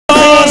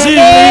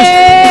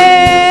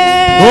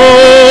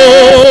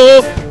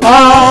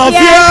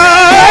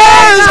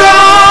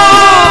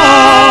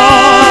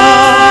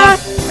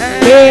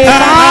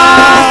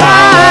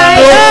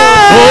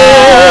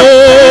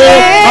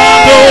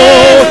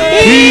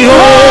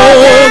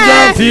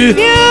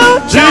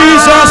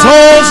Jesus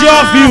holds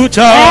your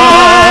future.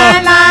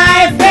 And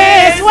life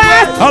is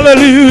worth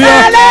Hallelujah.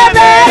 the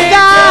living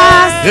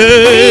God.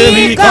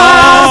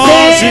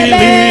 Because he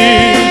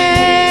lives.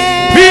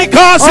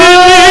 Because he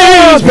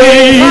lives.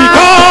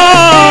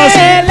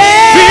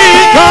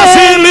 Because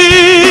he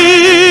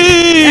lives.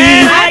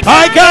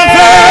 I can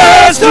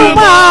face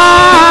tomorrow.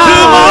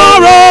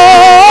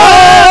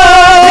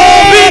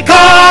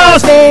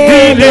 Because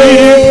he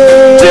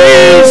lives.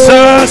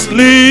 Jesus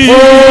lives.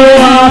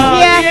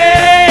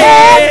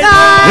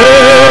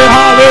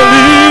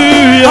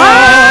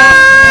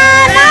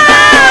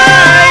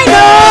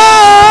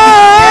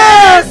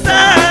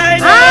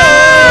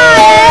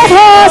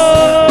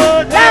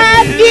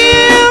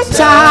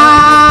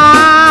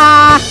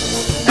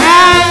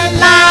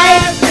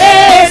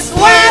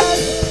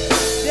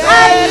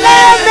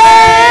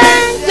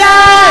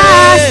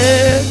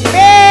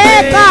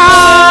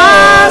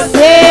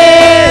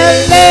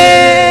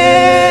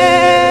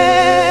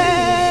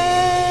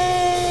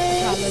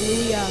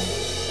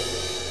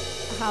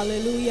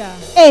 Hallelujah.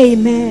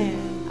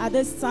 Amen. At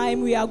this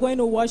time, we are going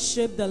to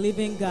worship the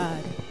living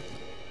God.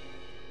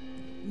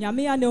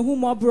 Nyame ane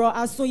humo bro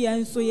aso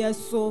yenso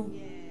yeso.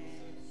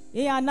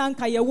 Ye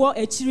ananka ye wo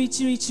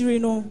chiri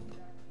no.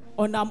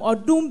 Onam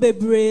odum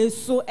bebre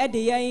so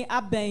ede yen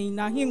aben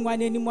na hinwa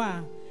n'anim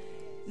a.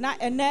 Na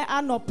ene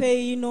anope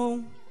yi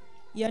no.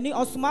 Ye ni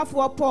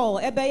osomafo Paul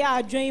ebe ya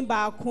adwen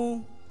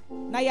baako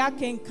na ya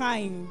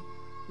kenkan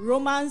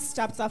Romans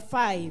chapter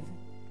 5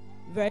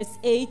 verse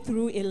 8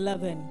 through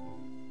 11.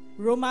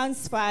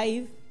 Romans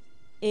 5,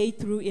 8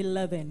 through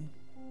 11.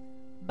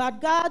 But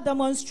God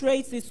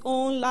demonstrates his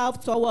own love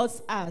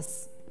towards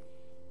us,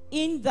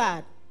 in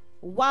that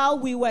while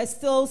we were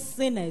still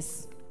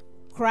sinners,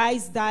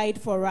 Christ died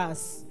for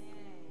us.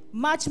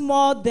 Much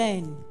more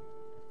then,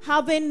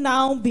 having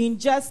now been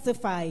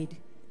justified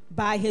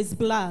by his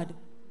blood,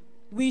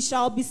 we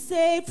shall be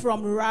saved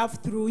from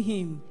wrath through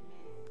him.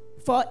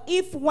 For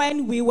if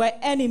when we were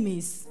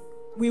enemies,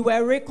 we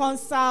were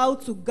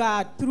reconciled to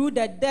God through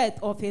the death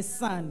of his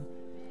Son,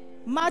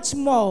 much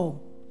more,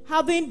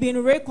 having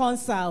been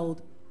reconciled,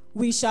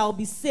 we shall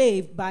be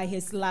saved by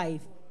his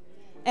life.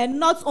 And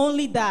not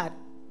only that,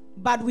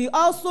 but we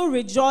also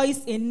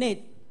rejoice in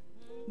it,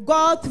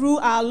 God through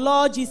our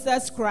Lord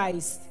Jesus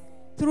Christ,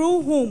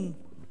 through whom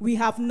we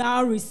have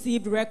now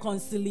received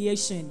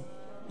reconciliation.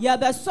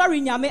 Yabe sorry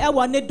nyame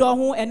ewo ne do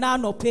ho ena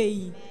no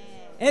pay.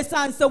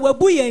 Esan se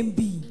webu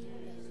yembi.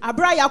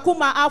 Abra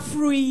yakuma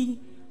afrui.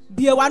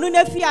 Bie wanu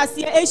ne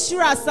fiase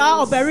ehira sa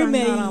obere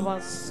mai.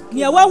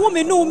 Ne wahu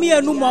me no mi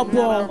enu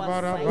mobo.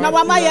 Na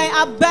wama yen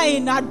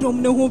aban na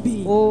dom ne ho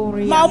bi.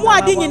 Ma mu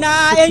ade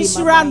nyina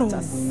ehira no.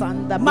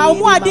 Ma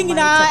mu ade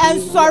nyina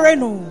ensore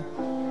no.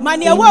 Ma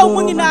ne wa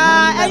mu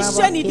nyina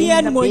enhye ni die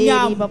en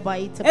monyam.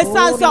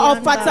 Esan se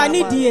ofata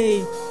ni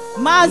die.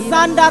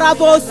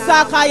 Mazandarabo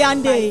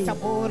sakayande.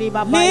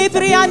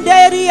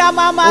 Librianderi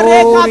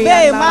amamare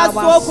kabe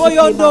masoko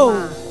yondo.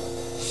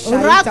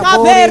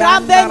 Rakabe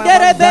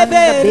rambendere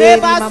bebe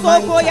reba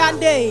soko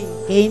yande.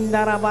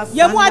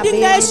 Yemu adi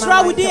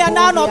neshra wudi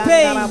anano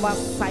pay.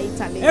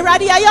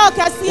 Eradi ayo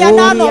kasi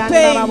anano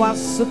pay.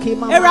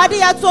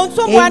 Eradi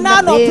atontum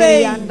anano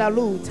pay.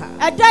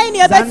 Adai ni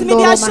ebeti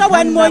media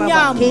shawen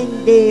monyam.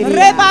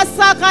 Reba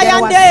saka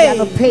yande.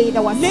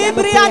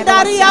 Libri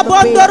andari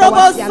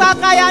abondorobo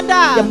saka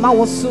yanda.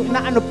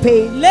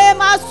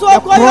 Lema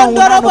soko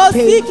yondorobo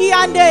siki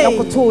yande.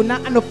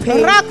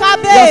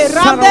 Rakabe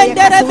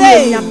rambendere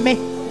bebe.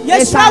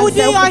 Yeshra wudi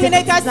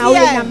yohine kasi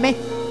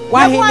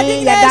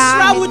Wahini ya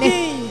da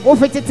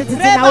ofetete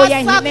na oya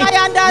hine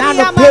na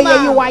no pay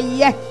you wa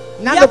ye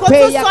na no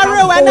pay ya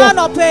na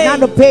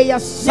no pay ya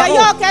so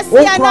ya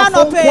kesi na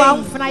no pay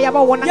ya ba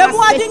wona ya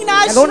muadin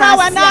na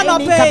shira na no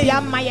pay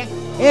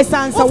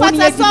esansa woni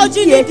ya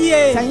di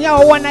sanya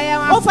wona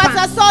ya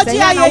ofata soji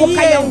ya ye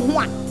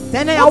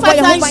tena ya oba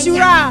ya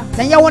huma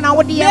tena wona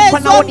wodi ya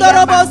kwana wodi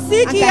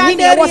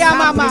ya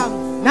mama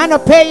na no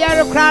pay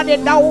ya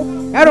crowded dawo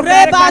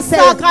reba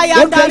saka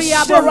ya ndari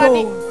ya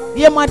bobo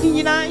Yesu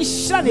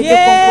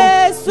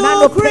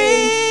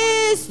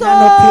Kristo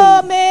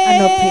medowo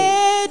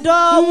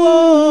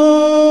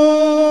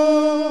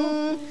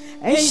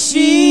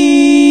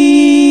Eshira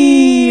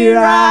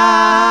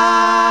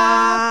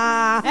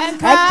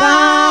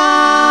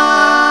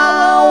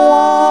Ekawo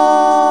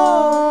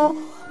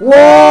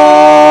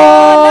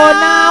Wonawo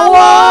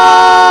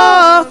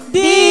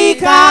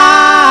Dikadome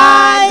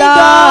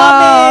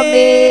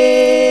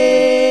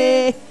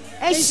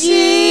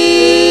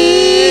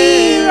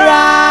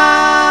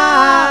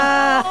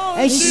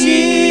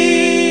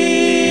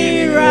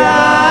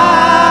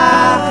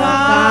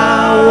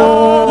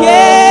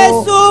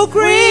Yesu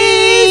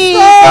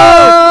Kristo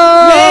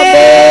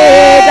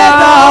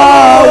medawo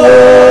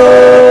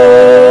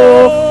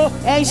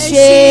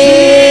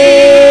Eshira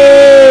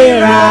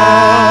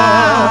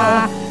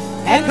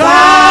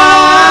Ekawo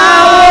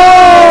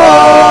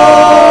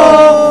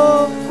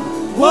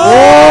Wonawo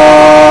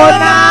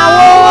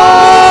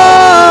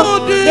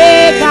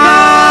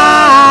Dekadome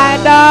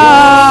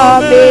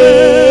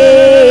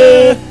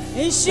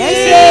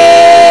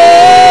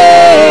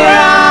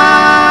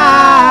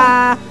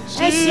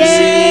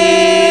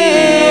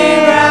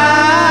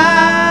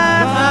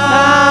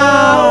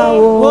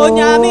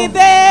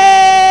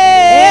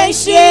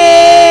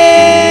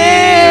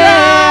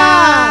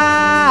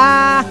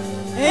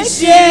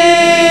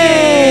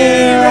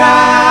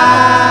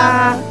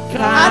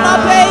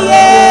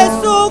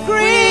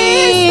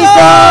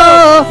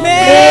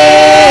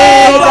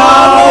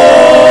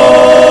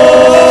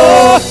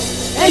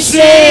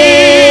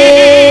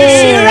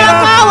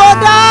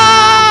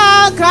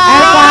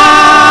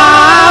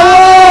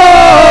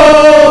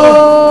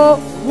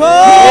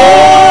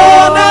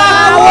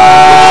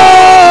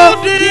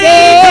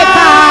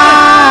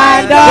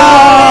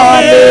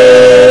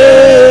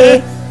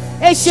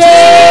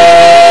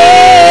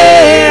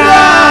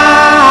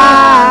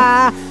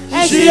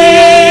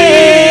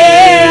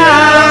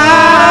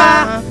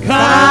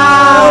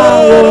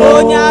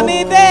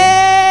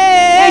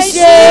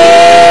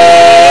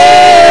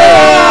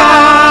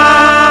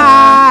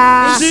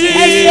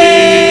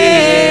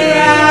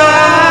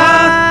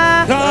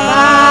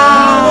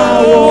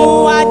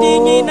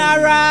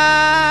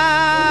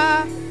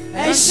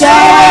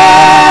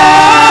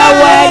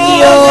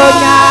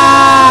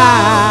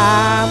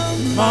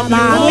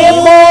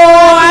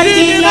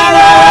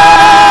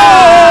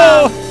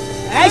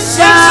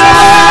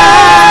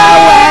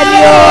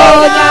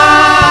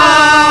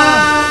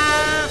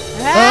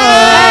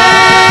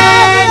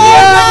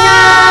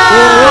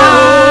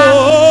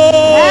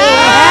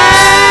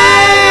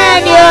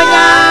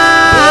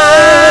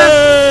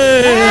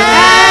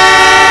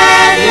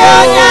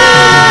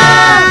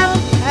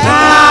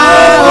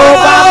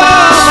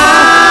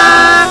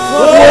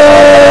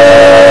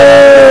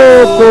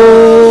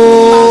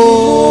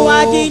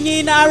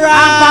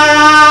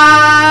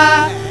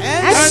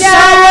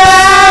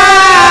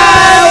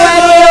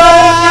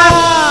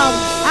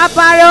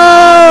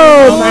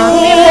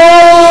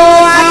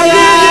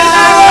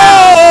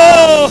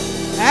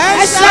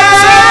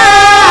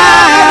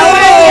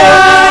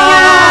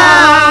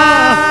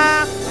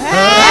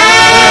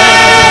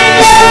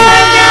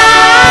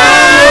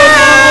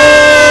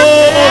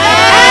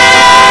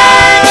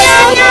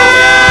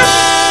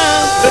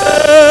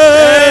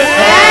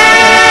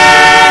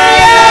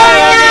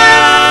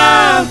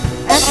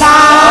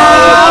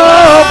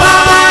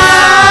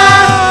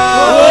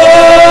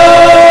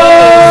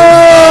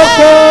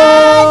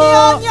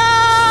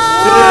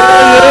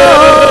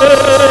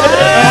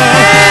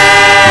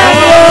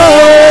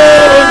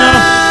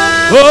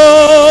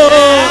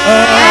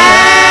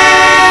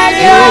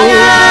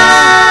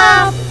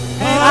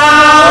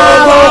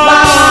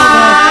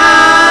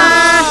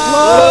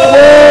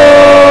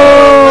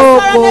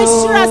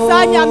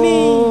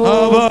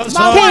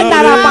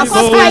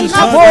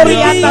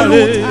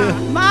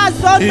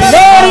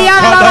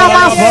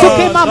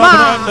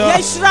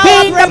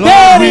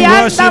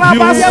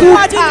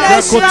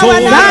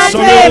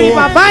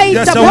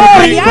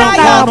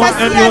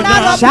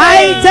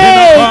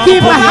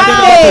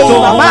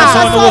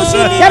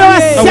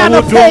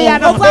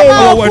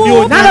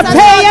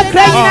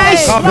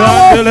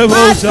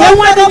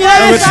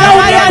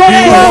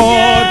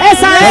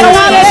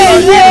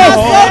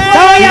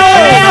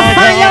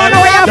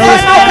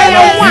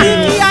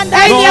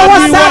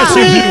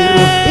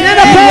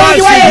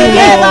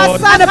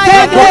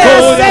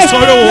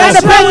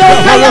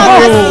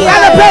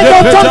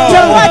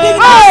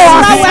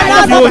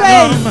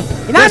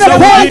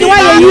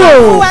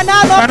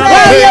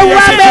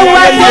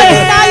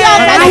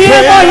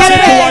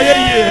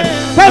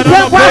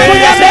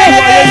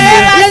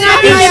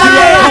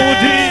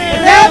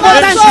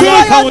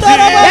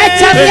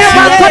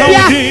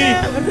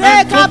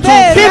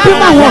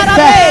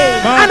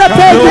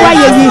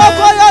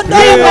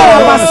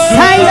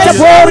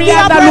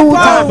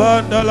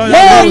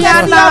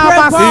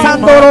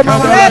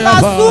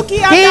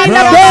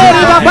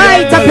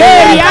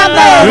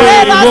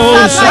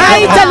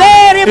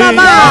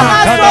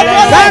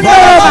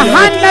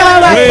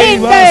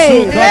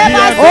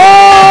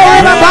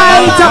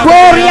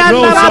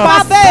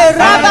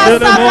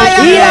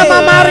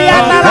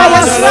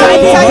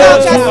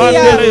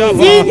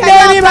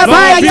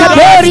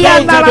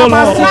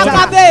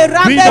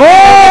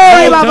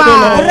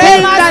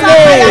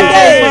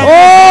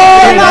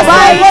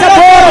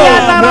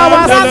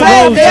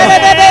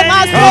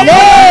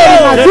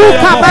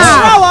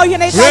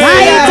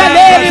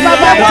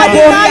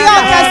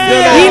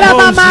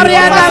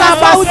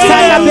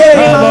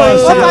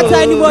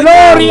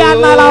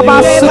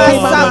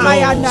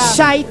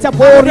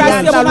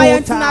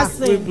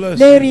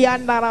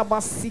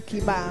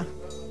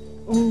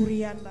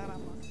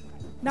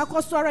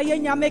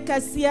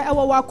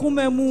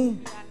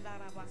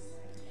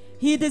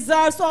He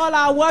deserves all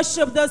our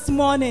worship this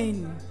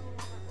morning.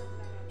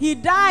 He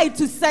died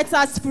to set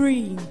us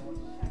free.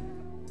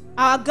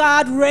 Our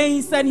God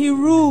reigns and He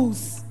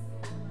rules.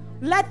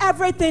 Let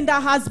everything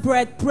that has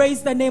breath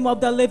praise the name of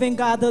the living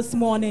God this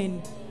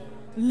morning.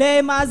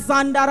 Lema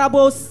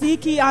zandarabo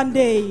siki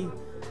ande.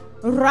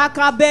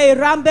 Rakabe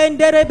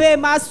rambenderebe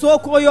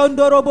masoko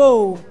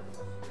yondorobo.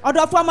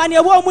 Odofamani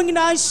ewo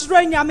mungina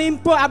nshirenya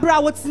mimpo abra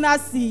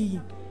wotinasi.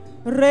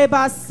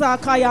 Reba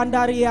saka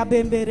yandari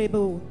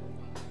abemberebo.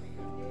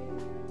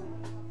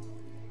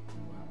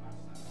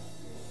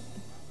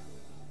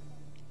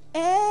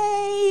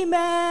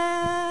 Amen.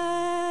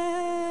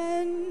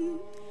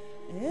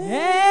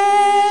 Amen.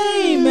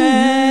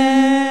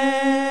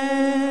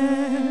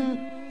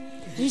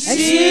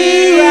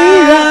 Shira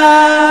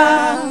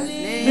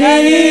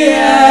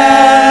Maria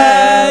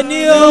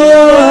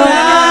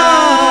Niona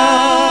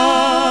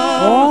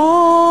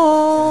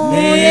Oh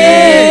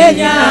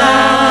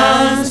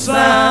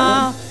Nyansa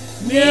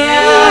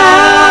Nyansa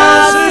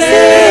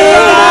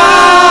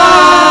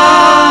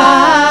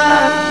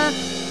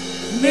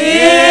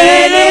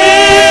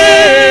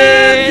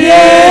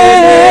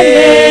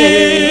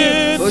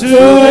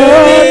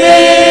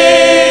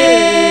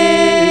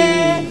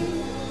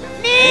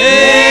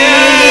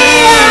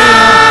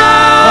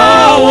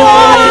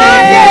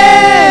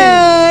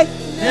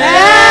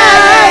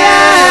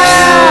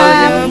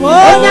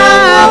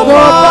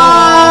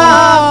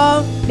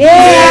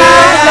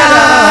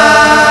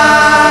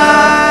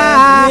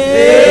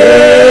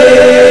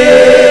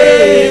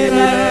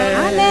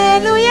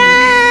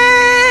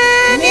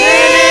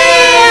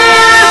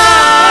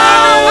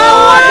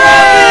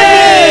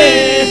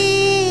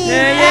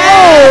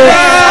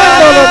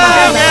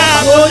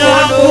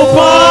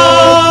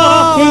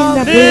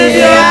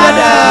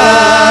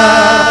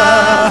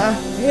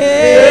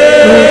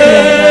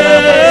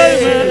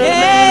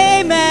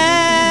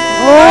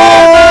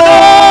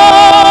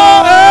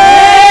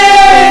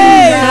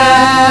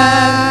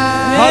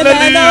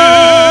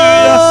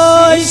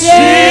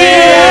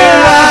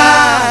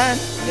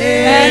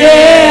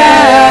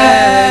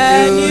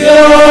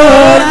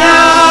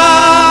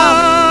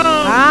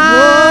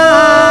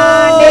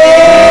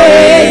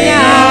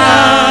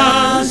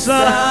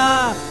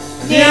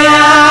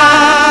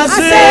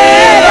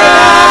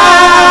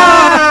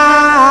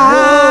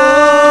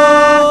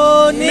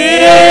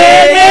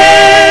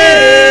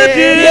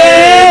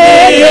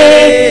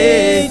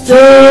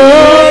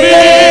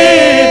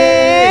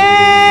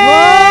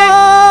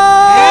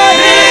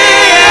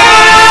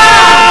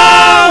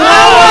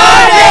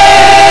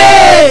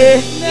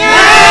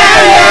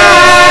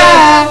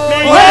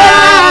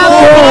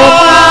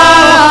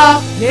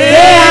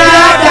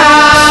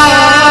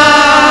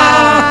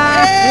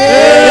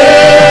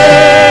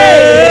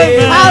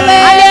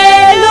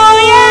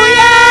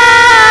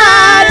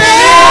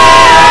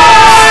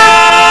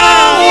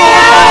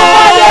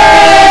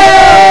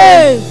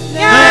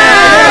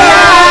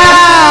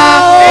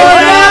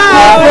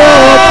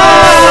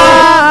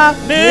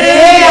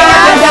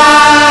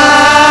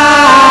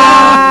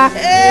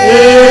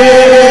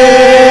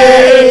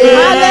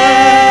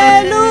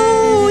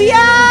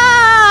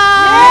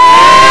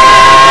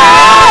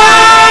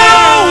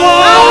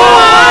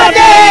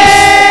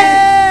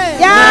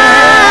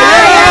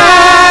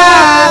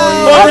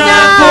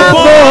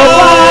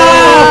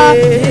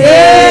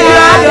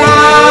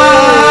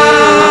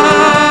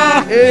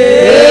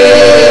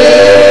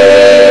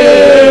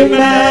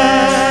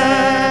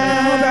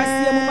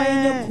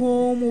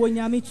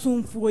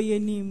amanfoɔ yɛ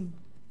nim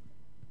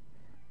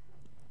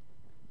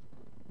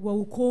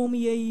wɔ kom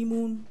yɛ yi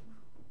mu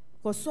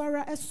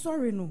kɔsɔra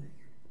ɛsɔre no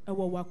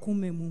ɛwɔ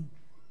wakoma mu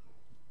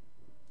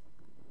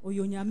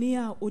oyɛ onyame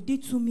a odi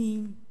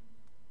tumi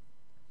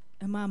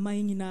ɛma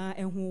aman nyinaa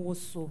ɛho wo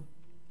so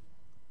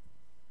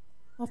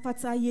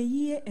ɔfata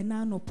yɛyie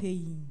ɛna anɔpɛ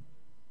yi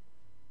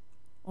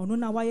ɔno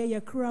na wayɛ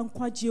yɛ kra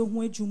nkwagye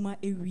ho adwuma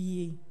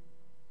ewie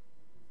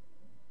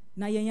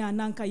na yɛn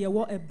ananka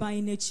yɛwɔ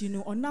ɛban n'akyi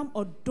no ɔnam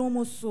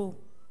ɔdom so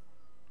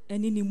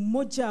ɛne ne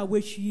mogya a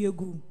wahwie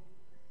gu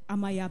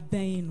ama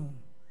yɛabɛn no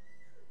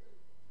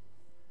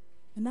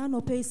ɛna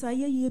anɔpɛ yi saa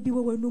yɛyie bi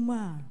wɔ w'anum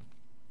a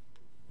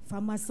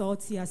fama sɛ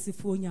ɔte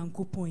asefoɔ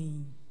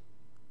Nyankopɔn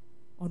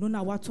ɔno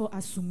na watɔ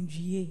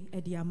asomdwie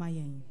ɛde ama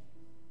yɛn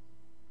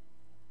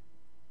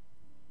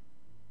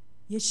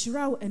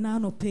yɛhyira wo ɛna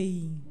anɔpɛ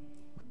yi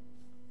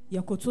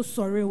yɛkoto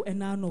sɔre wo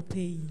ɛna anɔpɛ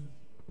yi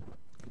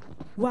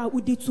wa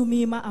wodi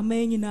tumi ma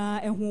aman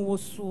nyinaa ɛho wo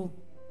so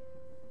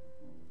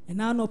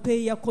ɛna anɔpɛ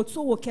yi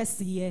yɛkoto wo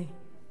kɛseyɛ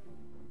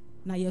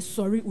na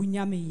yɛsɔre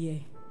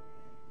unyameyɛ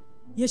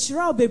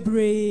yɛhyira wo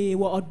bebree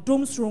wɔ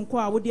ɔdom soronko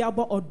a wode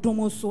abɔ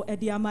ɔdom so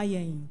ɛde ama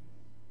yɛn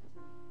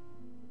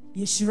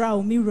yɛhyira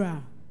wo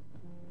mira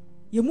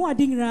yɛmu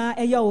ade nyinaa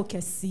ɛyɛ wo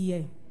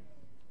kɛseyɛ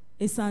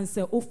ɛsiane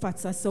sɛ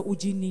wofata sɛ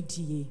wogye ne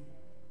die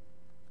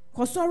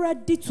kɔsɔra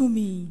di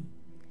tumi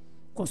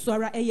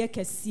kɔsɔra ɛyɛ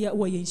kɛseɛ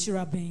wɔ yɛn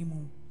hyira bɛn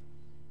mu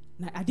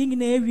na ade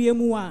nyinaa awie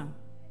mu a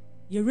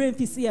yɛwerɛ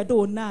mfi sɛ yɛde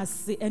wo na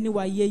ase ɛne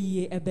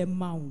wayɛyie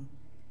ɛbɛma wo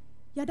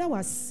yɛda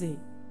wase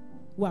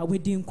wo a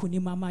wadi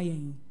nkonim ama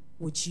yɛn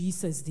wɔ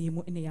Jesus din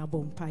mu ne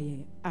yɛabɔ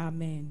mpaeɛ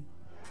amen.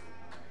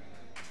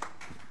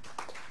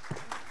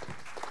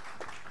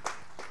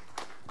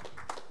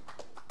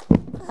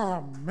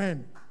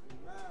 Amen.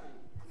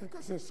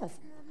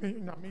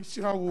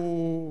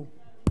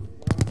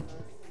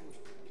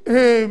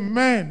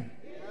 Amen.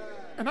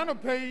 And I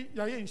don't pay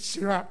Yayin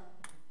Shira.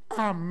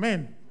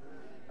 Amen.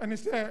 And he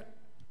said,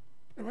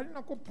 "The wedding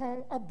of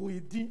Copon, a boy,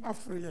 Dean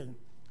Afrian.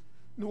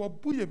 No, a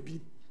boy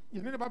be.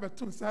 You never have a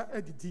tune, sir,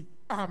 Eddie.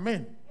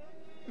 Amen.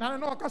 Now I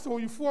know a castle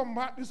you form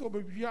this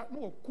over here,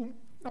 no cum,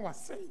 now I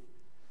say.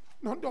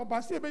 No, no,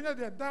 but say, Benya,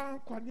 they're down,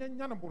 Quanian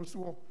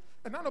Yanaboroso.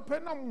 And I don't pay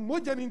no more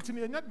into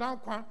the net down,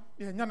 Quan,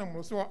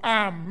 Yanaboroso.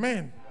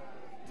 Amen.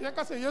 The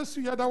Yanka say, yes,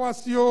 you that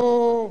was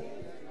you.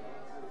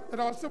 That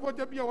I was supposed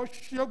to be a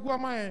sheer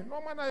guamay.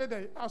 No man,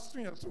 I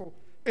swing so.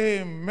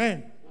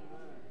 Amen.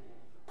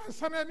 And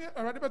suddenly,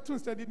 a radical tune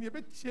said, in a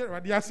bit cheer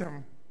at the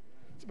assam.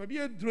 So maybe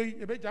a dray,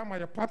 a bit jam my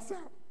patsa,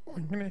 or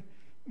many,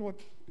 no,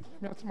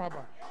 that's my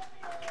back.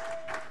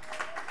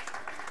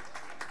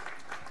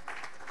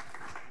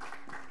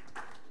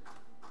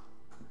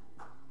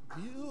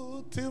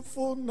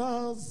 Beautiful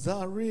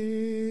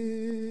Nazarene,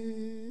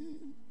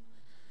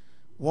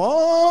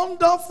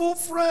 wonderful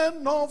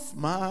friend of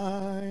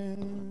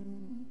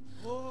mine,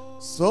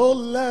 so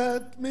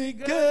let me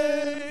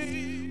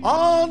gaze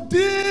on thee,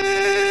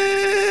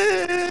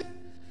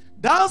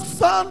 the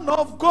Son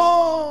of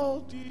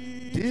God,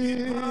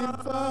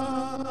 divine.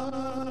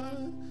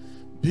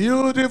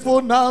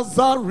 Beautiful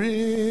Nazarene,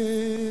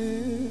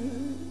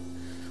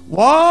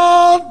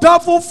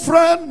 wonderful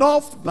friend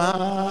of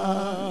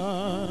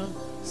mine,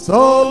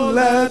 so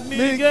let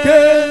me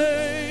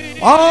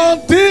gaze on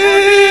thee,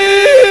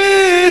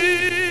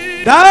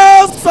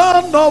 the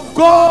Son of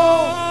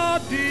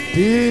God,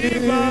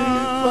 divine.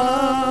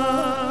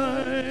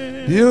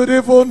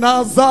 Beautiful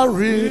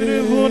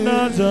Nazarene,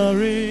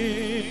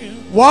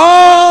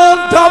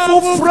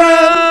 wonderful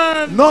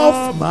friend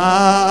of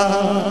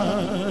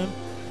mine,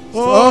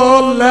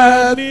 so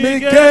let me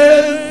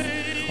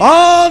gaze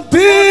on thee,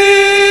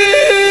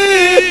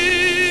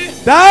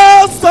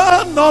 the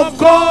Son of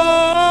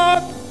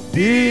God,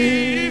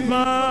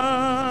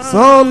 divine.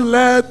 So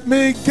let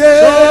me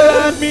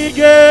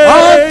gaze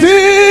on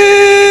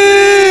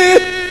thee,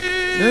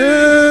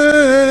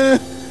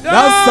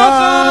 the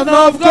Son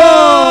of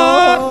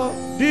God,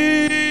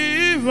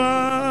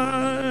 divine.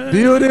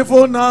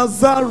 Beautiful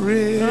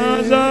Nazarene,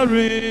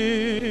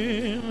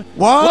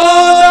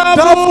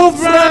 wonderful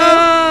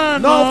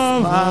friend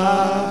of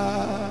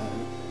mine,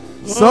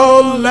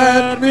 so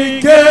let me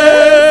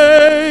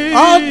gaze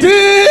on thee,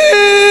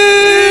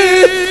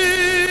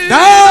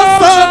 the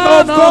Son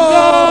of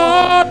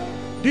God,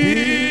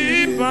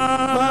 divine.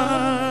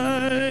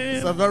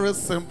 It's a very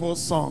simple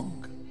song.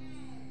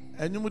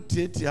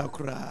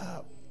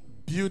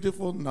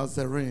 Beautiful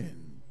Nazarene,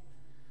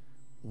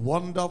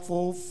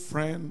 wonderful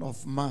friend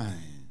of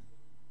mine.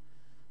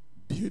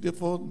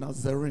 Beautiful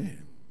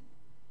Nazarene,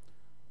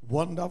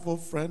 wonderful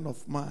friend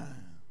of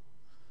mine.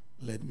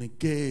 Let me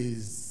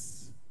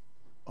gaze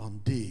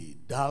on thee,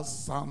 thou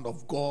Son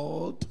of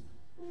God,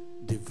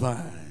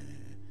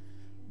 divine.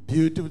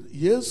 Beautiful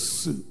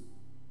Yesu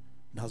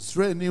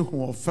Nazarene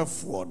who offer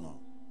no.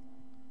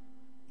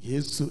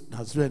 Yesu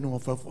Nazarene who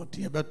offer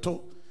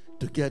to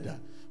together.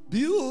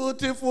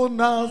 Beautiful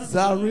Nazarene,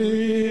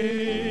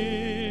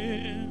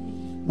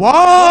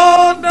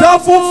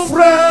 wonderful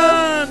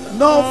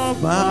friend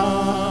of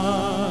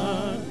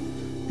mine.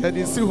 Can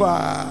you see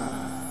why?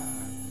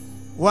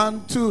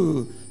 1,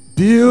 2.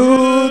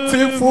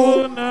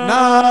 Beautiful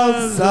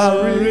Nazarene,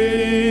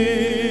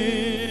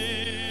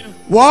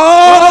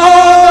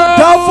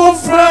 wonderful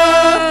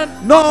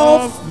friend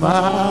of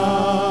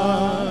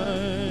mine.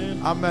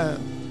 Amen.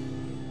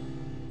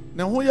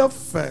 Now who you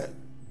fair,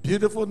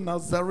 beautiful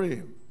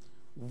Nazarene,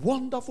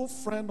 wonderful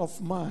friend of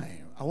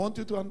mine. I want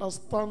you to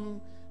understand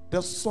the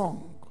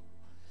song.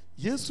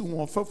 Yes,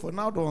 for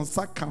now don't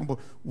second.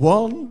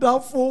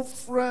 Wonderful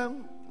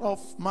friend of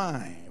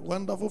mine,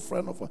 wonderful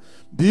friend of mine,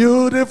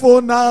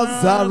 beautiful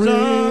Nazarene,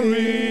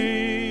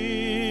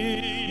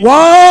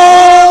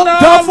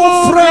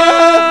 wonderful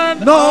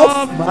friend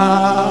of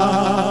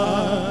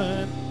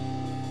mine,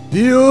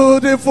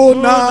 beautiful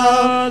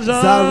Nazarene,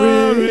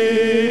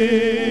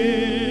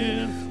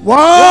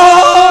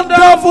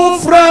 wonderful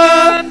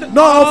friend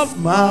of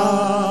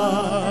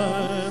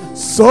mine.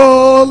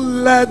 So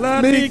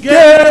let me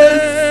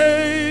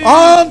gaze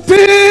on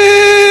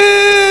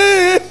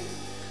thee,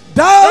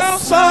 the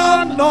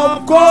Son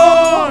of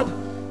God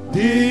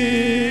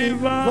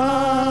divine.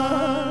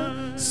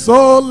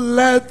 So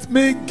let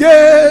me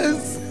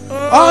gaze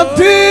on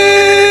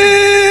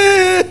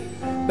thee,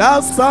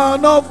 the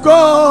Son of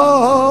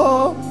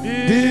God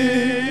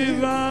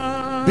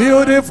divine.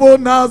 Beautiful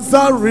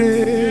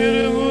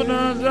Nazarene,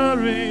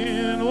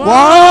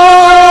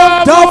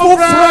 wonderful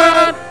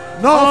friend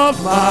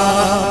of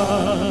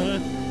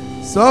mine.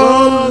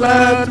 So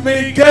let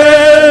me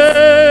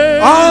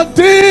gaze on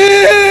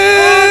thee,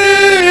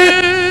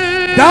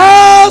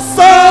 the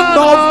Son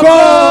of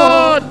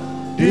God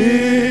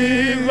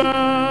divine.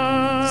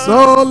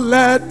 So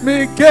let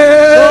me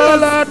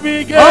gaze on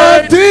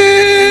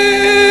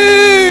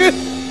thee,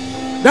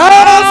 the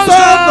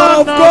Son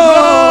of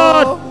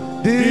God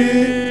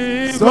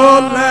divine. So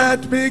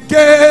let me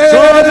gaze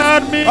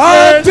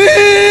on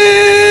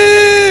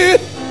thee,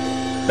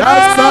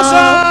 the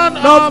Son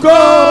of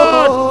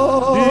God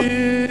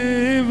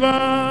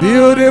divine.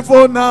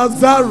 Beautiful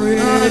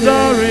Nazarene,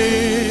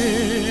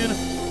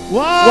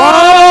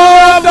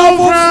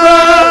 wonderful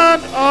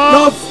friend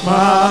of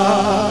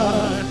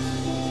mine.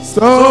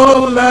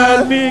 So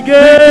let me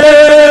gaze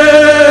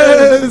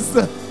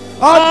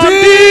on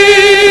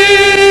thee,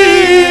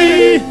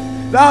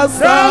 the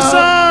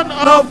Son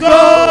of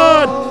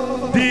God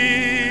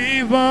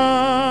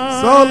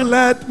divine. So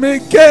let me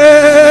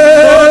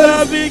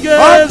gaze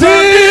on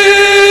thee,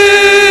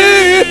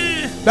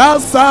 the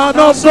Son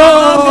of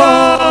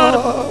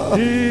God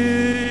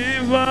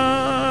divine.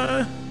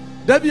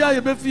 Debbie,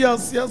 you be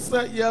fierce, yes,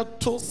 ye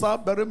to sa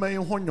bury my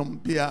honyum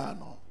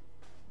piano.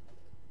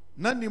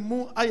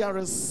 Nanimu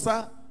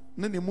ayaresa,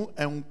 nanimu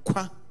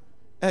enkwa,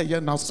 ye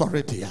na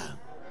sorry dear.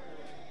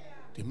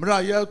 The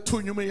Mraya to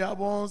you may have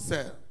one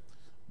said,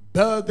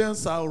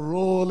 burdens are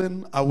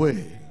rolling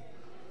away.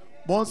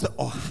 One said,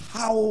 oh,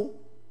 how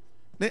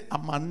ne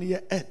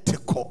amania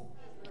etiko.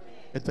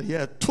 It's a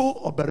year 2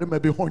 or bury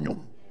maybe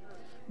honyum.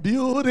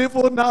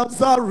 Beautiful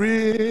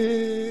Nazarene,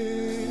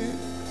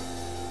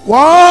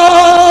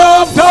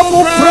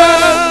 wonderful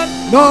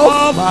friend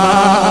of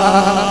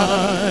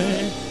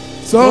mine.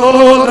 So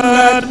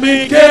let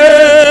me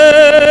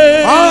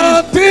gaze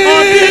on thee,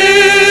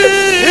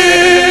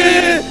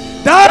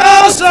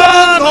 the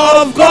Son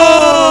of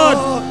God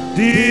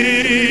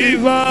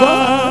divine.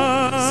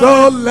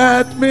 So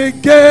let me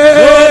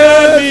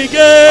gaze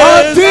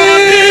on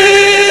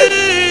thee,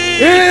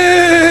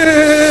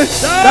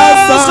 the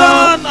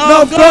Son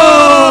of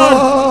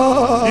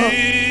God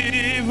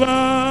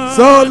divine.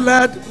 So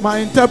let my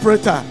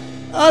interpreter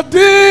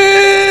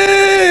thee,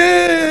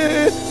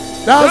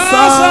 the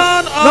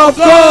Son of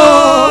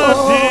God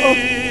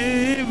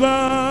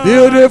divine.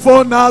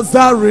 Beautiful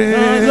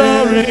Nazarene,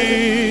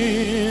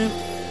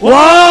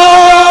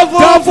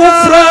 wonderful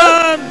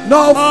friend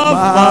of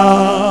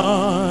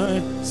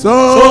mine. So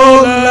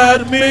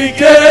let me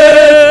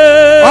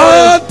gaze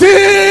on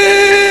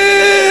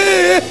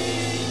thee,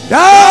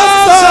 the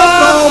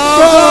Son of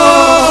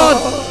God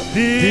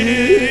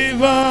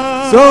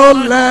divine. So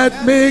let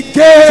me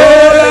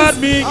gaze on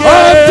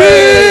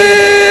thee,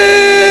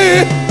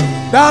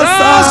 the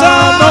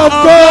Son of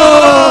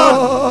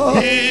God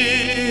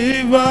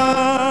divine.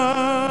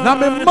 Na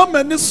me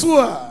mama ni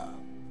suwa,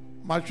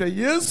 mashe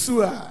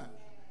Yesua,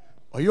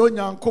 oyo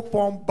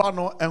nyankopon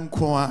bano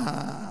enkoa.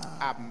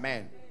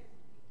 Amen.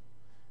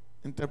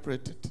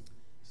 Interpret it.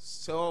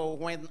 So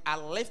when I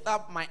lift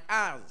up my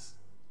eyes,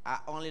 I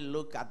only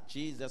look at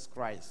Jesus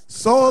Christ.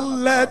 So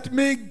let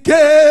me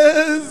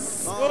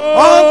gaze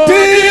on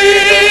thee,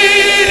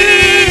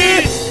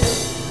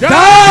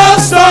 the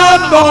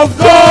Son of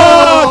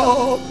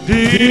God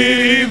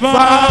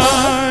divine.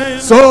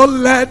 So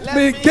let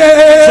me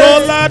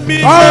gaze on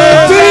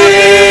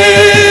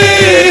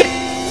thee,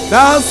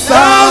 the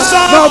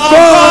Son of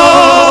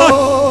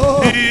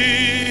God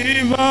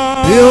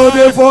divine.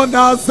 Beautiful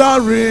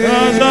Nazarene,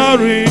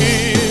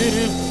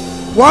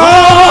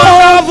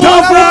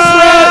 wonderful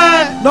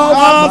friend of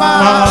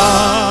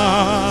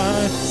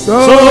mine. So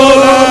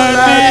let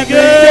me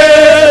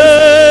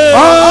gaze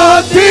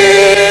on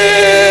thee,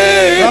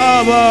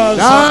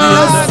 the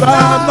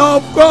Son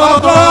of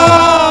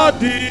God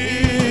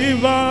divine.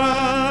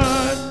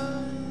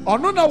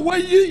 Ono na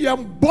wayi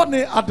yem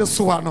bone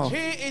adesoa no.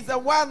 He is the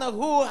one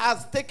who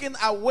has taken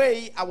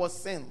away our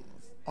sins.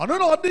 Ono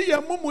na odi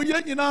yem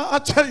mumuye nyina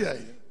ache ye.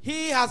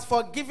 He has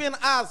forgiven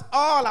us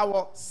all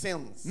our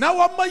sins. Na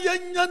wama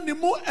yenya ni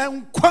mu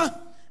enkwa.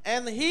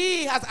 And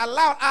he has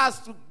allowed us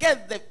to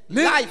get the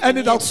life in And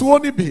him, that's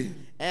what it be.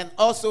 and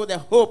also the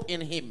hope in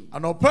him. This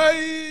This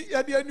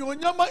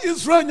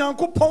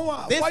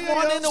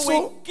morning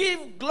we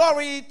give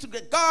glory to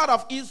the God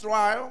of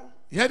Israel.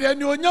 And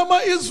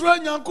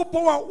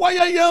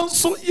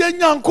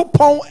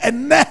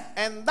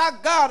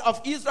that God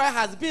of Israel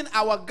has been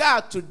our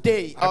God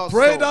today. I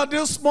pray that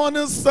this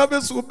morning's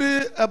service will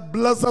be a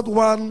blessed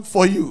one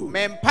for you.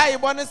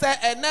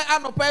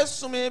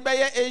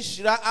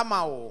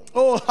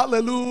 Oh,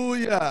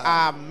 hallelujah.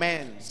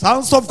 Amen.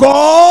 Sons of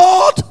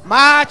God,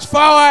 March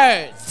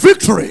forward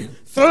victory.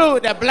 through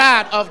the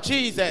blood of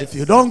Jesus. If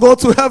you don't go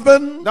to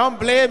heaven, Don't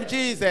blame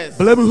Jesus.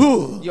 blame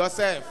who?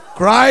 Yourself.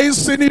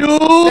 Christ in you.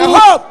 The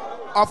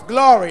hope of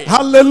glory.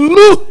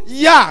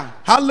 Hallelujah.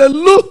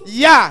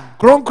 Hallelujah.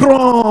 Kron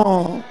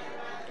kron.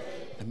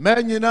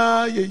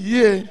 Menina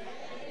ye.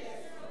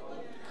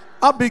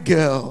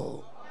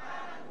 Abigail.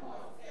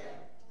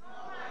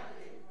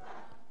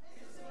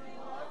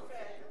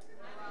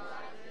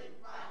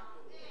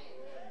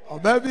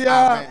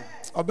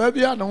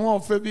 Obebia no one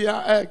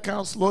febia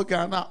can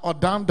slogan or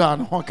down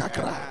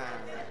kakra.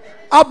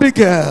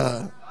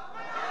 Abigail.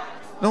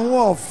 No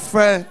one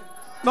fair.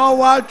 No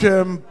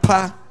wajem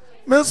pa.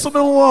 Miss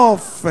no one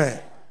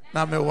fair.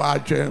 Na me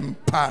wajem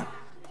pa.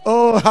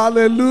 Oh,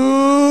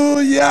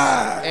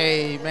 hallelujah.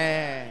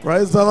 Amen.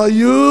 Praise the Lord,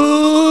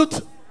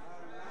 youth.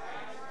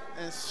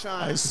 And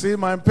shine. I see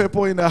my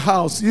people in the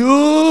house.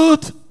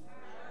 Youth.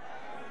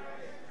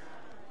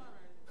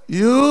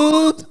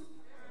 Youth.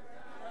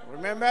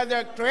 Remember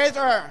the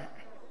Creator.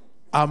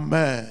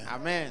 Amen.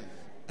 Amen.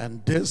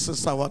 And this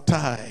is our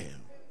time.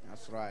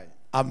 That's right.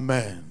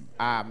 Amen.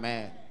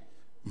 Amen.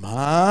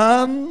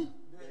 Man.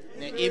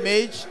 The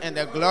image and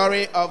the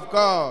glory of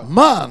God.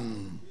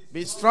 Man.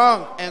 Be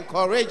strong and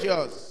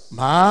courageous.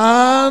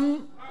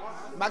 Man.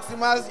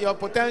 Maximize your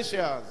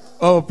potentials.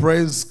 Oh,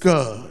 praise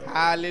God.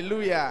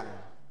 Hallelujah.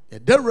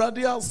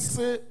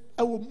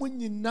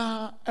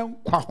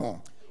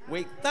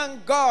 We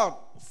thank God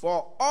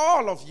for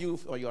all of you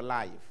for your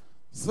life.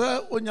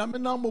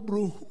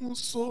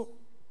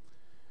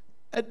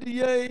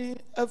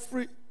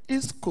 Every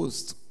East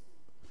Coast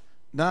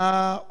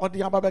na odi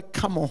ababe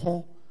kamo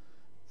ho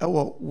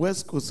ewo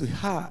West Coast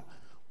ha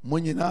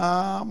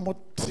monyina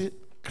mote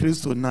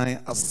Kristo nan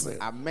ase.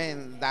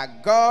 Amen.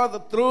 That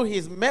God through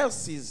his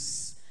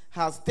mercies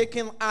has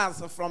taken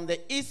us from the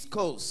East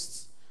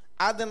Coast,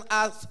 adding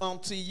us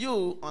unto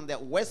you on the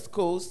West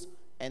Coast,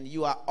 and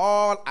you are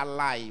all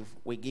alive.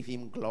 We give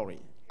him glory.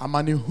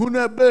 Amani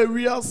huna be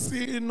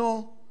wiase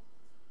no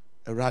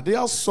Erade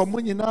asomo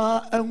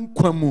nyina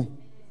enkwamu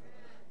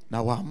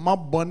na wa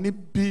maboni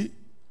bi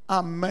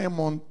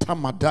amemon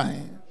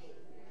tamadan.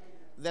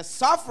 The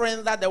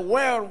suffering that the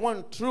world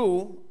went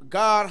through,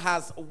 God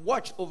has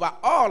watched over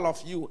all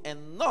of you,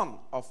 and none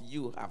of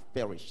you have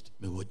perished.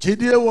 Me wo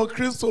jidie wo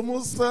Kristo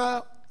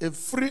musa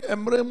efri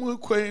emremu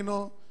kwen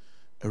no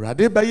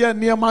Erade be ye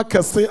niam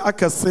akese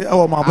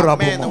ewo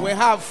mabrabo Amen. mo. We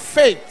have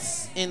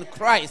faith in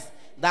Christ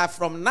that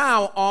from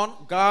now on,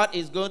 God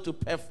is going to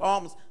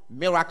perform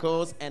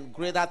miracles and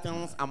greater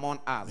things among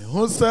us.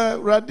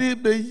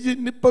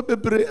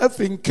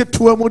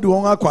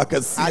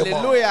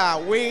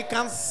 Hallelujah. We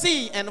can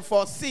see and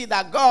foresee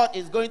that God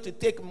is going to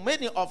take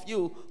many of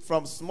you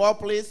from small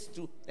place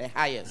to the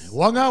highest.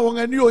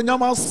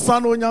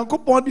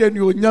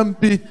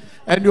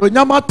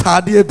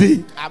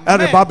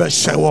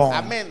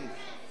 Amen.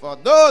 For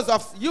those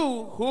of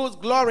you whose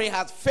glory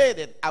has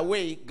faded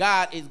away,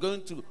 God is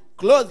going to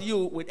clothe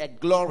you with a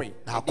glory.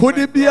 Amen.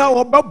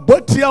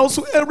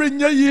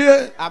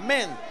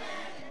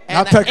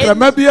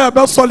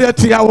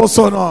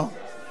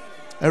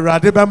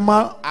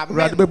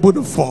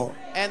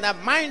 And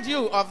mind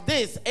you of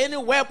this, any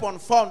weapon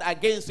formed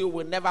against you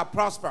will never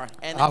prosper,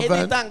 and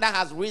any tongue that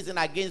has risen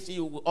against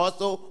you will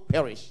also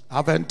perish.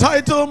 I've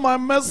entitled my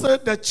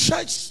message, The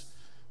Church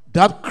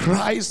That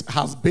Christ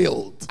Has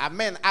Built.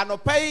 Amen.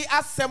 Anopai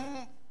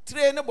asem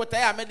train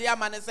botaya media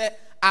man say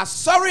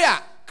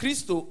asoria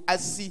Christo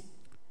asi.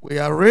 We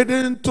are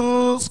reading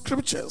two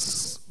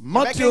scriptures.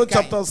 Matthew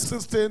chapter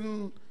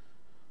 16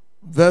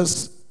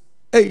 verse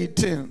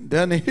 18.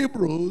 Then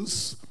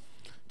Hebrews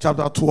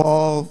chapter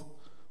 12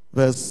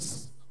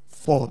 verse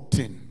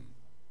 14.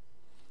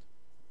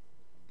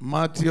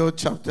 Matthew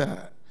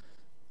chapter.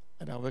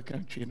 And I will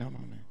tree now.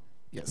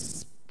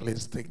 Yes,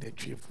 please take the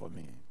tree for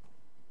me.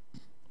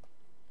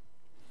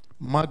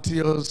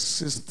 Matthew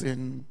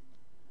 16,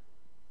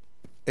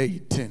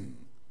 18.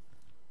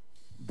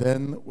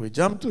 Then we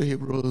jump to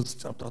Hebrews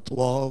chapter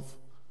 12,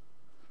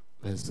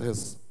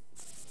 verses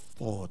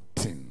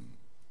 14.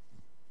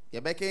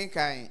 Yebeke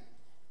kai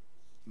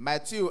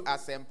Matthew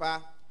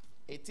asempa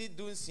eti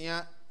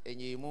dunsia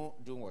enyemu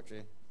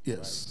dunwotwe.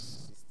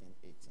 Yes. 16,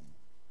 18.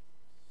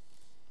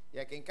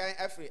 Ya kenkan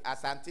afri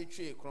asante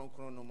twi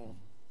kronkron no mu.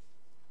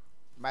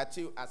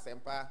 Matthew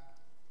asempa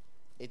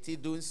eti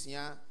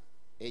dunsia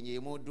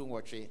enyemu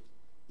dunwotwe.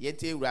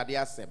 Yete ewurade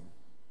asem.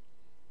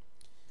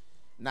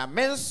 Na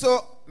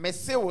menso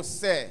mese wo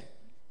se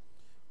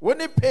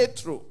woni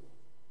Petro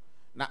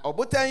na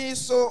obotan yi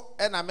so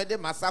na mede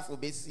masafo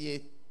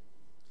besie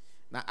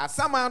na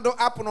asamando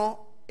apono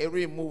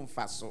eremu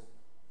mfaso.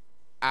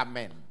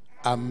 Amen.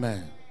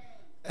 Amen.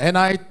 And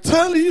I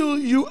tell you,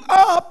 you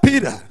are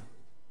Peter.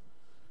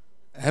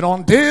 And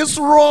on this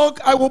rock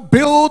I will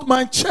build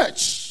my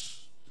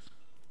church.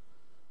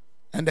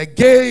 And the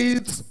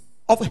gates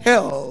of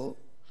hell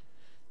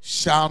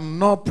shall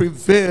not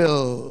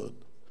prevail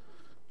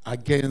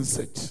against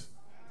it.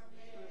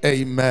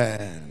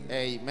 Amen.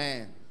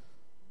 Amen.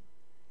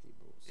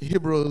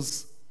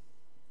 Hebrews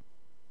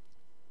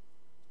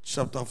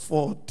chapter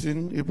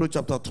 14, Hebrews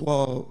chapter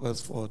 12,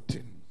 verse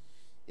 14.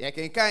 Ya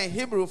kenkan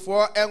Hebrew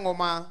for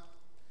engoma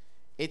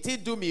eti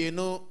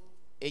dumienu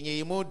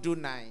enyeyimo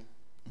dunai.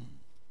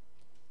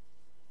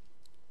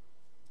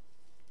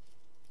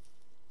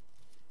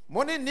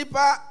 Mone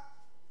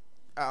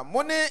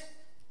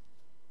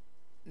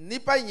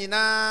nipa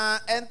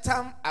nyina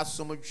entam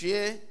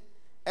asomdwe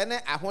ene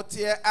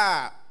ahote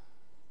a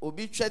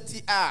obi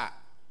twati a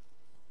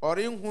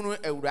orenhunu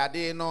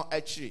awurade no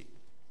akiri.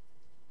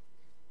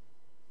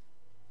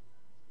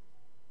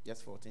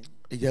 Yes, 14.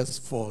 Yes,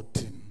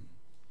 14.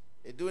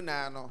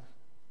 Eduna no.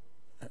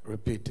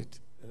 Repeat it.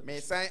 Me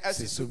sign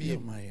asisubi.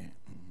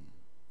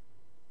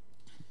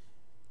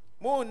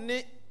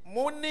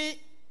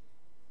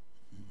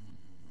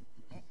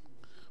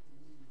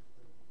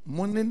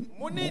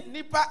 Moni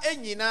nipa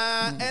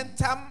enyina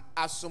entam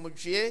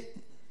asomdwe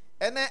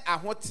ene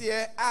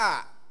ahote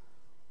a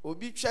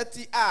obi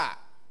twati a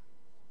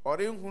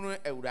orenhunu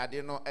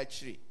awurade no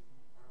akiri.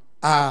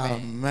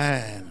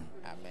 Amen.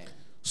 Amen.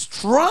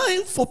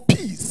 Strive for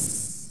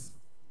peace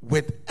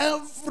with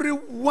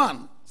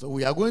everyone. So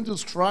we are going to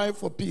strive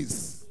for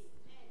peace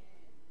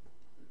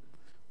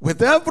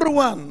with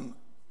everyone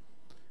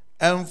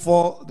and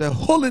for the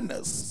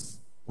holiness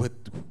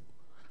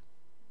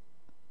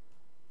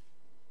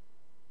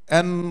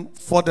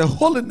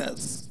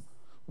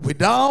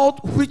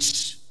without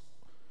which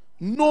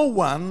no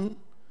one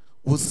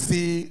will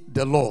see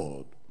the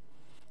Lord.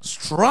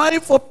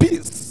 Strive for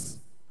peace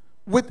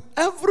with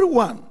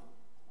everyone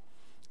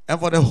and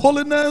for the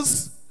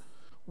holiness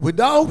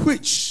without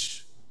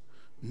which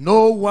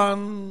no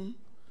one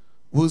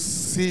will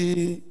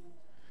see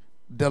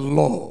the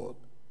Lord.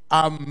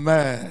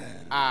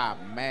 Amen.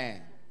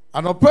 Amen.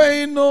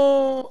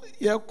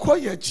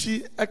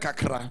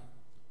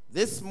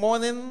 This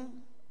morning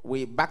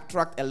we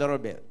backtracked a little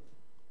bit.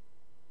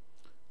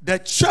 The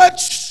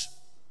church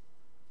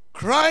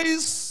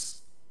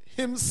Christ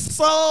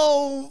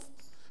himself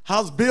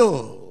has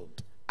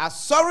built.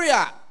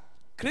 Asoria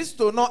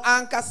Christo no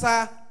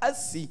ankasa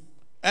asi.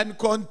 And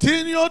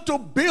continue to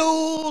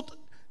build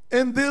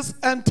in this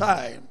end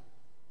time.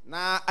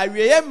 Na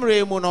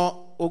awiyemre mu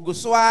no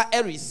ogusoa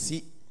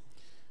erisi.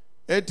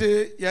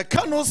 Ete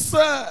yakano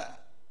se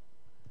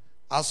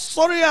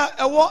asoria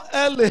ewo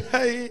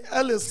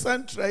ele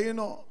central you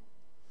know.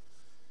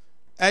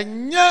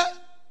 Enye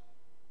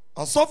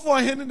asofo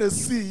hene na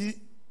si.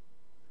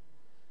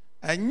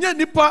 Enye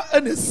nipa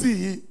ene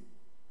si.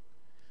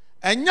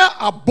 Enye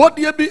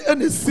abodie bi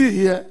ene si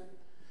here.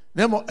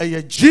 Nemo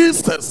eye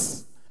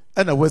Jesus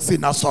and I will say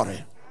now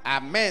sorry.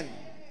 Amen.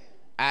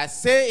 I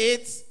say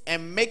it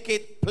and make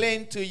it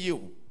plain to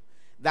you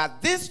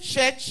that this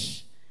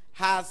church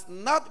has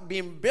not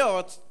been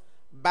built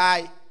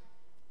by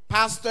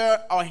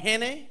Pastor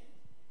Ohene,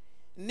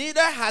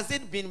 neither has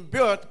it been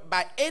built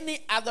by any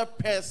other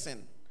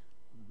person,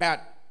 but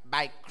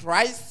by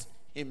Christ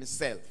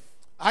himself.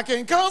 I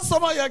can count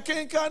some of you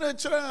can kind of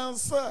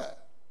chance.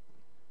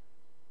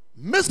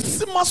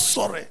 Missima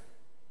sorry.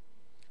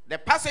 The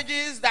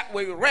passages that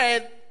we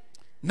read.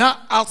 Now,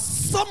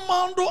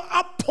 asamando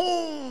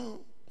upon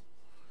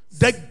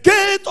the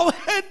gate of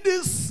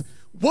Hades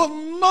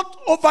will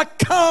not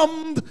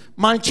overcome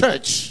my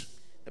church.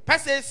 The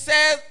passage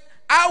says,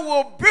 I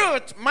will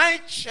build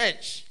my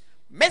church.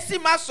 Messi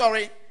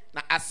sorry.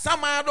 Na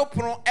asamando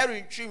puno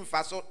erinchim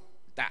faso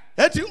da.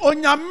 Eti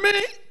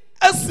onyame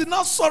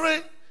esina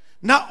sorry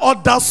na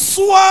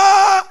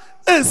odaswa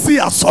esi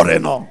asore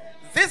no.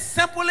 This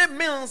simply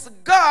means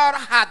God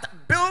had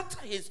built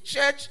his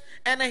church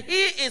and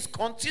he is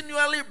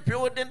continually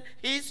building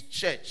his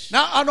church.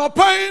 Now,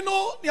 anopai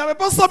no ni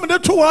amepasa me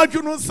to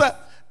waju no se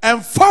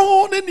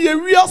emfa ne ne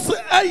wiase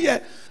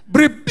aye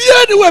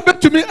brebia ni we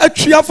betumi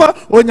atuafa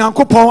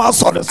onyankopon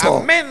asore so.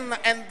 Amen.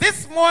 And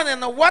this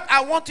morning what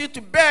I want you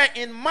to bear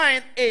in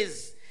mind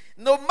is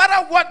no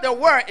matter what the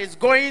world is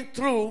going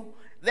through,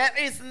 there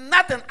is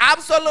nothing,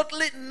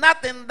 absolutely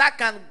nothing that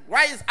can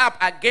rise up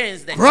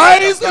against the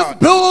Christ is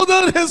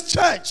building his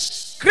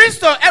church.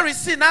 Christo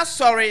Erisina,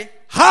 sorry.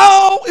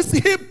 How is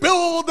he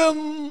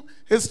building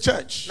his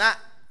church? Now,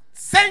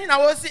 saying I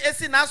was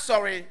esina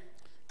sorry.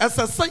 As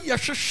I say,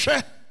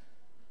 yasheshe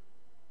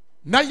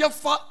na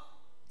yafa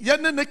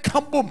yene ne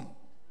kambum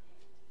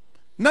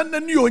na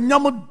nani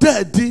onyam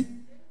dadi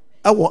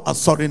ewo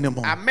asori ne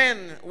mo. Amen.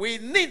 We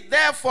need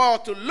therefore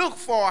to look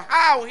for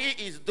how he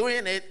is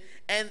doing it,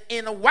 and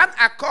in one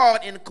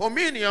accord, in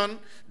communion,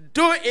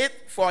 do it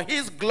for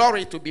his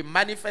glory to be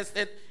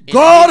manifested.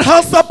 God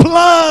has a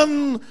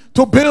plan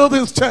to build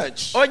his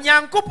church.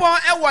 Onyankopon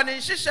ewo ne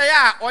nhyehyɛ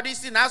a ɔde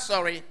si na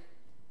sorry.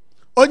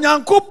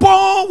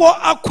 Onyankopon wo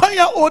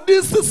akwanya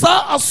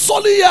odisisa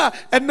asoliya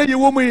enne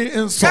yewo mu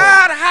inso.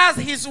 God has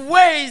his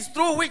ways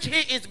through which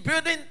he is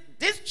building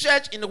this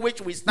church in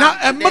which we stand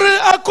na today. emre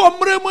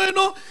akomre mu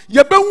no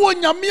yebewu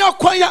nyame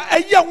akwanya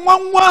eye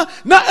nwanwa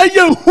na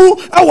eye hu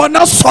ewo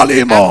na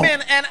solimo.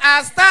 Amen. And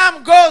as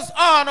time goes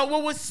on,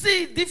 we will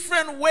see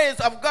different ways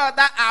of God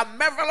that are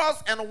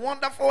marvelous and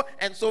wonderful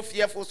and so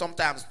fearful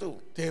sometimes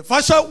too. The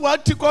fasha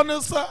wati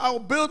konesa I'll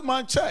build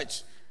my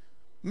church.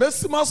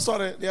 Mesima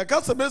sorry, the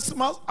akasa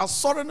mesima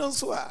asore no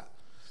so a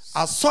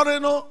asore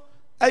no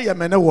eye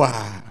mene wa.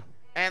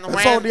 And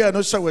when I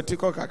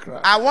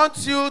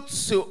want you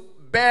to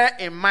bear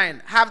in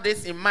mind, have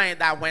this in mind,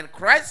 that when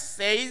Christ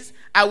says,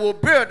 I will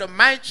build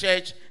my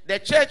church, the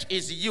church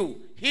is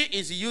you. He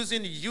is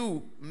using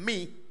you,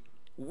 me,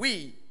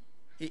 we.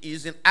 He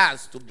is using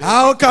us to build.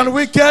 How can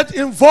we get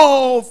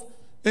involved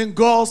in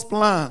God's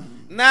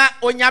plan? Na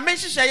onyame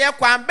hyehyɛ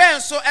kwan ben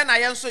so na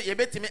yɛn so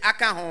yebetimi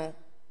aka ho.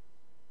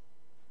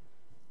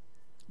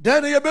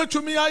 Then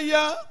yebetumi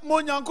aya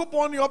mo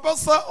Nyankopɔn ne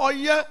opesa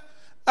oye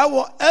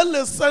ewo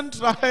ele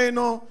central he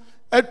no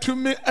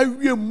etumi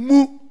awie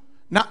mu.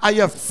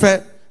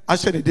 Amen.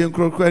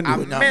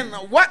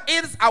 What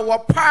is our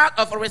part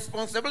of a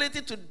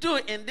responsibility to do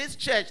in this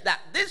church? That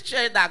this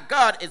church that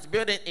God is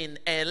building in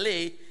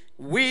LA,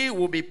 we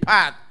will be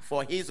part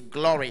for his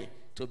glory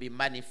to be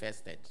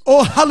manifested.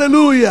 Oh,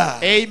 hallelujah.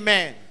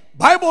 Amen.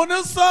 Bible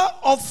nisa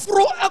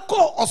ofro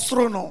eko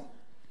osrono.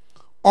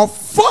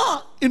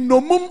 Ofa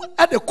inomum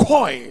at the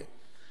koi.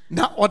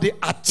 Na odi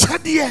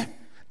achadie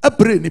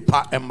ebre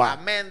nipa emma.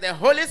 Amen. The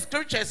Holy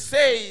Scripture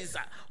says,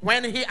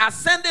 when he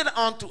ascended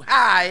onto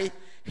high,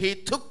 he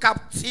took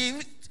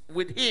captives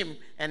with him,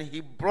 and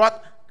he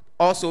brought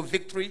also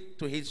victory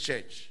to his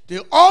church.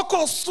 When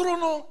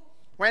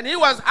he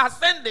was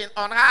ascending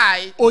on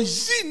high,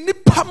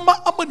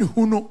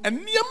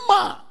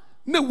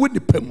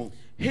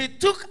 he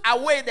took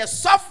away the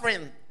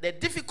suffering, the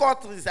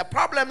difficulties, the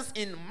problems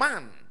in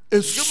man,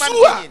 human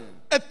being.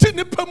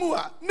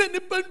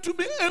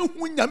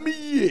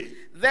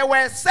 There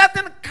were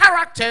certain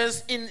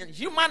characters in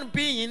human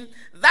being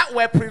that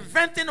were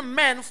preventing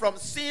men from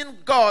seeing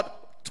God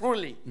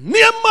truly.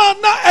 There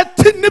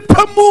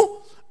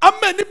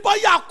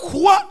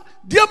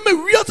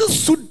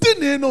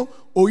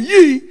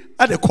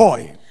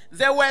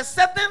were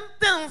certain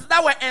things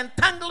that were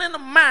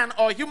entangling man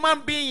or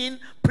human being,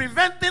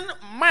 preventing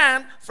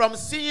man from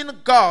seeing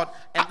God,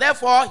 and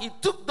therefore he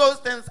took those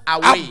things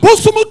away.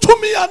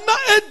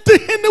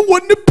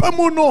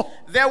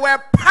 There were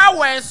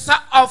powers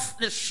of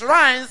the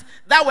shrines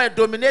that were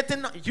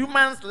dominating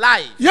humans'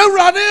 lives.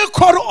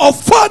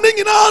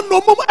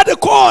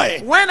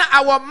 When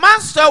our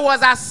master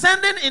was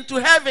ascending into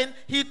heaven,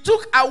 he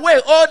took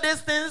away all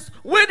these things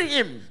with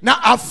him.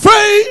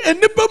 Having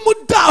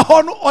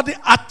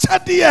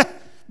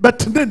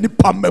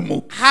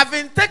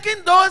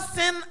taken those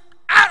things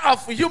out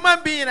of human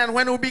being, and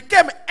when we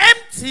became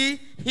empty,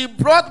 he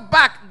brought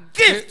back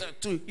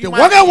gift to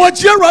human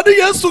beings.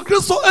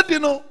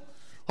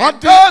 And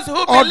those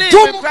who believe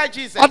in Christ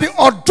Jesus, those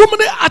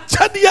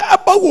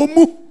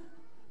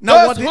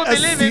who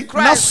believe in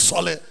Christ,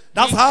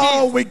 that's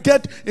how we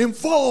get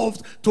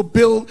involved to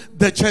build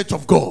the church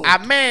of God.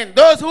 Amen.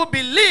 Those who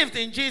believed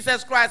in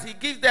Jesus Christ, he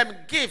gives them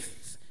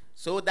gifts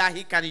so that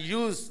he can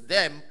use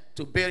them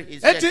to build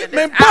his church.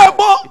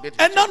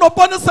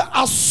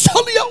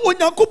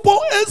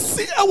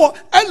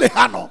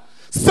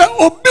 Se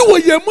obi wo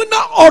yemu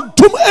na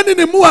odum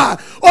eninimu a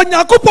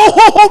onyankopon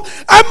hohom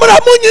emra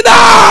mu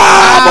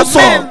nyina so.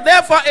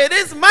 Therefore it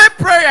is my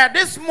prayer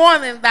this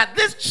morning that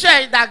this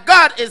church that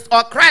God is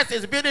or Christ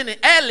is building in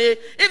LA,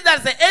 if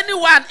there's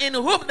anyone in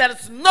whom there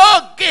is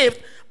no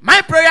gift,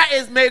 my prayer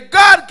is may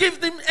God give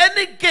them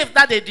any gift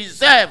that they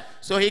deserve,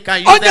 so he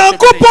can use them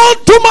to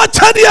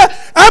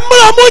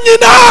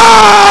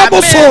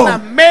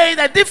Amen. May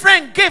the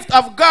different gift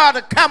of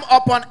God come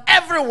upon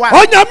everyone.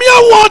 Amen.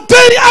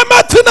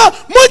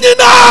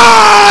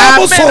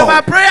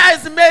 My prayer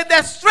is may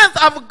the strength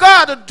of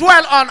God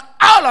dwell on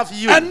all of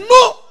you.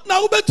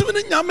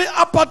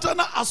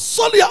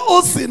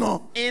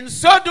 In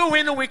so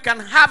doing, we can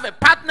have a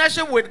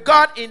partnership with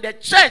God in the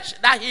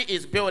church that he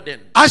is building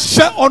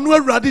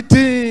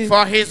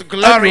for his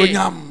glory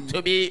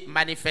to be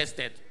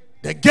manifested.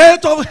 The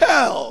gate of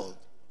hell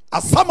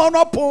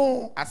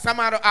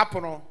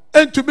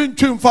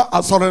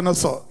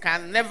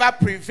can never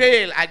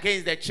prevail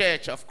against the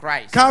church of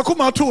Christ.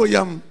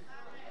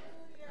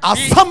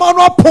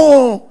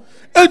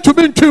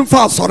 entumi ntwimfa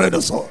asɔre no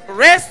so.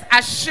 Rest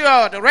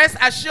assured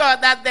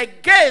that the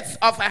gates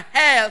of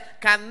hell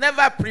can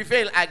never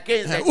prevail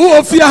against the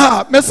Uofia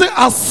ha me say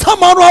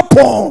asama no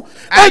apon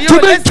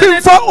entumi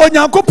ntwimfa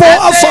onyankopɔn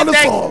asɔre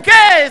so.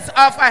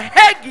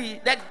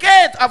 The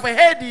gates of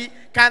Hades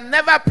can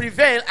never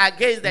prevail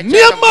against the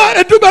church of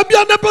God.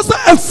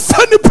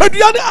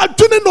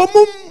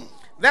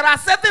 There are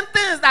certain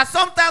things that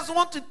sometimes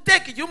want to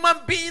take human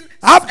beings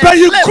and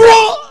slave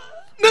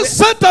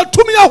them.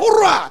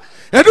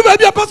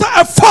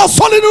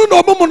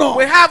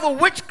 We have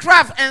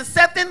witchcraft and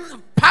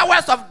certain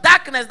powers of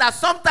darkness that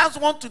sometimes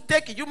want to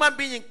take a human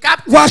being in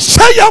captivity. He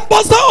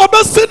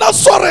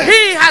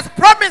has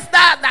promised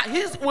that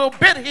he will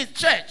build his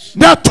church.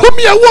 And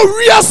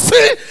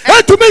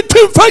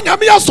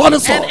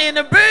in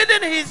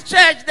building his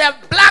church, the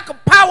black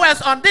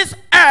powers on this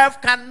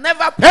earth can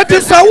never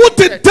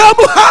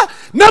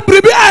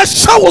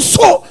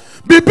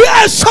Bibi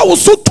esha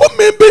woso to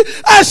me bi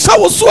esha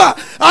woso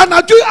and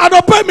I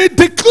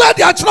declare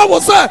the achra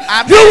was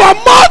you are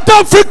more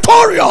than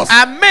victorious.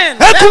 Amen.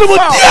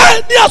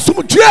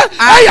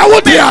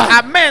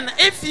 Amen.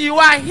 If you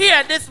are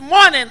here this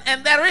morning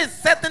and there is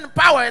certain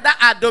power that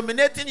are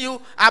dominating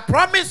you, I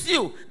promise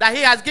you that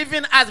he has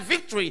given us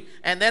victory,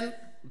 and then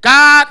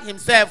God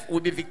himself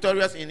will be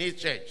victorious in his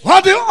church. He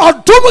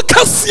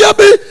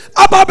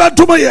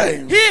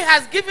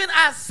has given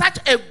us such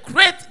a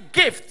great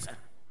gift.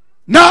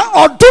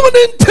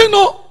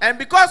 And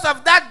because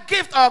of that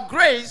gift of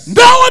grace,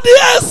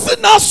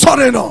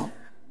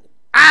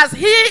 as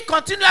he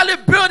continually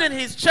building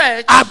his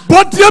church,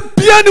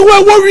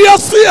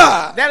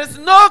 there is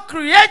no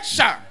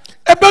creature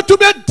that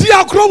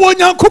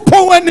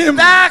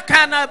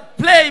can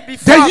play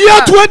before the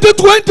year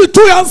 2022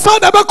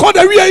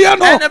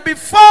 and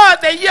before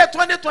the year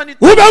 2022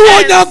 you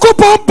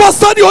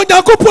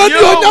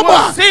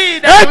will see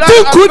the glory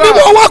of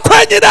God.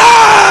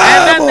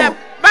 And then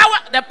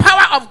the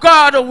power of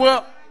God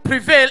will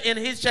prevail in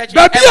his church.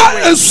 Wherever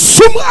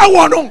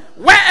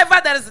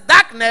there is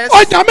darkness,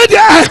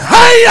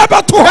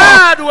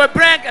 God will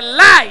bring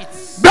light.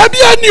 Where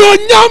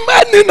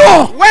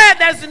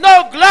there's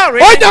no glory,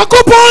 God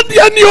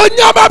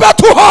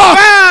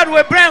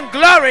will bring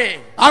glory.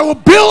 I will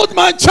build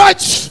my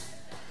church,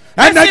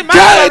 and the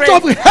gate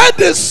of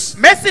Hades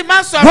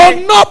will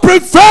not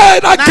prevail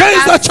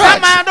against the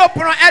church.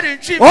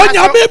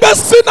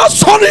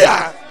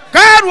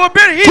 God will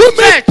build his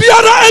church that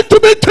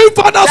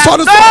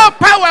no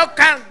power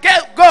can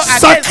go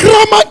against it.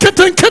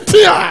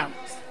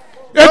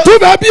 We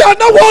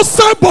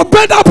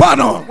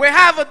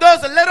have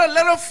those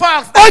little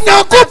fox that the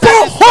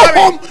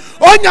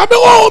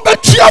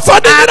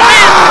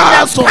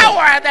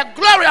power, the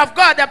glory of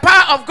God, the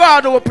power of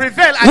God will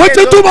prevail against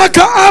it.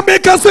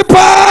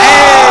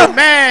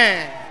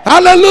 Amen.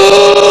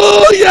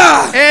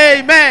 Hallelujah.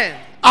 Amen.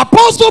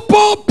 Apostle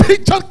Paul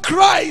pictured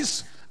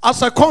Christ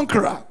as a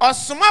conqueror.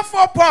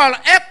 Paul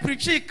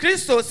preached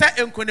Christo said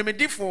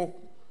enkunimidifo.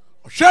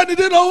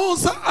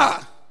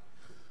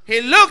 He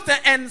looked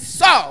and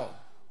saw.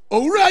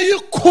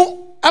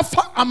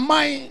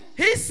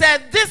 He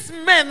said, this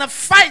man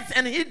fights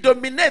and he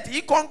dominates,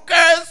 he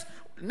conquers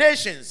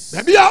nations.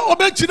 Wherever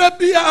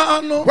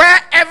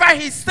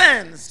he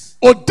stands,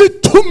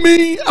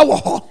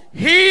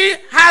 he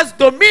has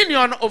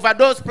dominion over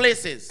those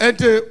places.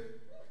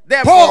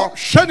 Therefore,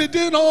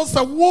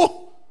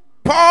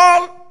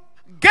 Paul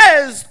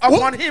gazed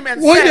upon him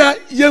and said,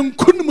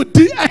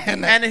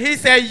 and he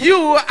said,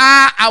 you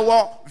are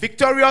our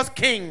victorious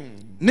king.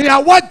 You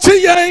are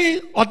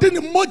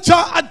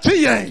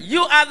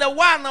the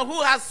one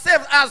who has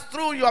saved us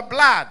through your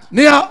blood.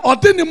 The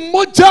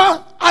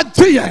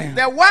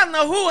one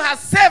who has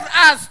saved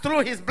us through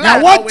his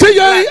blood.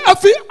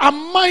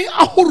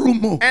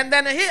 And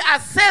then he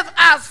has saved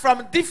us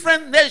from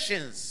different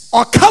nations,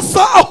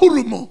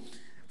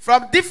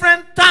 from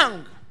different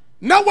tongues.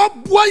 And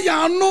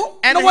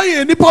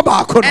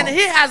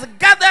he has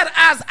gathered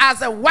us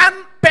as a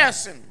one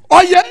person.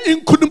 He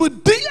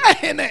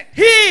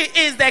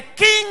is the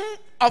king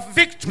of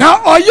victory.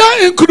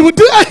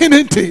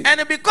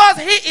 And because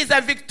he is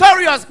a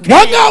victorious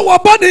king, all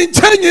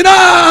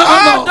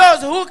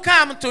those who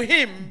come to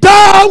him,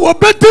 those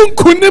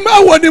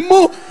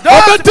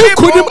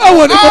people will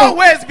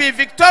always be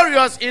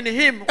victorious in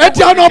him.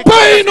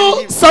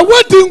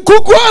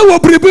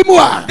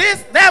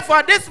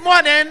 Therefore, this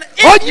morning,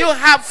 if you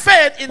have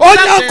faith in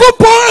something,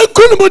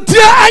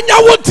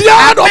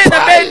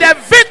 may the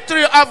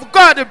victory of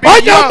God be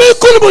yours. May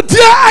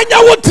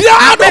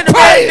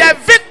the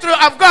victory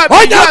of God be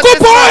yours.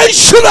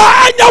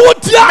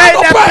 May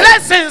the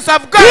blessings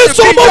of God be yours.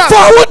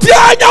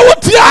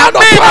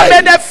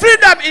 May the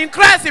freedom in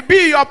Christ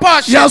be your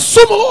portion.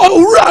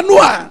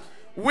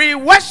 We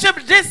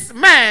worship this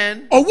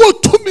man who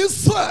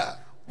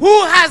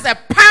has a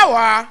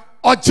power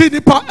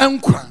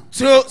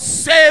to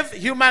save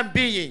human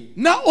beings.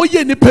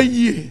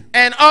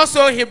 And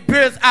also he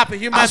builds up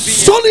human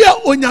beings.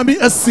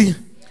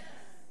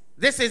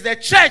 This is the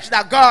church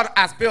that God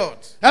has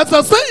built.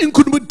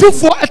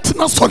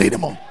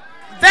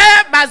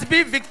 there must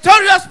be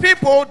victorious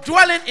people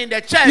dwelling in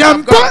the church of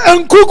Yampa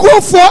God.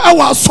 enkukufoɔ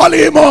ɛwɔ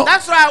asɔre mu.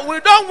 That's why we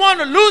don't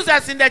want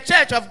losers in the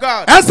church of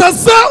God. Ɛsɛ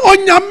sɛ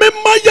onyame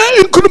ma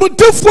yɛ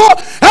nkunumdifoɔ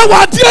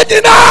ɛwɔ adeɛ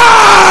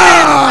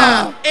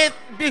nyinaa. It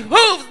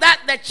behooves that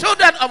the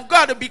children of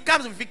God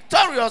becomes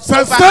victorious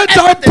Sɛ over Satan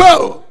everything.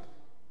 po,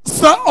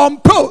 sɛ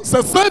ɔmpo,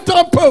 sɛ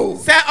Satan po,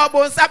 Say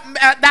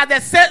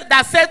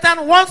that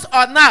Satan wants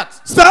or not,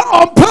 sɛ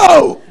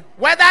ɔmpo.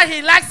 whether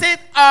he likes it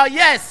or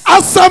yes.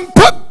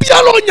 Asɛmpa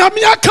biara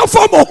onyame aka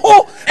fa mo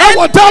ho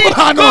ɛwɔ dam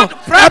ha no good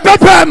promise.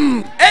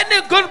 ɛbɛbɛm.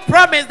 Any good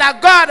promise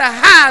that God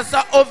has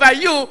over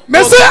you,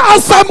 Me say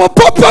asɛmpa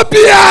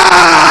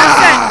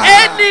biara.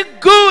 any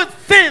good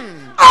thing,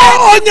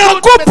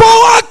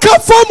 Onyankopɔn aka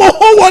fa mo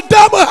ho wɔ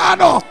dam ha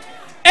no.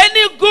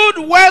 any good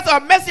words or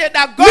message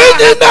that God Ne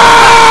has,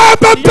 nyinaa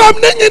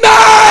bɛbɛm, ne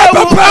nyinaa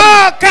will bɛbɛm.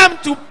 all come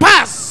to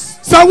pass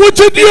Sɛ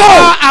wogye di before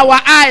o, our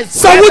eyes.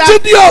 sɛ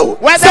wogye di o,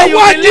 whether sɛ you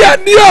woagye believe-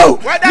 ani o,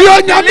 whether ne you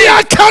onyame believe-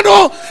 aka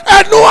no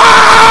ɛno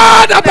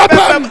ara na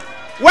bɛbɛm.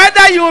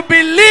 Whether you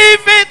believe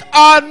it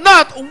or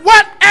not,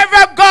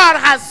 whatever God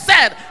has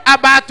said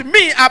about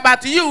me,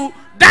 about you,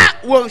 that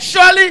will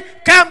surely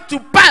come to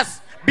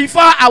pass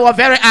before our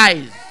very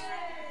eyes.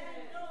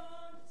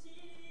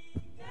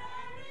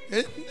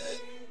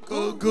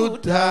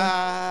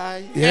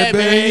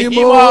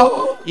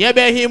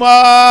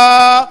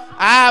 Yebehimo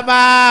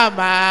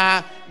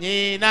amama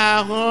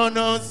nina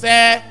hunu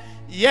se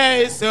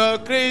Yesu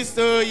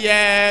Kristo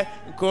ye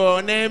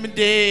konem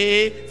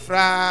de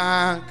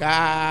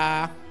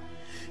franca.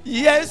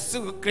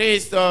 Yesu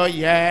Kristo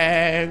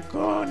ye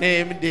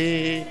konem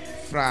de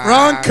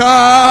franca.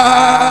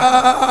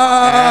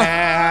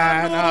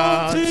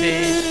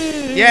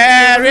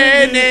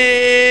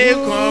 Yerini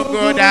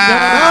kongoda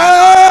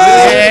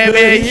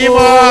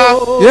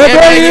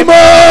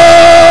Yebehimo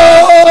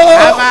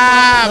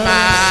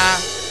amama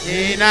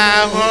nina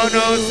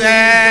hunu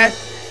se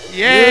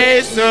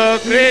Yesu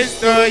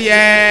Kristo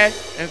ye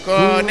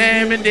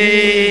konem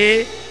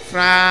de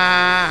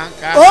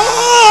franca.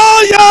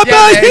 Oh,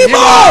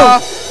 Yebehimo.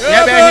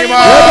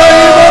 Yebehimo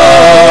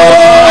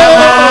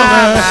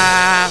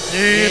amama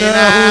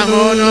nina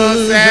hunu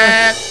se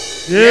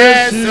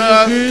Yesu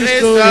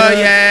Kristo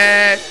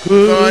ye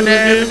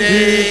konem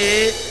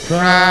de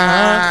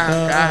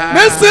franca.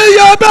 Me say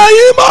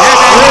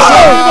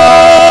Yebehimo.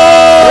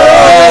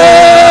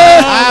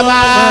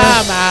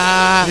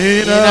 Amama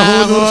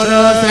nina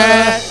hunu se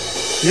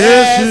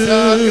Yesu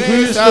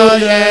Kristo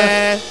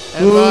ye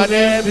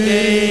konem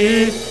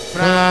de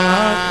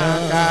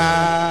franca.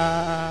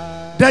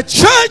 The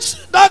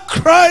church that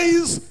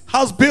Christ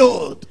has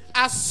built.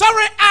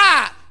 Asɔre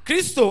a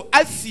Kristo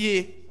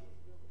asie.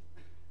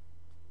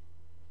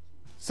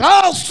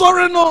 Saa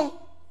asɔre no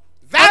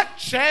That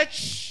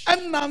church,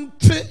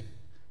 ɛnante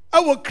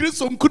ɛwɔ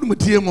Kristo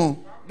nkunimdie mu.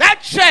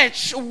 that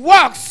church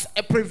walks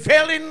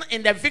prevailing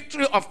in the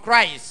victory of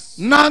Christ.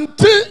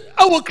 Nante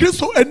ɛwɔ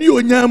Kristo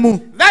anionyam mu.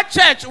 That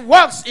church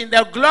walks in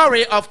the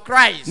glory of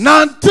Christ.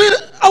 Nante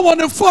ɛwɔ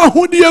ne fo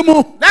ahodie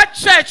mu. That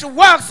church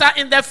walks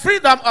in the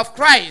freedom of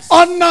Christ.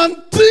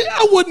 Ɔnante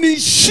ɛwɔ ne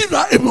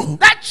nhyira mu.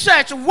 That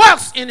church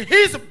walks in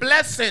his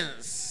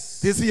blessings.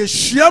 Tesi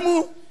yɛhyia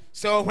mu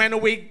So when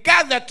we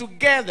gather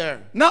together,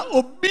 na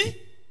obi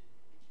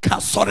ka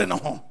sɔre ne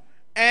ho.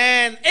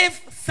 and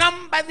if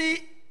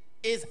somebody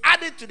is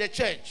added to the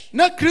church,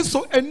 Na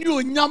Kristo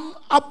anionyam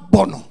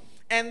abɔ no.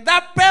 and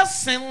that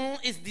person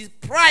is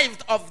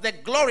deprived of the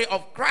glory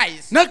of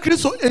Christ, Na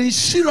Kristo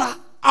nhyira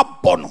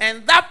abɔ no.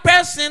 and that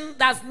person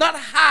does not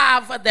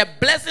have the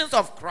blessings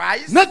of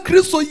Christ, Na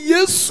Kristo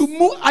Yesu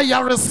mu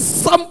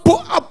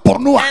ayaresampo abɔ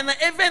no a. and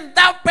even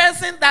that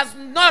person does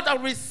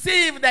not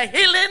receive the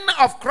healing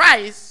of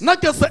Christ, Na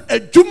kyerɛ sɛ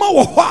adwuma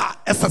wɔ hɔ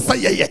a ɛsɛ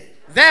sɛ yɛyɛ.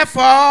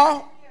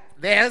 therefore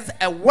there's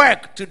a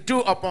work to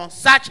do upon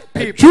such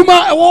people.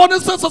 Adwuma ɛwɔ hɔ ne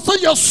sɛ ɛsɛ sɛ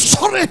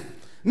yɛsɔre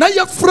na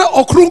yɛfrɛ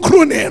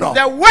ɔkronkronni no.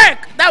 The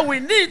work that we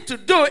need to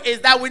do is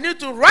that we need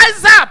to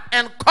rise up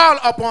and call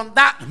upon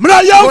that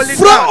Mmerɛ Holy yɛfrɛ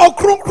God.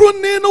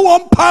 ɔkronkronni no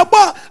wɔ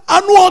mpaebɔ a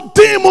ano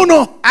ɔden mu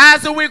no.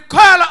 As we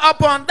call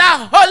upon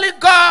that Holy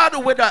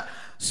God with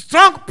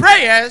strong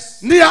prayers,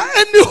 Nea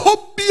ɛni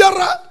hɔ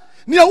biara,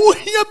 nea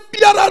wohia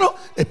biara no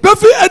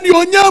ɛbɛfi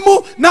anionyam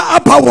mu na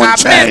aba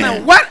wɔn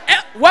amen,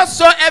 nkyɛn.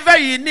 whatsoever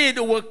you need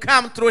will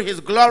come through his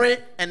glory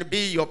and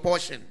be your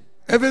portion.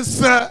 Ebi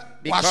sɛ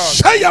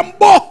Because- wahyɛ yɛn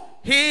bɔ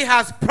He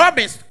has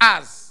promised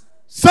us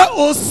sɛ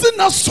osi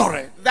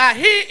n'asɔre. that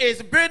he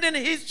is building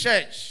his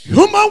church.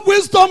 Human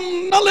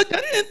wisdom, knowledge,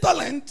 and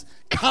intellect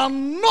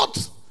cannot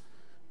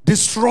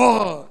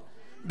destroy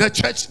the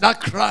church that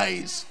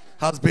Christ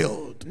has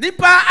built.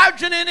 Nipa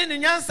adwene ne ne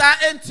nyansa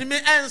entimi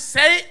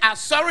ensɛe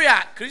asɔre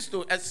a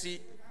Kristo asi.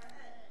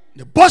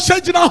 The bɔhyɛ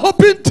gyina hɔ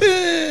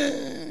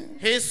pintin.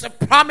 His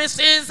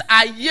promises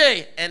are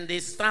yea and they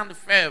stand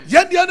firm.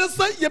 Yɛdeɛ ne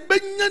sɛ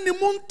yɛbɛnya ne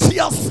mu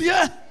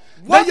nteaseɛ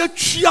na What-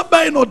 yɛtwea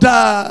bɛn no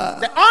daa.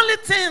 The only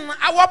thing,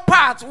 our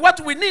part, what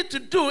we need to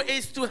do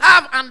is to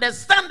have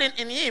understanding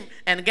in him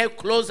and get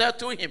closer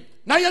to him.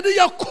 Na yɛde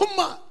yɛ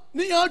koma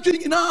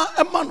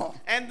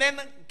And then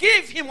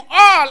give him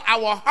all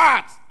our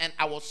heart and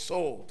our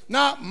soul.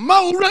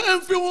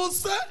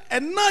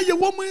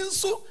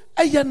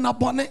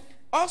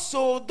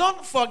 Also,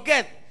 don't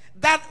forget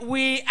that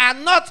we are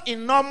not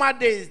in normal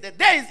days. The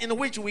days in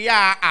which we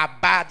are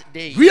bad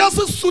days. He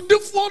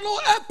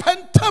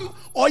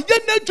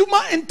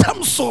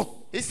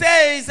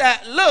says,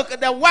 look,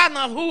 the one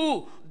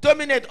who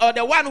dominates or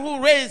the one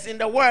who reigns in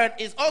the world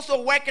is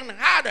also working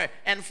harder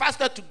and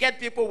faster to get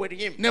people with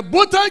him.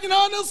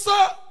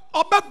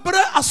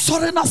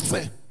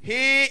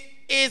 He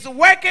is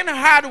working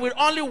hard with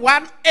only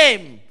one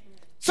aim: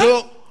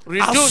 to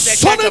reduce the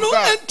church of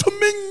God.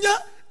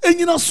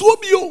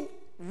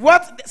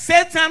 What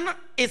Satan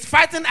is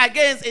fighting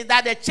against is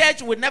that the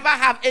church will never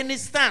have any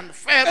firm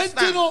stand.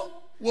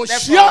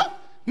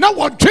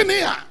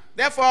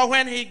 Therefore,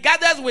 when he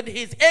gathers with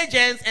his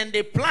agents and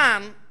they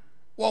plan,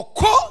 when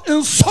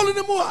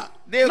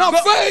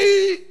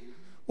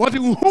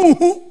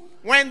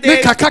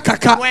they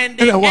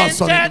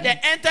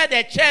enter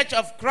the church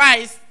of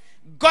Christ,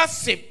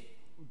 gossip,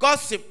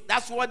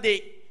 that's what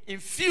they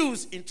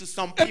infuse into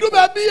some people.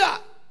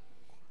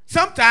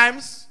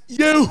 Sometimes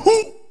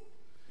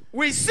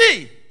we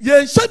see,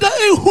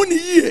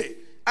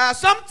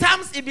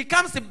 sometimes it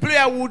becomes a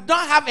blur. We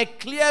don't have a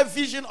clear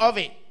vision of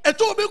it.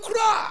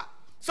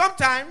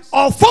 Sometimes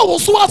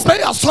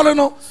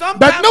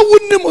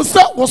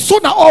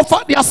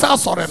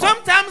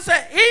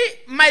he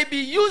might be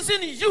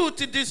using you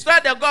to destroy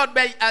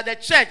the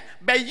church,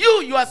 but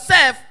you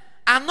yourself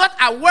are not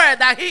aware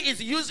that he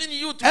is using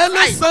you to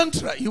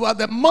fight. You are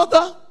the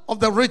mother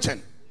of the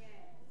region.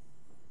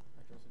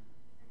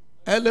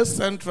 LA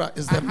Central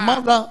is the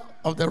mother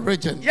of the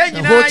region.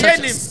 The whole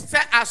churches.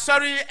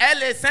 Sorry,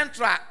 LA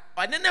Central.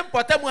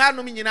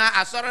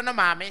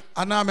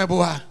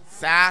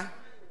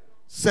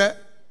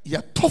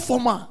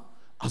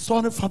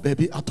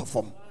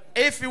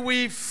 If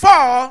we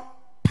fall,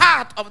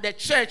 part of the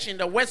church in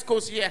the West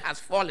Coast here has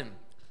fallen.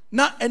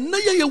 Now, in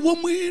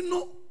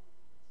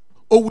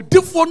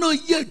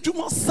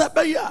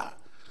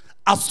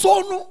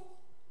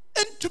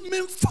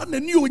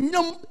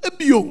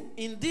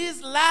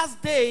these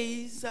last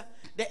days,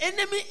 the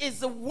enemy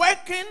is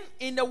working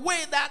in a way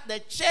that the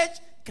church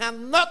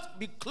cannot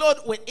be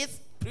clothed with its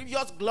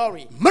previous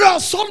glory. And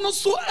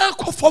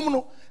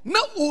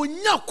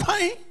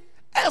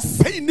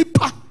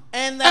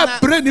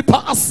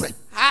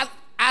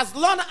as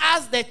long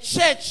as the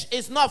church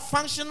is not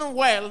functioning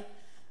well,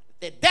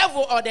 the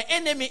devil or the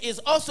enemy is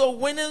also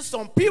winning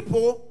some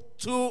people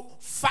to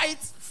fight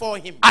for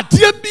him. Amen.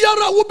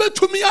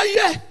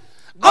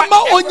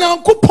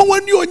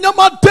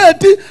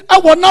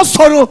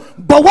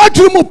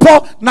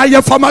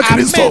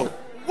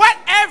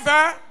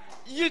 Whatever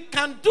you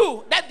can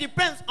do, that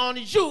depends on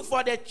you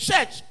for the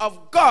church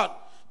of God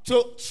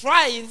to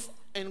thrive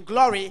in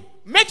glory.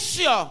 Make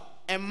sure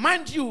and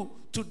mind you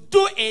to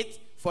do it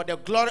for the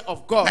glory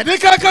of God. I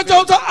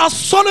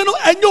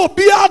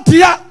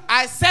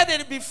said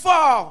it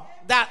before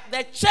that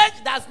the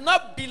church does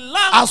not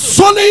belong to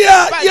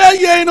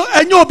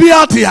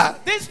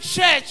this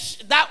church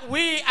that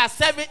we are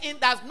serving in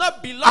does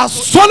not belong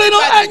to anybody.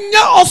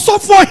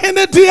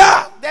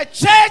 The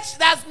church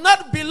does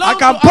not belong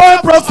to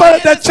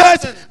the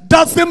church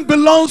doesn't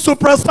belong to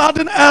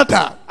presiding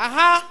elder.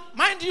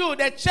 Mind you,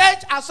 the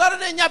church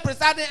presiding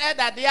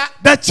elder.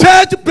 The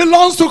church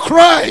belongs to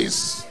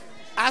Christ.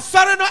 The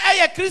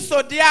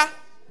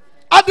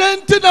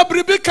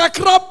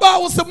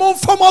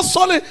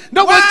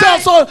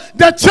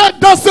church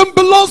doesn't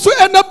belong to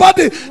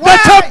anybody. The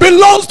church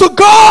belongs to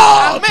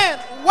God. Amen.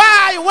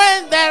 Why,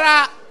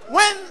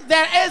 when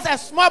there is a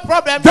small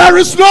problem, there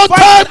is no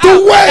time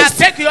to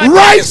waste.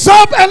 Rise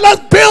up and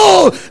let's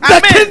build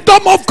the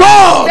kingdom of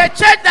God. The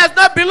church does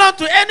not belong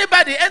to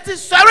anybody.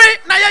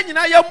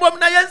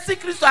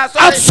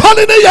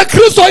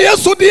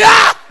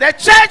 The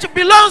church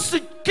belongs to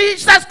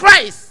Jesus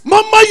Christ.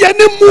 Amen.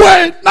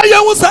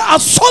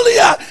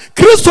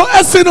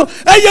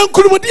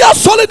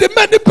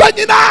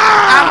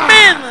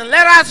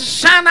 Let us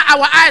shine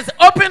our eyes,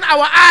 open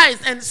our eyes,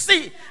 and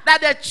see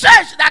that the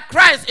church that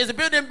Christ is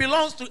building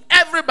belongs to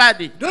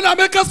everybody.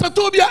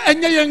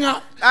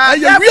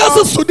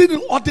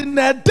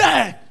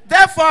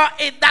 Therefore,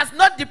 it does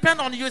not depend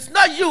on you. It's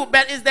not you,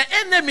 but it's the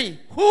enemy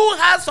who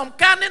has some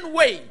cunning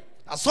way.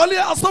 That's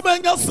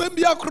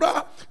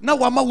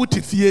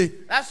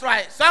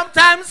right.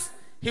 Sometimes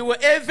he will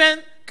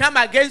even come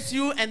against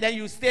you and then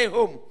you stay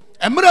home.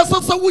 Even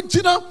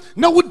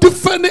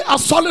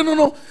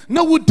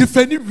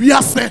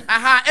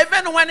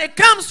when it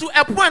comes to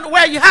a point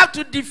where you have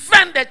to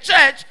defend the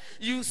church,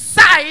 you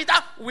side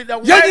with the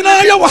world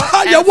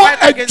and fight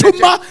against the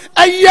church.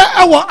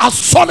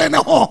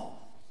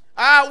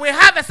 we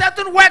have a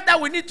certain work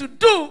that we need to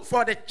do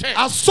for the church.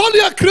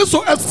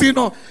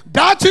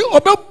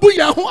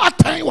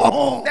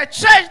 The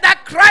church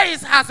that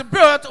Christ has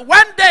built,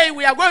 one day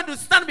we are going to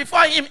stand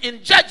before him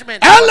in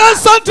judgment.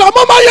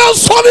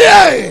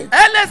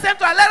 Listen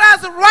to let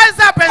us rise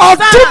up and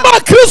stand.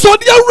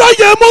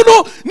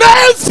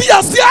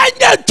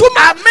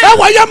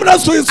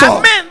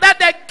 Amen. That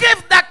the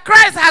gift that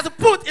Christ has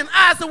put in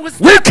us,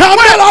 we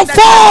cannot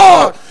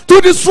afford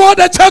to destroy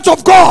the church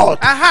of God.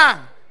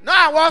 No,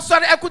 I was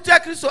sorry. I'm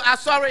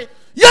sorry.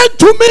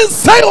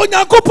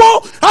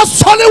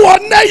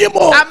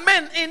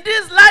 Amen. In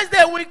this last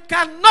day, we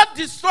cannot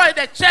destroy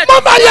the church.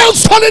 Let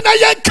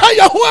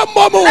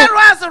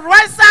us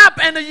rise up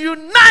and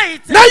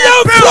unite. Let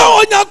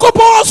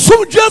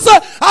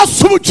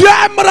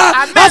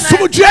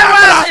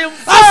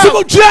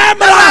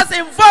us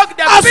invoke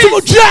the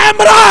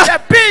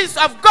peace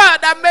of God.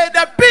 That may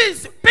the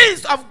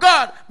peace of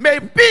God, may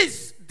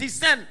peace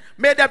descend.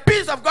 May the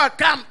peace of God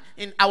come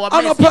in our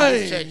midst in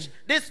this church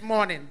this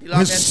morning,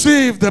 beloved.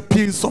 Receive the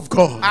peace of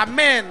God.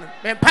 Amen.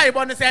 In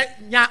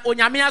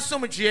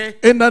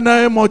the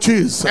name of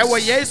Jesus.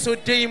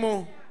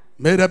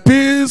 May the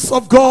peace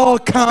of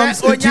God come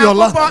into your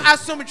life.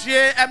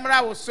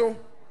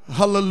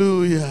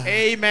 Hallelujah.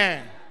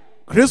 Amen.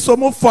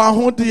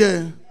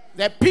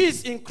 The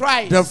peace in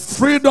Christ. The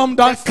freedom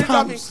that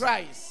comes in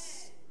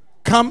Christ.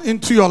 Come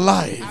into your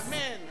life.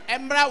 Amen.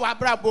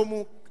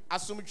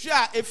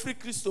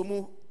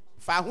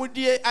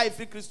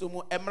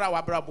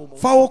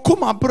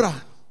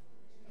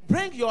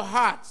 Bring your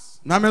hearts.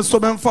 And let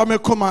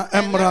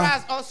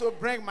us also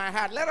bring my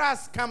heart. Let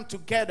us come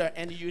together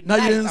and unite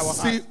our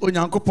hearts. And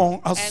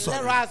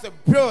let us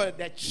build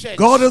the church.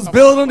 God is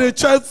building the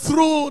church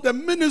through the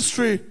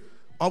ministry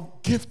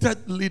of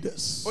gifted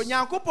leaders.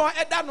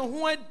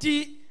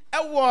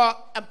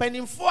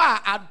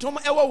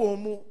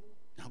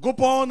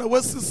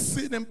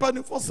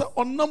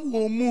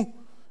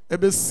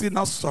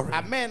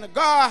 Amen.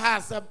 God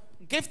has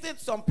gifted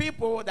some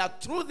people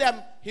that through them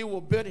he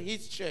will build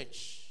his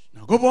church.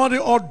 Amen.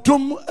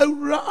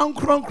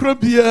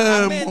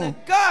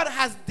 God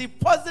has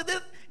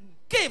deposited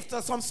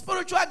gifts, some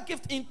spiritual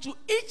gifts into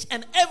each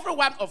and every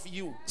one of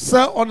you.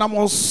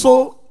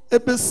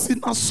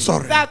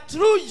 That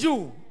through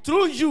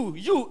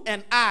you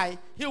and I,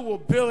 he will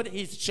build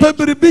his church.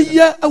 Is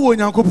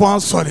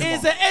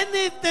there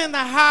anything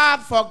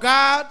hard for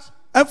God?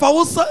 That's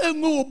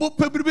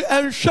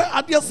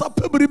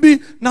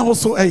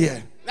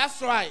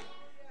right.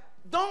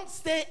 Don't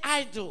stay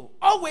idle.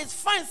 Always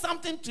find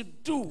something to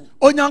do.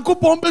 Of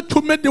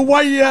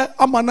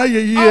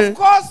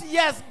course,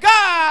 yes,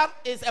 God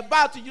is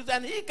about to use,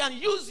 and he can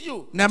use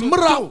you to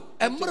do.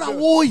 And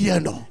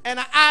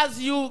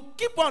as you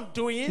keep on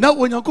doing, and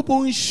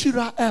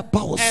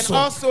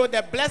also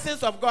the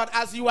blessings of God,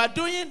 as you are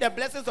doing, the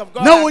blessings of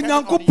God are coming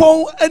on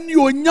you.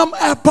 And the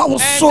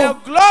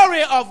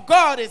glory of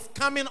God is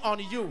coming on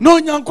you. And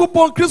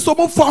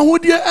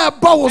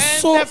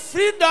the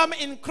freedom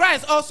in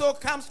Christ also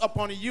comes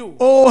upon you.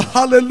 Oh,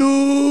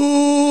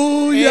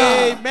 hallelujah.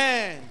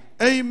 Amen.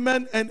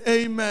 Amen and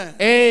amen.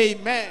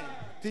 Amen.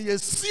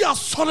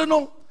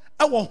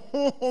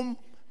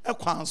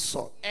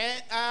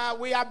 And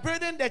we are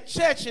building the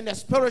church in a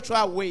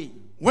spiritual way.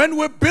 When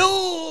we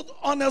build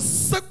on a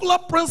secular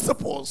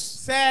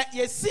principles,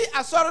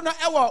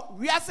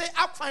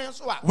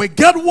 we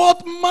get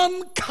what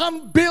man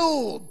can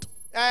build.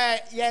 A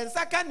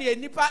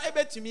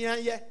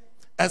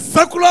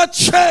secular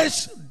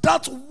church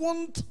that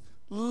won't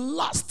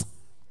last.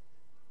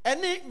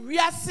 When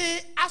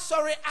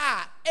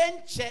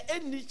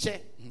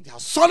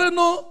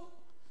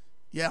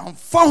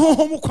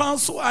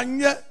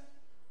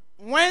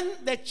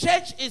the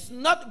church is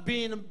not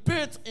being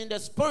built in the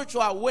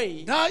spiritual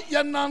way,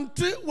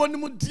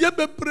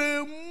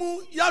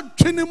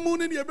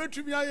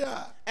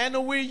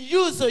 and we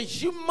use a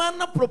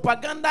human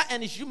propaganda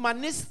and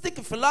humanistic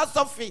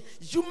philosophy,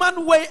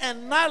 human way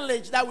and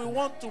knowledge that we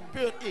want to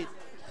build it.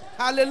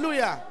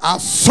 Hallelujah.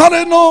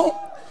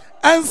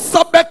 In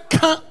so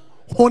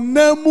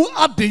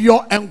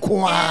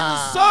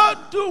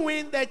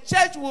doing, the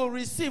church will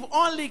receive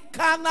only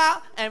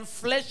carnal and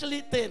fleshly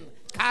things.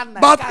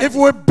 But if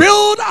we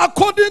build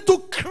according to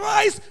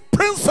Christ's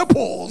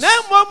principles,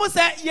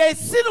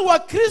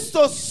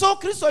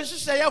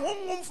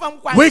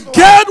 we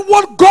get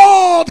what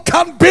God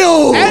can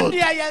build. A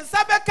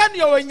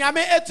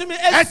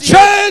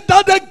church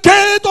that the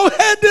gate of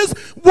Hades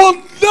will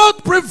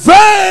not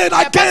prevail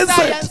against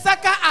it.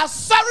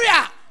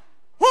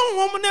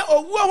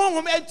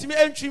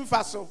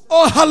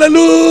 Oh,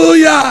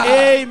 hallelujah.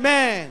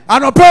 Amen.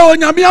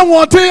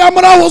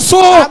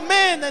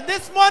 Amen.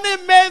 This morning,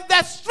 may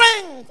the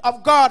strength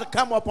of God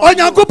come upon you.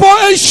 May the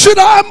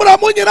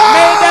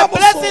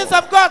blessings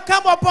of God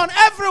come upon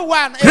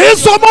everyone. Amen.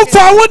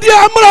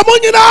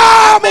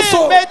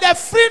 May the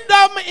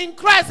freedom in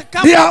Christ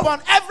come upon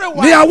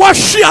everyone.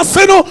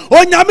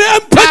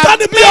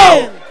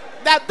 Amen.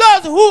 that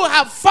those who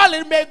have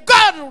fallen, may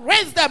God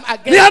raise them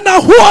again. I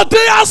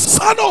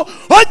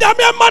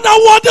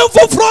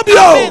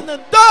mean,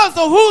 those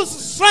whose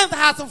strength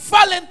has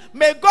fallen,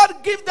 may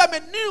God give them a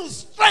new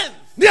strength.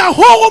 I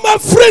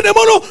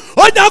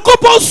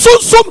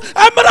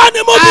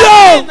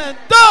mean,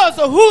 those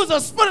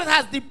whose spirit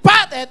has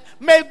departed,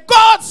 may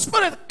God's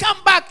spirit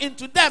come back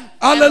into them.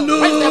 Hallelujah.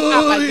 And raise them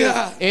up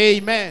again.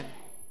 Amen.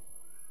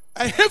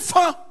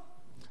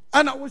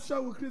 And I wish I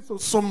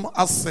would some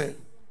say,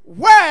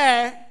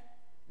 where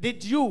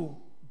did you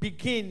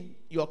begin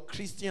your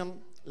Christian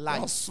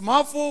life?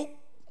 Smartphone,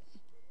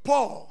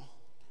 Paul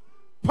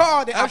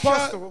the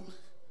apostle.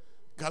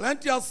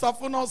 Galatians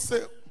Safono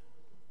say,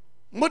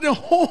 Mother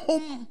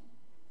home,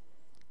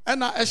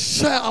 and I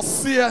share a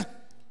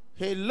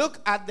he looked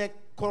at the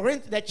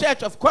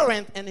church of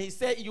Corinth, and he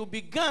said, you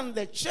began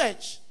the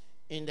church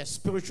in the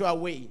spiritual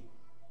way.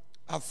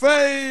 I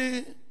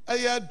fay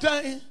a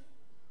day.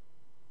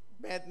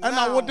 But And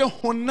I would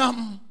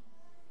honam.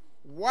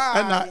 Why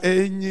And I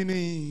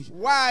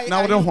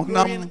are you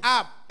growing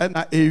up and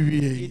I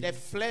in the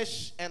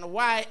flesh, and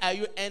why are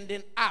you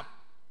ending up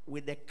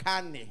with the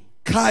carnal?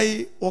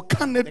 Kai or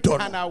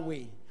Carnal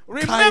way.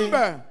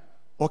 Remember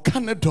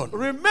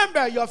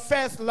your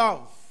first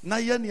love. And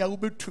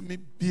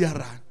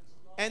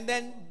And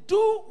then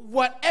do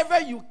whatever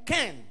you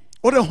can.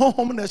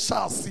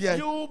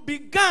 You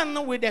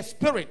began with the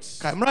spirit.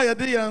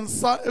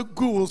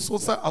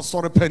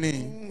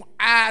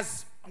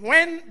 As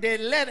when they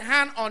laid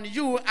hand on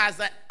you as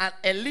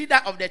a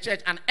leader of the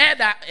church, an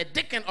elder, a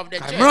deacon of the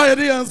church.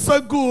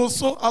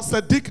 As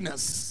a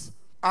deaconess.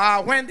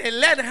 When they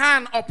laid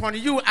hand upon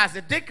you as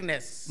a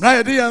deaconess.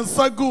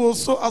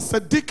 As a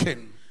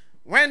deacon.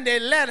 When they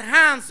laid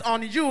hands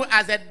on you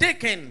as a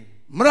deacon.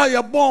 As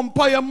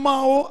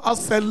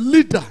a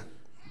leader.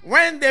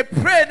 When they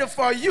prayed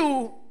for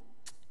you,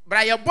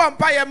 Brother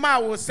Bompire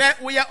will say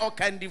we are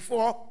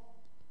okandifo.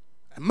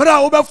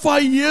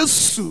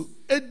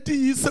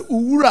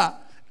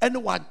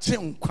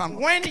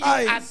 When you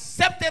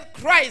accepted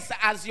Christ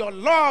as your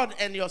Lord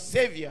and your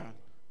Savior,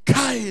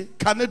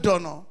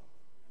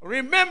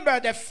 remember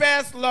the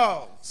first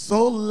love.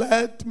 So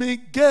let me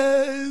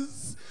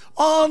gaze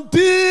on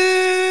thee,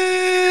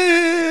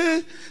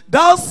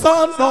 thou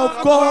Son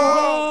of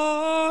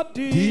God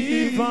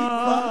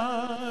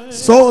divine.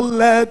 So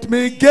let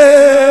me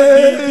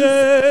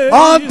gaze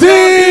on thee,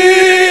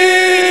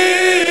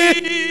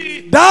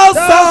 thou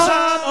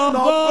Son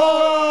of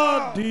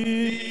God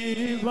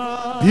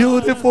divine.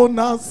 Beautiful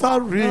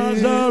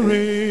Nazarene,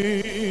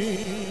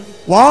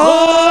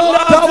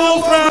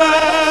 wonderful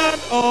friend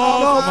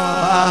of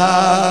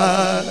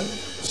mine.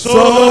 So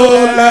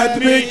let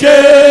me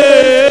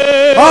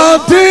gaze on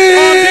thee,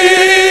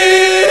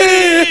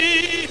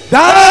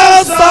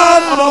 thou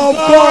Son of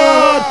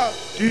God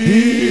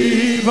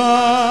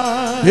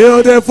divine.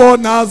 Beautiful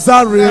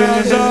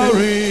Nazarene,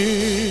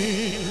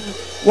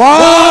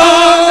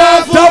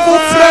 wonderful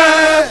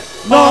friend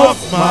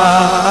of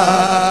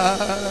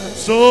mine.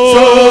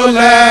 So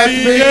let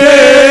me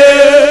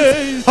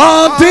gaze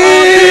on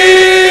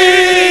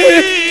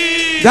thee,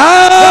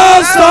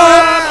 thou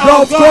Son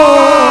of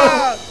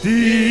God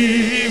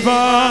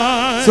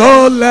divine.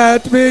 So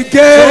let me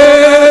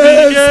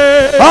gaze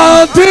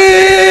on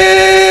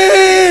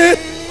thee,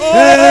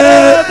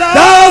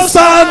 thou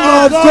Son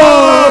of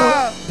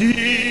God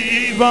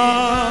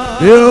divine.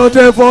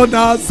 Beautiful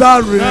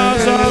Nazarene,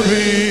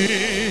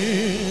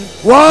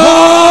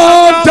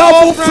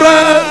 wonderful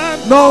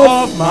friend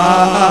of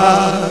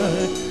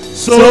mine.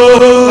 So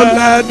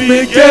let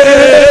me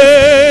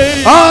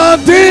gaze on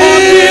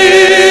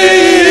thee,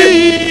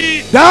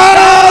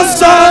 thou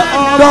Son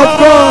of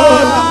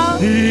God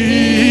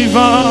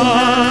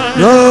divine.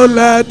 So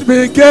let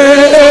me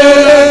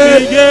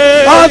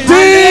gaze on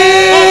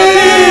thee,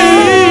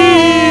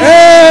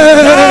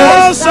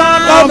 thou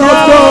Son of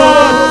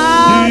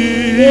God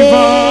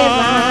divine.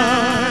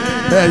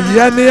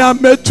 Yeni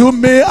ametu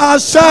me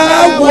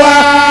ashawa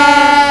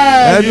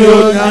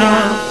enyona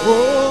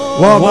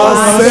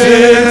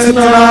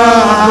wamasena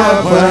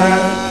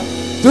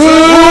to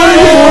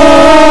you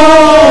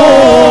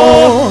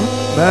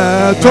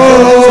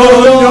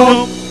metonyo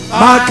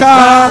maka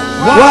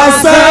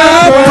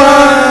wasepa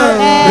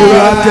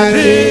mirate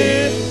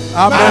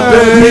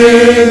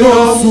amebego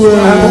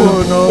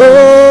sueno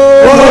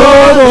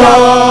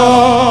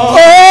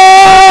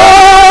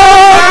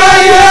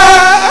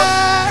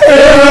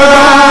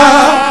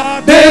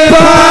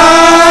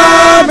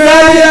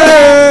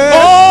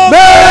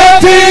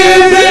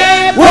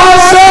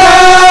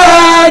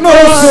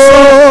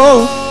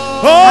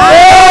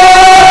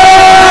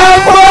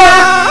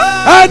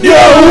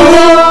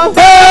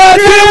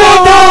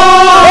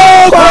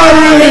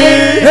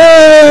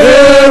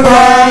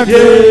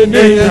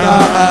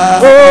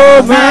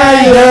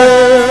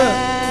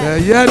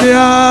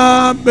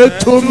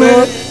Betume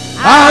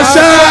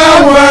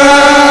ashawe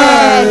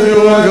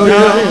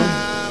yoyo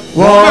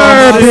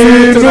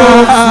wabitro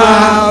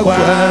akwa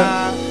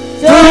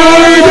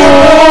tuyo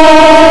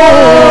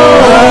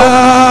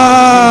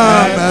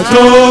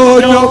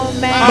betonyo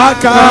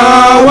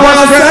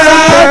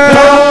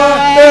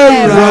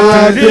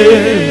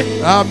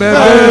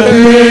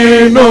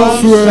Amen.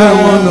 No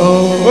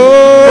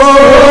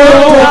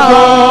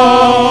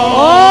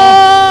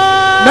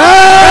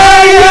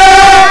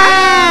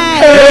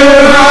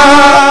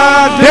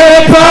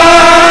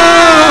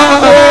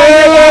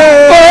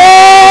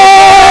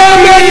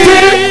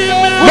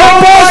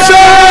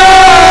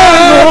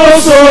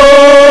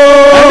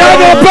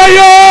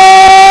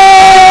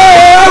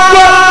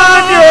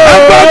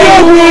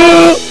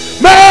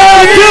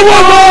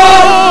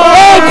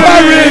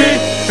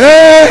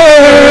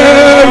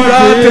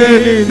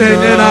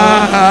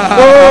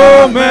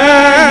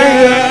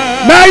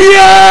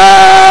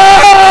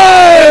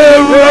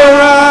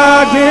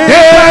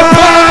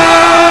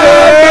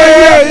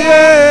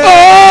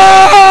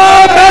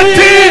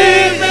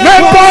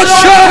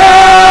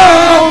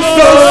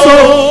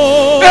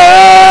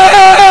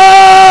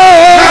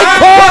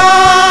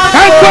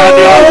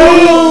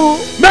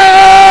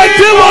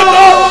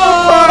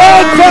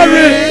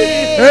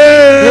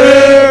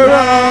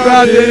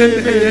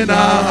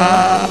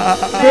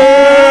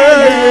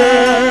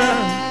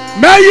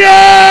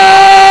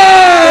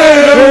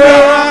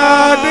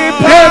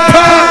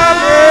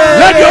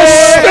Let your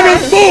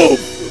spirit move.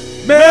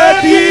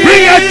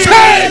 Bring a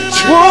change.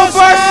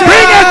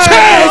 Bring a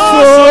change.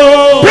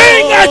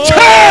 Bring a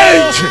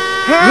change.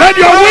 Let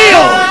your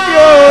will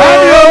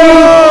and your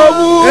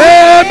rule.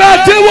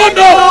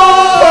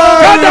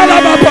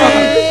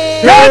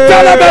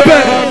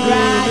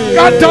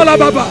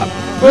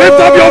 Lift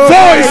up your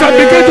voice and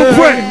begin to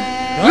pray.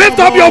 Lift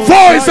up your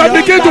voice and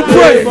begin to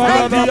pray.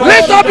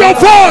 Lift up your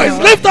voice.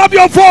 Lift up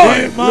your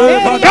voice.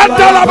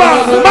 Kantalaba.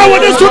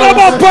 Mawone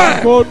sunaba pa.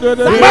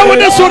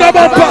 Mawone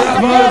sunaba pa.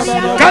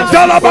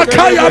 Kantalaba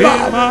kayaba.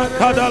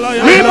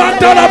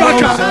 Limantalaba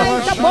ka.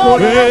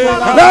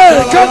 Le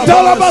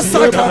kantalaba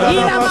saka.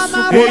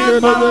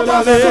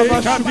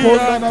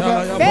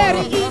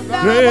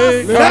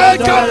 Le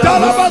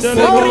kantalaba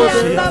saka.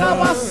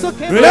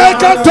 Le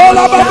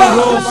kantalaba ba.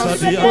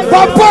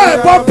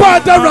 Papa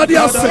de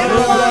radiase.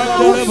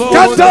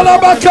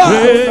 Kantalabaka,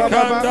 hey,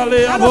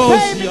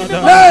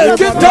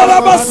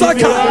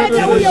 Kantalabasaka,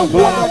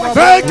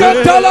 hey,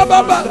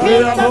 Kantalababa,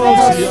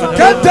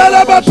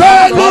 Kantalababa,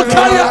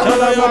 Lukaya,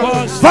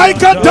 hey,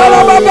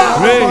 Kantalababa,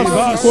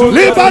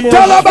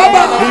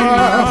 Libantalababa,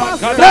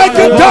 hey,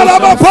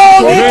 Kantalababa,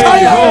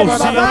 Likaya,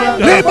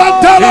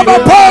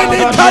 Libantalababa,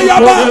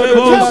 Likayaba,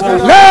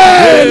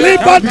 hey,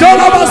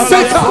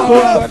 Libantalabasaka,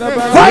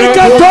 hey,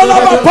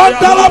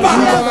 Kantalababa,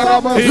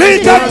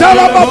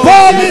 Likantalababa,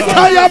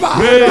 Likayaba.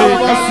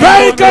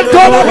 Break a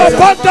dollar of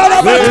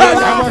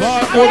Pantalabakaya.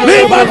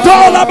 Liba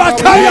dollar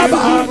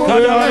Bakayaba.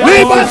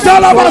 Liba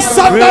dollar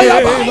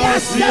Sandayaba.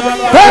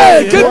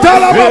 Hey,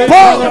 Kitalaba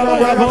Paul.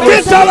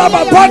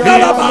 Kitalaba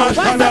Pandalaba.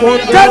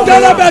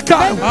 Kantalabaka.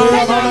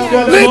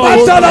 Liba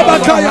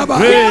Talabakayaba.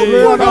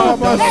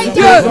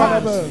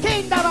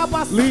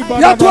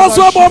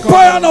 Yatwazo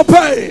Bompaya no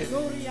pay.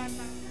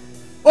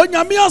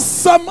 Onyamia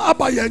Sam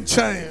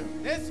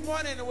Abayenchain. This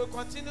morning we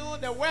continue.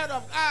 The word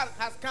of God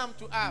has come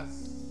to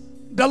us.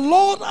 The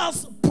Lord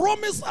has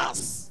promised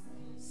us.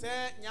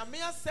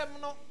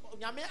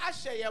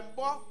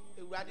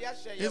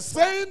 He's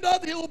saying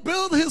that he will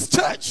build his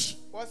church.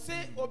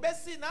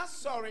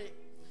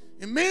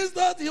 It means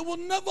that he will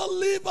never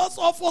leave us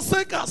or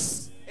forsake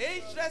us.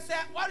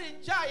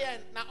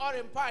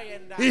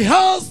 He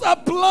has a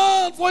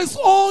plan for his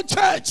own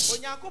church.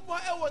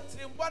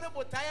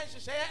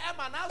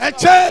 A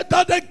church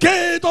that the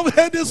gate of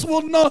Hades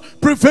will not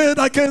prevail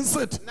against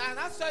it.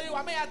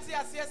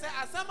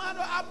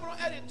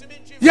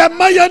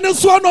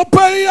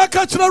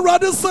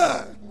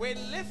 We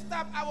lift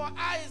up our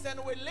eyes and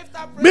we lift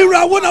up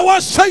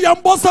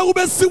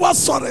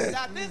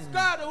that this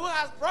God who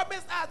has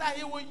promised us that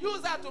he will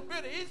use us to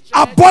build his church.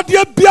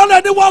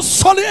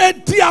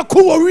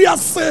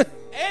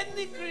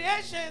 Any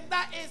creation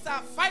that is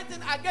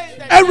fighting against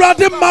the church,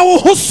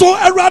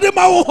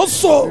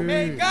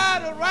 may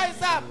God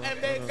rise up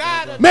and may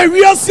God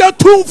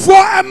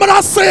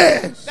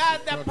that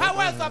the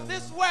powers of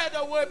this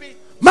world will be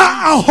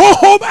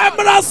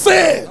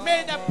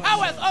may the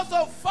powers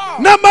also fall.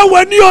 And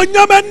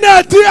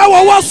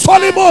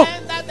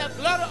that the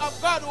glory of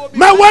God will be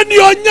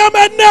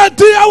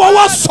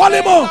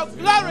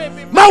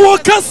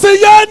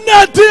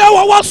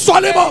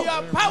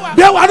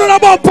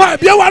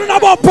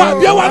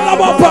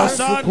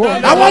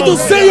I want to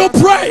see you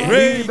pray.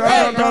 May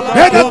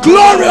the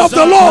glory of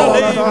the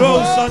Lord.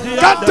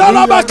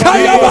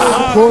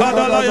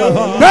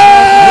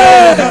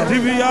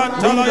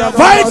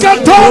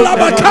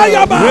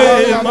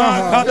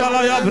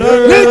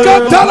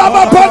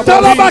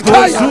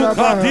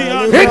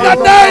 In the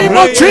name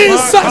of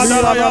Jesus,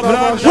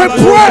 we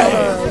pray.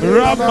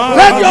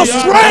 Let your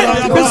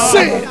strength be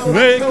seen.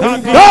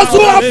 Those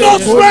who have no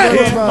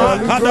strength,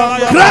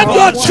 grant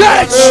your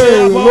church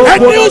a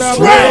new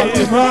strength.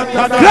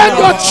 Grant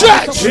your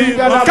church.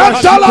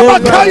 Kantalaba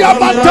kaya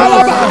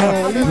mantalaba.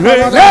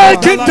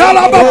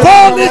 Kintalaba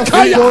poli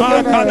kaya.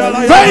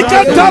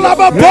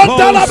 Kantalaba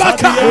pontalaba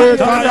kaya.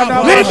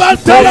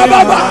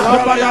 Libantalaba ba.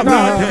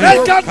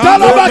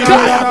 Kantalaba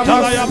kaya.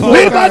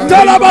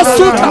 Libantalaba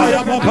suka.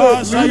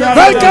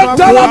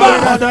 Kantalaba.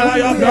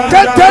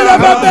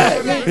 Kantalaba be.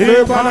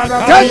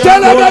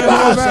 Kantalaba ba.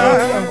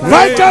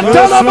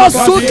 Kantalaba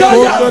suka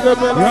ya.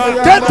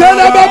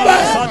 Kantalaba be.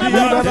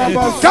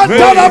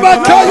 Kantalaba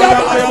kaya.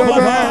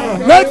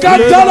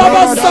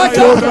 Kantalaba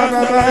saka.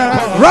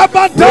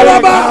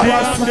 Rabatalaba.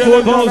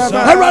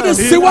 Everybody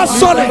see what's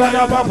solid.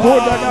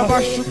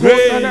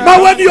 But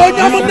when you're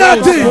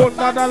Yamunati,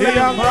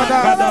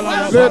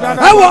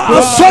 I want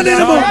a solid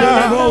moon.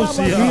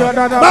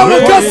 But we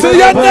can see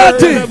your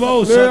natty.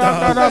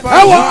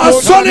 I want a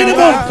solid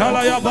moon.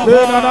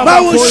 But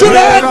we should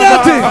have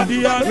nothing.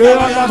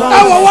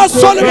 I want a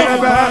solid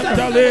moon.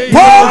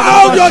 Pour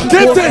out your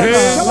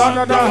giftings.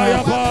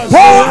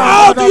 Pour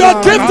out your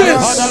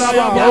giftings.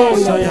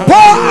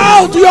 Pour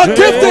out your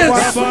giftings.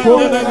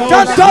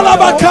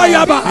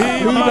 Kantalabakayaba.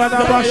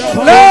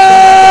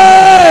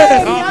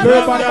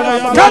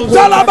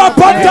 Kantalaba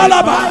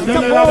Pantalaba.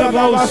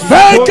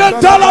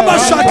 Kantalaba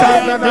Shaka.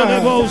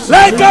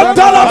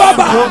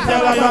 Kantalaba.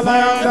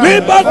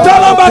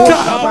 Libantalabaka.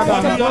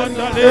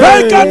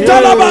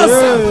 Kantalabas.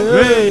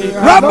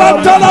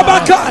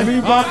 Rabantalabaka.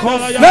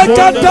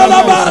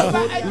 Kantalaba.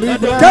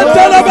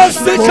 Kantalaba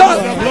Sika.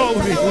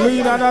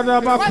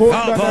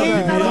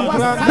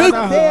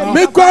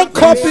 Migran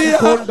Copia.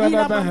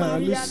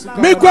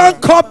 Migran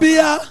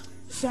Copia.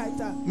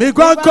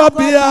 Migran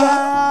Copia.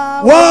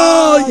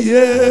 Wow,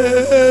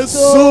 yes.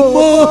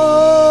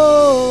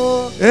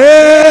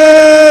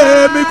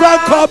 Migran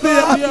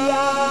Copia.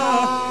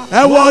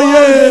 Wow,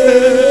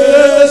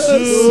 yes.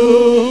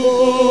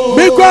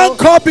 Migran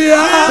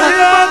Copia.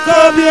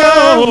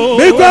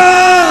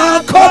 Migran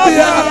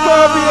Copia.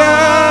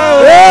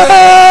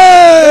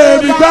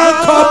 Migran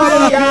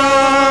Copia.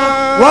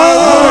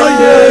 Wow,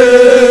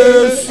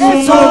 yes.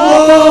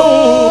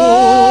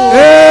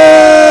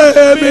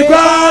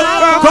 Migran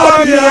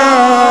Copia.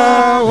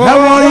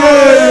 Wow,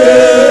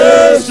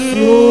 yes.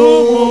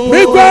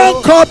 Migran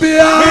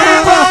Copia.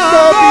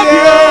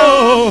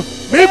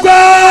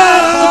 Migran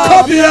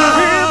Copia.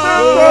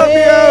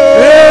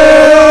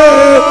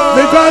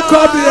 Migran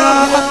Copia.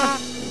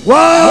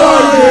 Wow,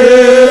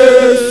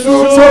 yes.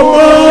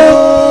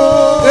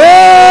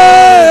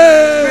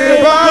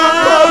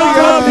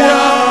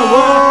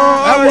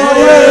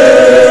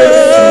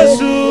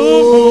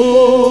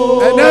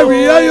 And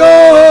every year,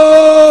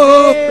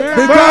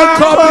 Migran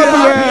Copia.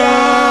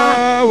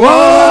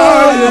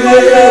 Wow,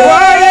 yes.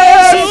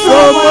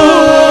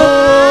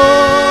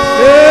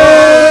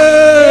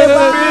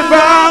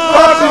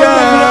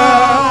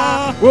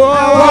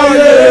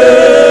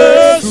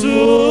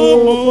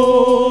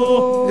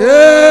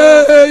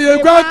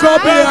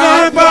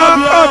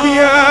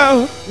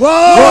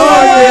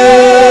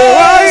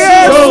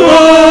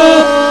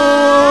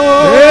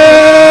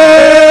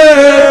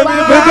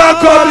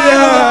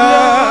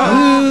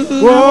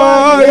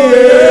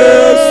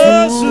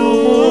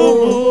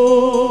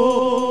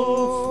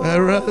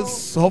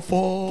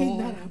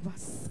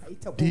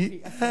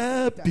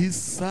 The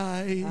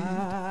beside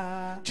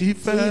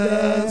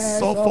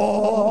chiefest of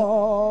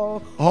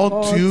all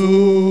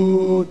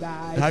unto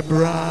thy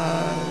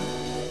bride,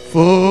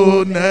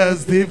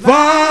 fullness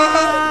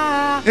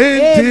divine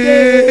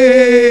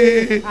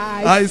indeed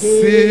I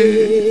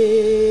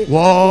see,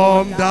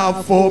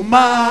 wonderful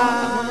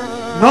man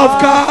of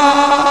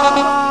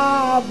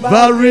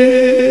Calvary,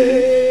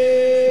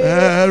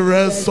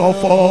 fairest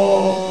of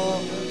all,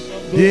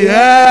 the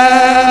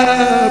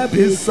air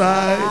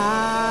beside,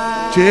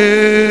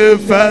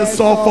 chiefest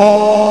of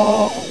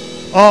all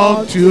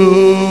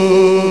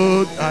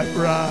unto thy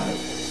bride,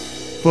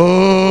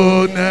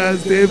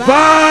 fullness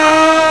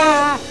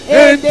divine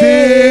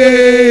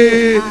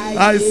indeed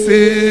I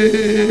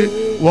see,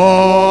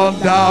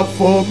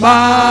 wonderful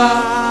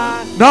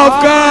man of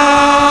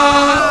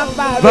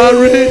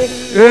Calvary,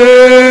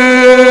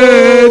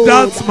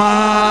 that's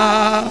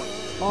man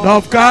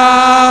of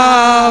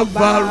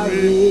Calvary,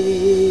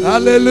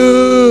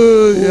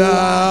 hallelujah,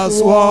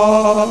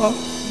 swore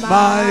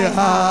my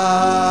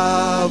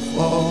heart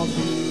for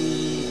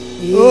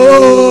me.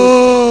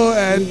 Oh,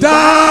 and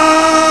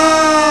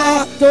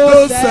that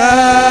to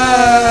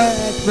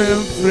set me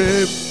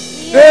free.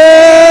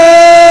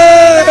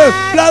 Hey,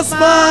 bless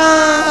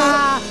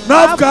man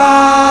of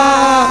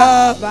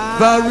Calvary.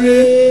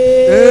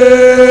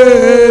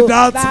 Hey,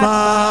 that's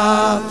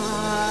man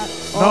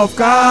of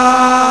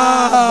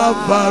Calvary.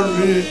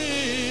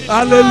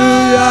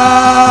 Hallelujah.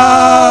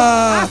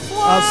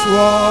 I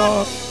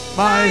swore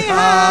my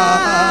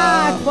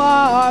heart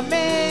for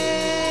me.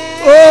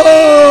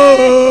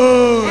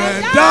 Oh,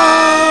 and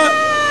that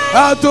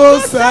to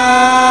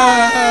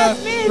set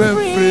me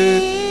free.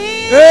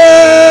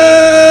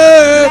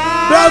 Hey,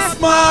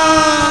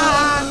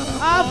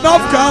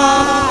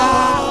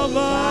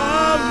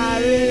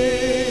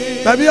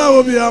 Baby, I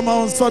will be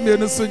among some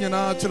in the singing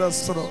out.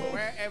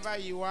 Wherever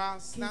you are,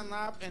 stand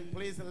up and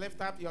please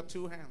lift up your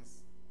two hands.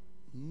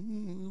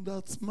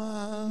 That's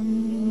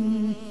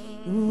man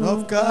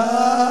of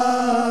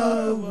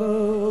God.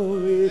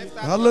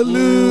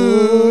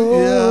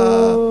 Hallelujah.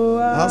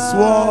 That's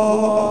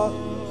what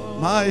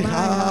my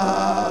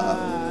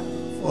heart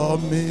for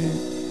me.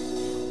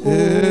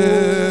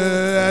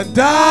 And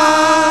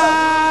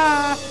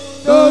I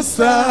to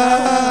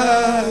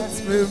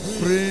set me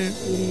free.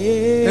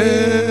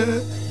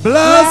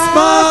 Bless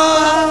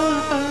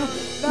man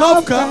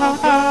of God.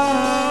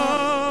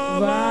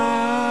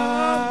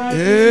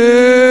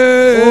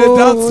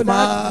 That's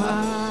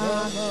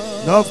man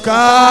of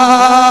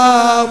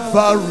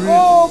Calvary.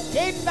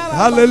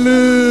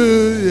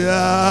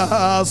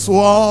 Hallelujah.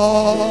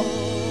 Swore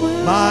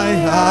my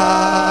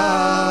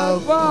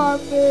heart.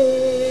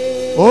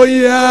 Oh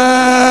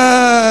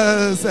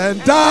yes,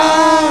 and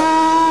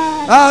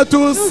I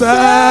to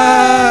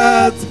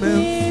set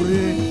me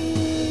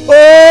free.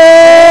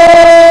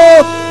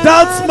 Oh,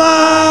 that's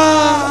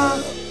man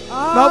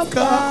of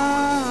Calvary.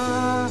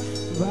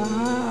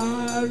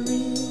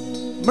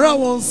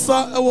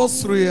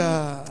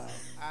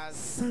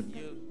 As you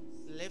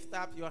lift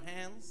up your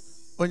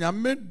hands, the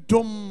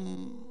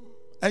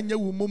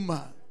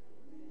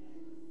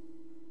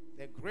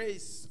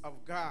grace of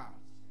God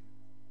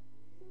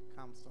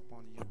comes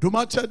upon you.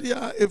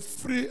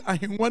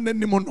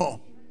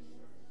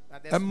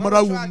 That the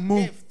spiritual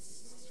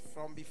gifts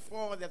from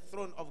before the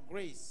throne of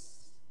grace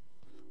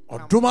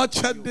comes upon you.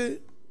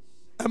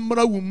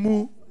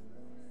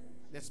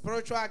 The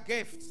spiritual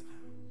gifts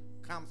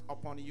comes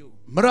upon you.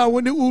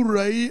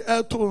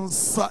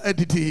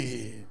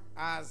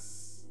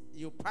 As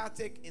you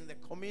partake in the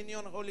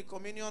communion, Holy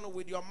Communion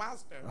with your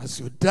Master. As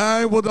you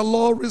die with the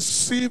Lord,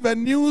 receive a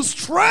new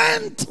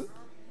strength.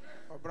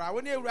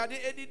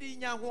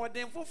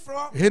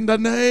 In the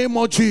name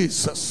of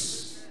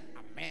Jesus.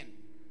 Amen.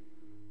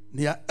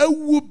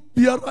 Everything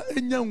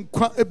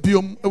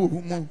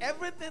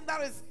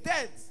that is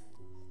dead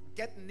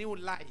get new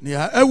life.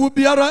 That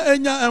everything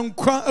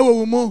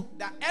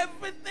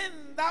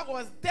that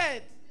was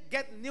dead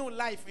get new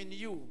life in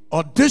you.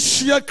 May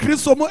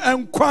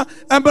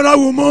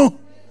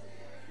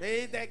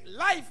the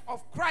life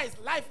of Christ,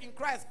 life in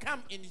Christ,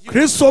 come in you.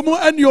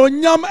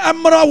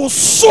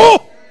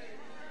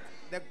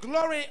 The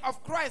glory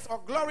of Christ or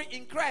glory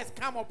in Christ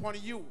come upon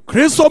you.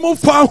 The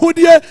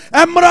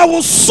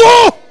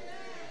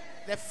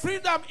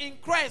freedom in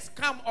Christ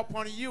come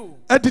upon you.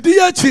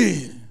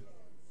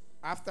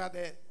 After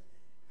the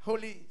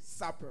Holy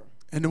Supper.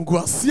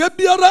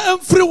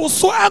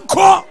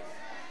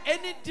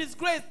 Any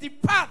disgrace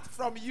depart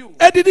from you.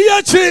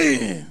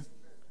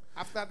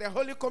 After the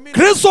Holy Communion.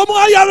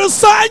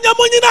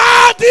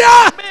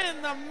 Amen.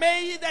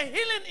 May the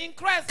healing in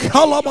Christ.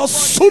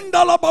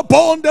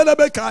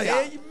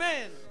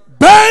 Amen.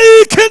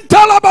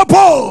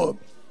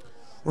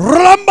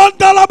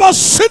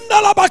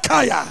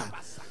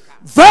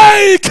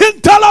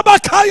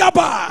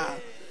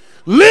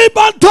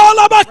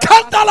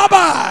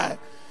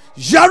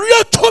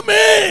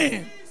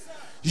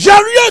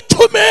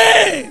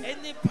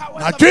 Any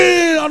power of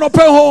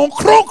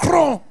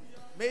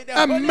may the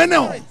Holy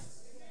Spirit.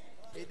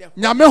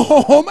 Nyame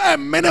honhom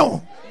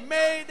emmeneo.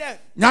 May the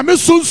Nyame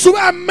sunsun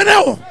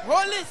emmeneo.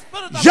 Holy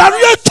Spirit of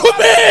Yare to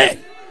me.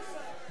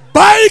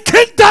 By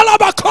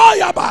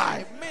Kindalabakoya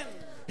by.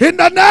 In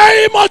the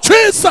name of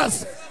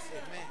Jesus. Amen.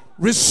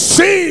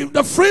 Receive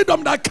the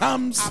freedom that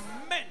comes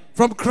Amen.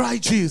 From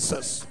Christ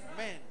Jesus.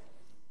 Amen.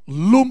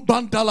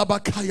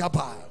 Lumbandalabakaya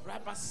ba.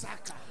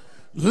 Rabasaka.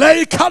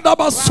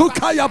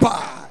 Leikadabasukaya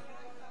ba.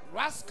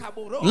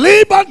 Raskaburo.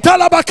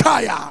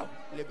 Libantalabakaya.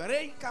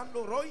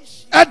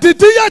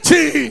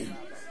 Edidiati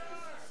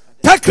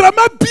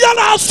Takrama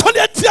Biara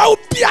Sonetia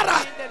Biara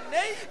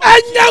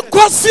Enya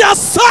Kwasia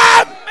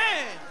Sam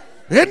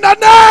in the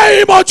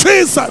name of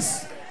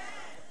Jesus.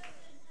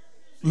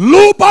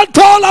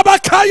 Lubantola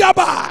Bakaya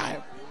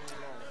Ba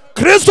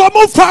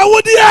Christomu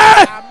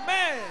Fawudie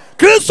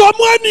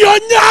Christomu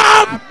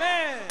Nyonyam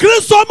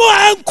Christomu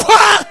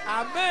Enkwa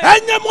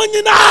Enya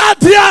Munyina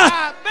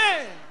Dia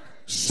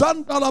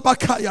Sandala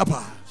Bakaya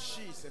Ba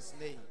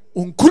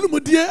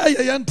Unkulumudie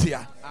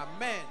ayayantia.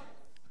 Amen.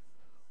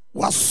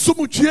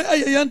 Wasumudie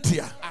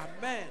ayayantia.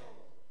 Amen.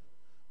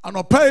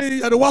 Anopai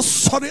yade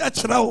wasori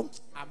akyerɛw.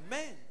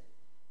 Amen.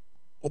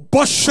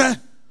 Obɔhwɛ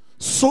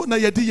so na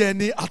yɛde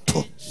yɛni ato.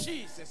 In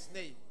Jesus'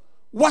 name.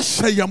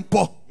 Wahyɛ yɛn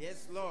bɔ.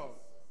 Yes, Lord.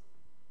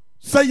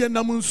 Sɛ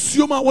yɛnam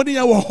nsuo mu a wɔne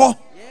yɛn wɔ hɔ.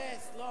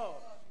 Yes, Lord.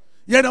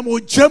 Yɛnam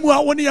ogya mu a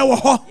wɔne yɛn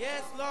wɔ hɔ.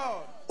 Yes,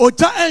 Lord.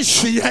 Ogya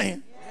ɛnhye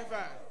yɛn.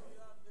 Never.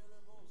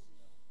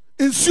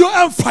 Nsuo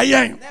ɛmfa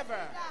yɛn. Never.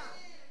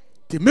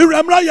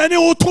 Miramra yɛne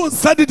woto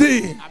nsa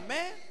didi.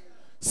 Amen.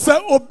 Sɛ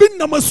obi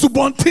nam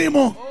asubɔnten mu.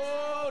 Oh,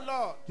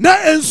 Lord. Na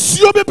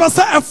nsuo bi pɛ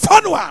sɛ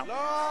ɛfa no a.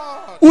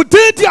 Lord.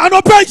 Udidi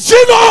anɔpɛ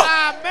yi no.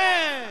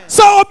 Amen.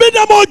 Sɛ obi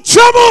nam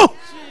ogya mu.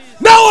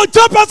 Na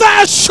ogya pɛ sɛ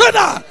ɛhye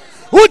na.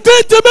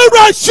 Udidi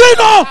miwura yi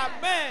no.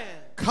 Amen.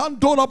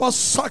 Kandola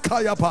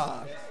basaka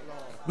yaba.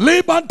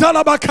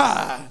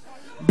 Libantalabaka.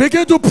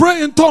 Begin to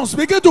pray in tongues.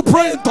 Begin to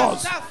pray in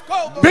tongues.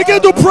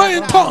 Begin to pray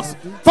in tongues.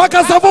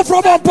 Fakasavo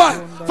from on pie.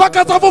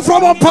 Fakasavo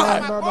from on pie.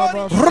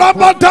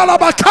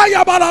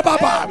 Rabatalabakaya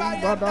balababa.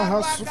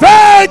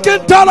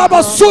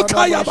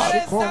 Fakintalabasukaya ba.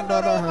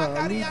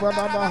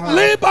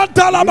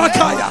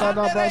 Libantalabakaya.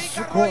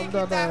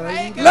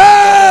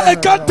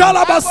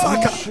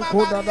 Lekantalabasaka.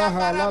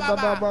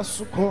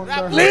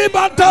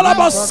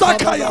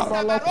 Libantalabasakaya.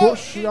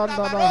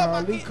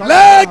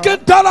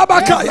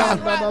 Lekantalabakaya.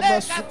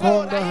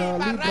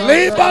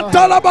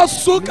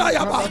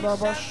 Libantalabasukaya ba.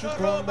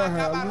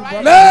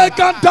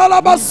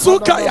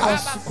 Lekantalabasukaya.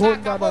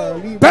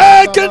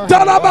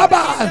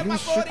 Bekintalababa.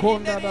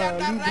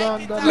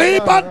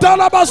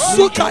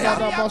 Libantalabasukaya.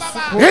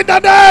 In the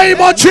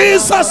name of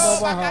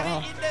Jesus.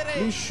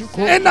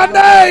 In the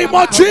name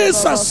of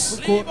Jesus.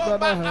 In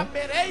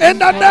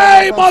the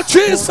name of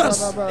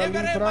Jesus. In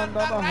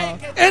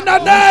the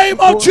name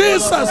of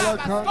Jesus.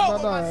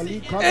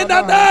 In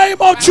the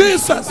name of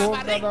Jesus.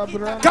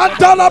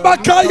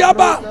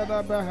 Kantalabakayaba.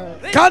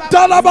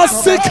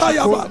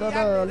 Kantalabasikayaba.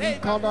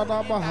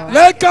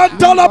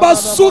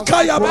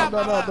 Lekantalabasukayaba.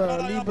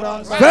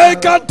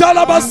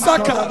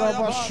 Vekantalabasaka.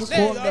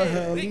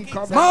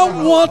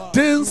 Man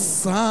wanting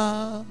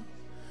son.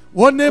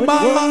 One man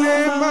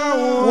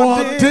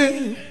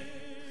wanting.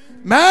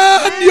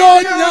 Man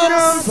your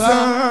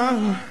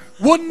son.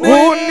 One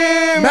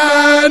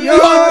man your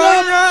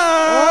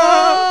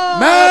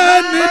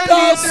man it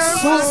does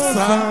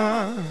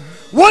son.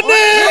 One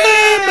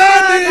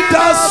man it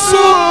does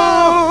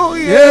so.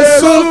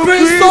 Jesus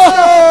Christo.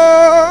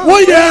 Oh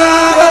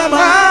yeah,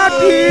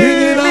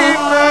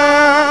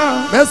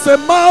 there's a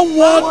man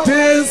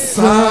wanting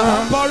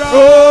son.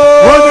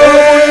 One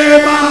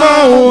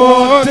man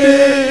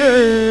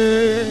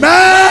wanting.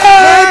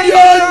 Man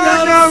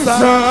your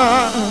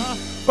son.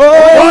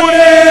 One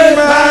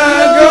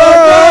man your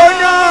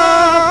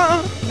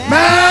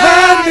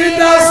man it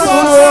does so.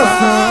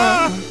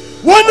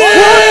 One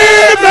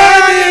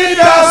man it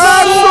does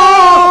so.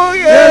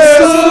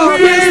 Jesus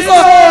Christo.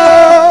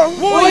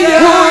 Oh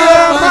yeah,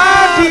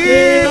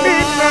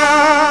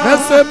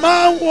 there's a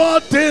man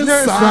wanting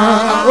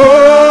son. Oh,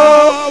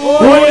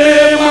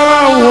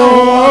 man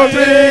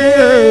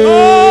wanting.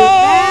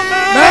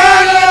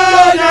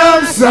 Man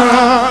your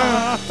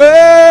son. Oh,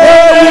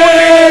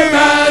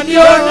 man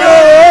your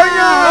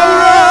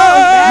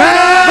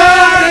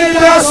man it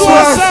does so.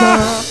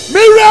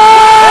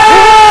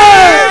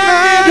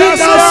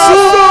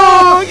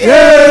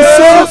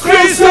 Jesus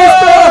Christ.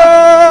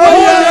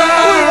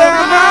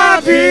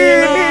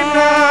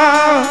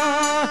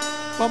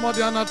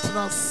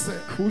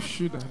 Who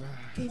should I?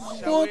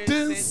 What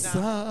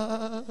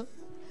inside?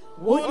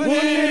 What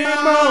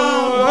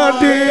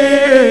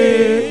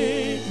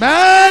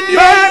man,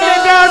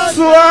 that's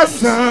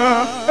what's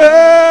up.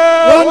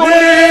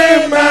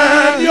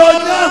 Man, you're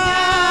not.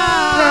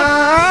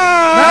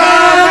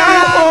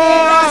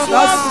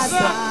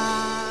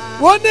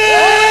 One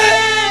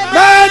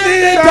man,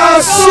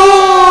 that's so.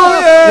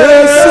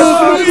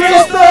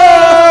 Jesus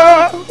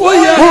Christ. Oh,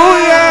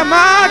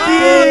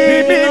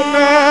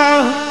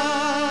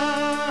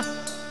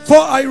 for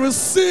I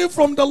received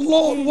from the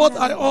Lord what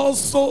I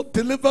also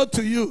delivered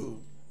to you.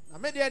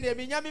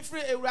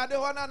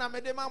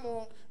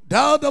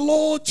 That the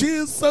Lord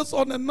Jesus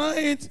on the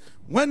night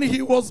when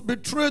he was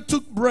betrayed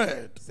took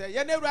bread.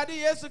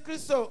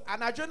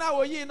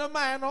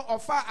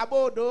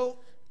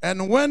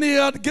 And when he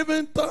had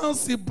given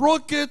thanks, he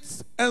broke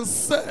it and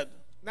said,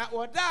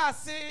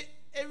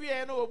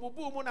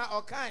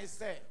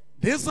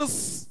 this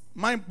is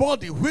my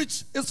body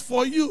which is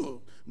for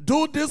you.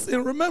 Do this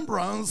in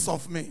remembrance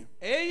of me.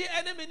 In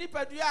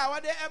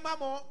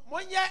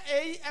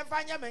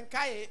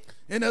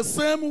the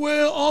same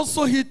way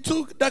also he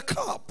took the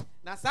cup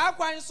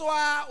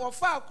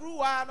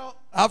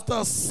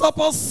after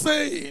supper,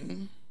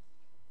 saying,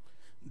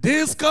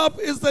 this cup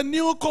is the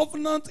new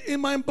covenant in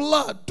my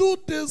blood. Do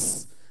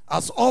this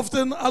as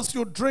often as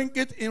you drink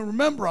it in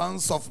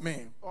remembrance of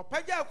me. For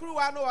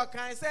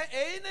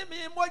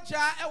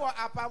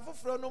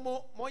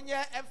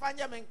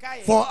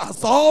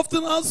as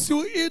often as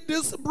you eat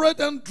this bread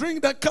and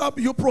drink the cup,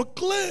 you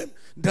proclaim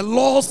the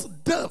Lord's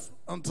death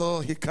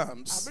until he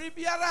comes.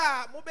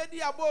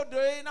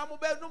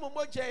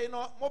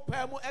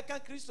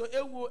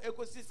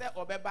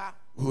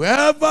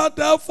 Whoever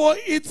therefore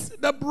eats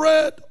the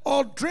bread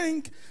or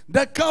drink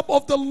the cup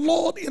of the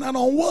Lord in an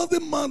unworthy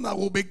manner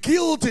will be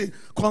guilty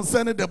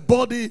concerning the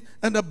body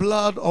and the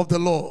blood of the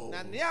Lord.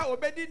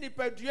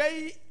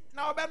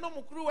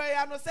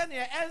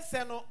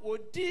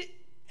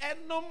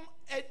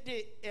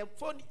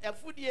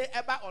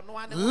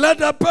 Let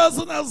the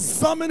person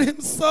examine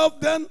himself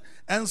then,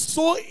 and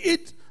so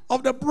eat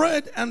of the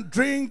bread and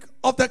drink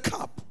of the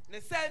cup.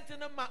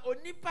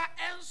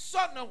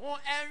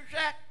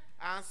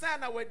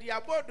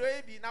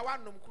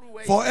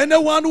 For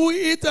anyone who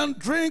eat and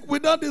drink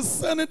without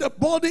discerning the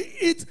body,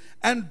 eat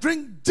and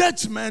drink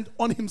judgment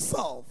on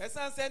himself.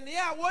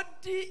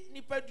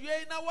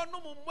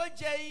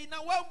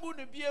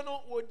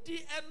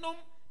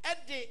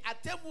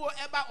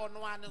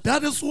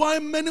 That is why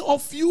many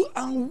of you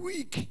are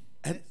weak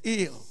and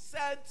ill,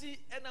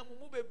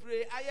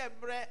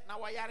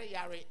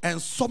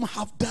 and some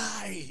have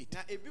died.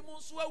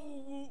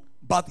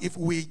 But if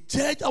we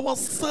judge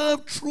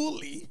ourselves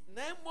truly,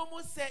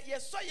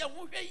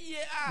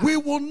 we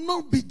will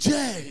not be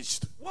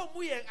judged.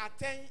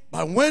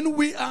 But when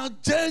we are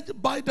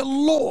judged by the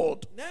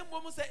Lord,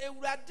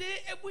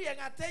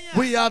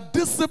 we are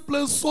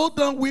disciplined so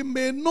that we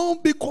may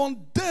not be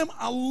condemned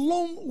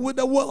along with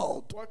the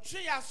world.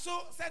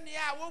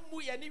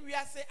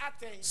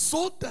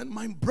 So that,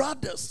 my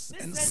brothers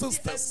and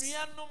sisters,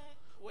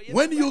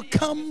 when you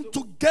come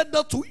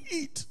together to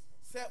eat,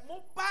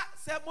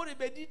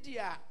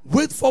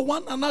 wait for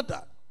one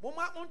another.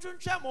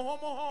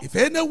 If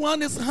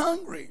anyone is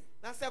hungry,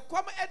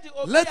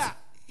 let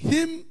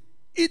him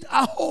eat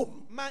at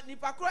home,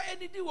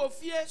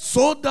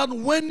 so that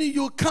when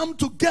you come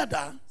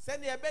together,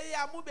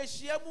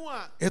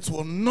 it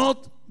will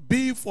not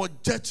be for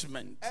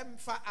judgment.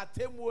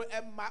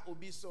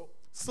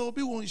 So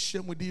we won't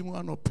shame with him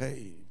or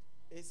pay.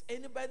 Is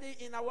anybody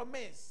in our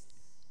midst?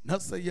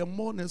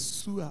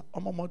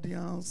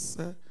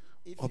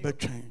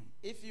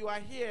 If you are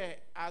here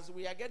as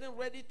we are getting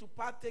ready to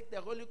partake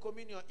the Holy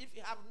Communion, if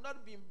you have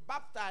not been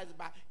baptized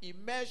by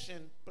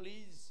immersion,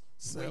 please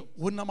wait.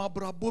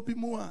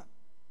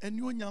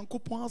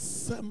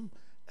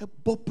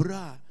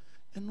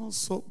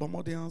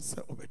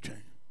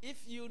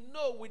 If you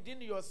know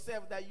within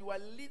yourself that you are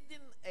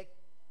leading a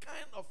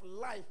kind of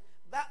life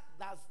that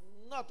does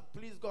not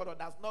please God or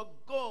does not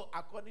go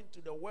according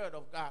to the word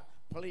of God,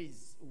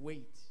 please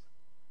wait.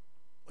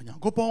 The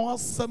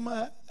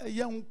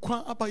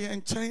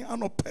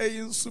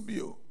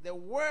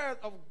word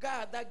of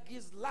God that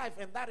gives life,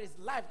 and that is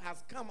life,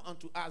 has come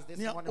unto us this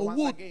morning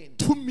once again.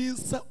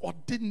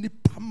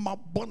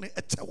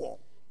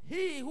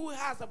 He who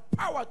has the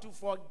power to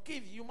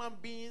forgive human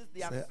beings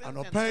their sins and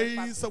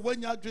trespasses.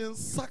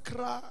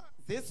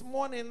 This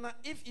morning,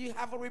 if you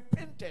have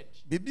repented,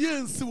 if you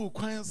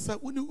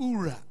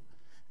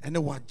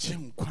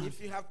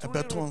have truly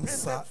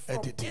repented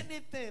from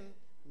anything,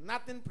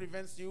 nothing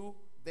prevents you,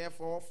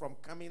 therefore, from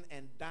coming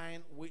and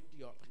dine with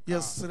your God.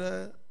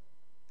 Yesterday,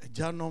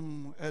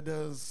 Janum,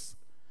 elders,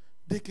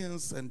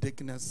 deacons and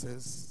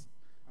deaconesses,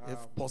 if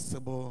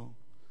possible,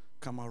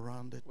 come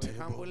around the table. We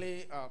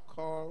humbly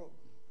call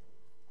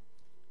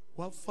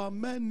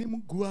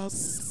Wafamenim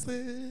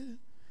guase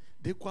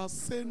de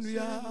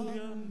kwasenua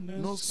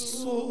no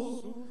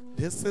so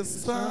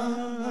desesa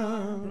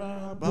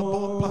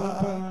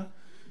babopa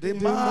de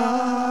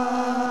mami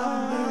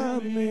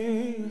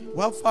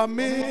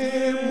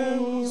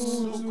wafamenim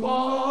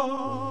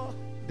suko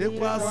de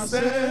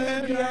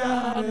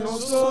kwasenua no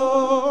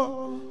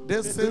so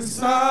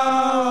desesa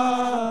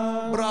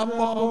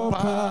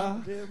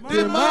babopa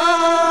de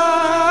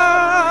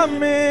mami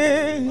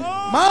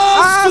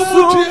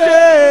Masuje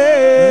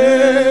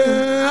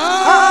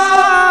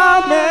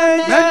Amen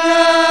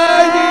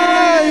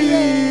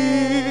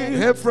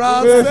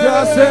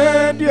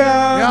Efrasendia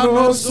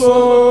Yanoso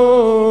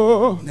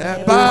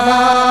Neba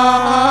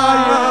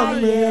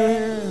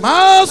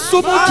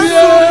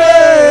Masuje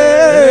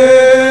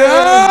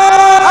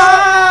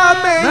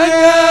Amen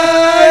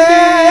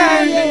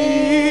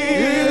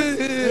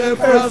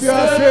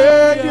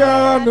Efrasendia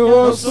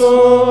Yanoso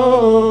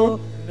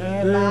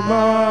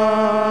Neba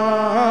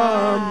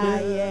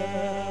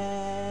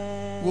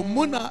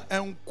Muna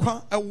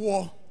enkwa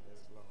ewo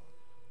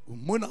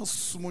muna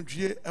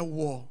sumudwe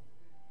ewo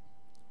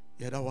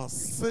yeda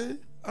wase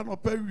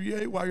anopa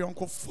wie wa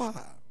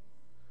yonkofa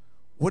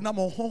wona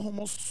mo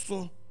honhom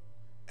so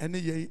ene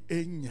ye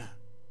enya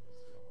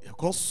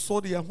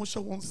yakoso de yahosha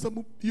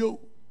wonsam bio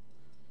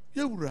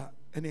yewura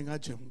ene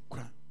ngaje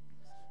nkwa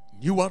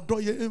nyiwa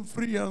doye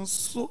emfiri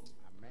yanso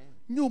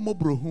nyu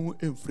mobrohu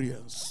emfiri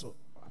yanso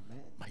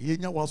ma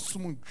yenya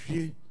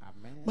wasumudwe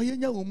ma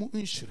yenya wo mu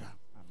nshira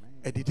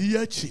edidi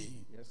yachi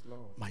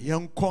ma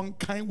yankon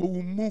kan wo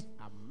mu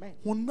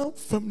wona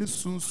fam ne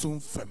sunsun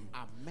fam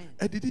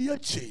edidi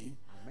yachi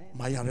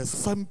ma yare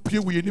sampie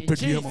wo ni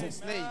padua mo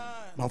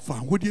ma fa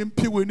hodi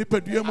empie wo ni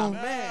padua mo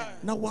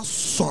na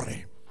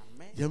wasore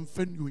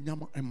yemfa ni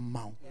onyam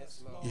emma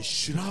ye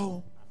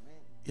shirawo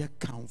ye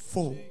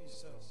kanfo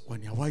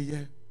woni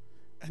awaye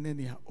ene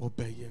ne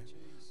obeye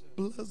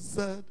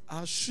blessed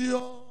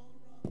assurance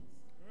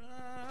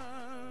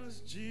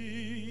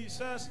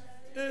Jesus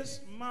is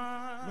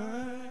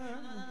mine.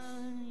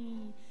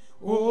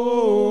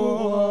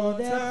 Oh,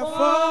 the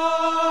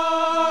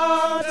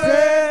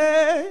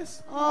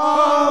fortress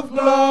of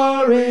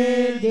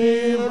glory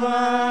divine,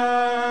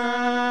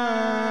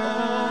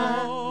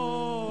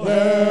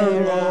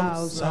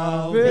 whereof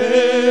salvation,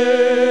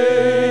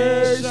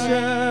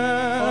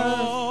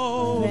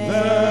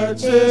 the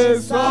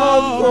chase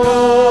of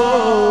God.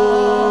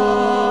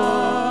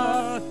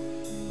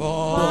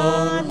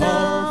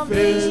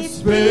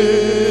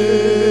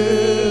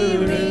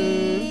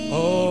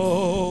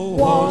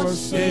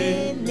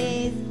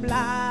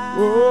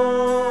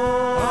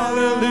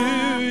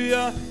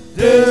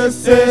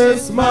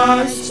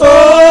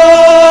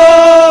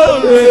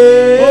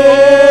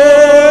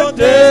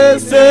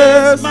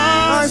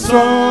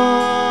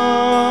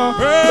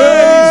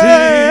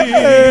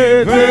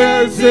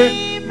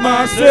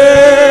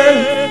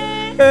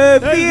 Savior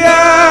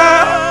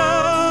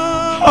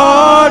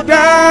all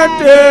that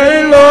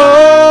day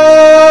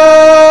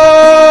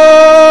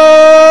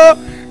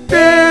long.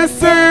 This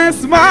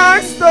is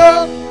my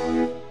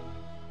story.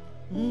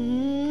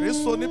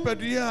 Kristo ni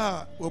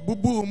pedia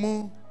obubu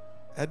mu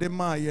ede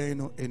ma ye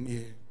no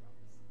enie.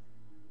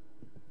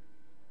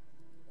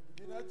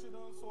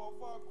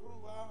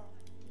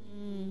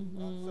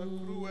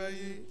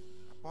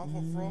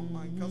 From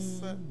and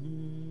cassette,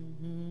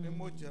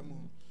 Memojamo.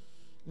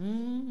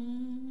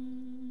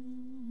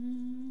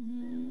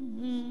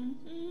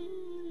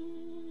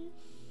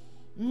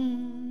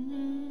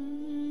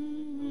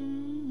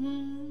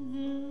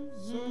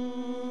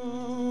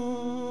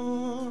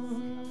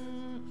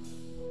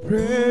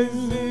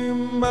 Praise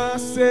Him, my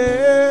Savior,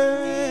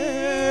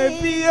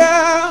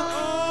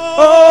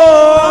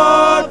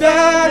 all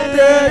that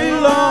day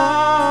long.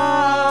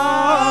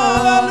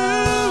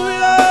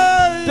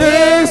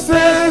 This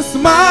is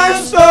my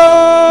story.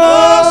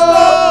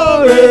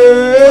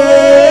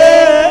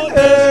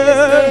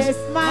 This is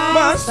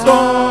my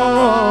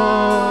song.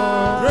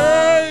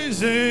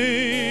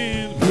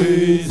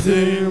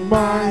 Praising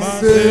my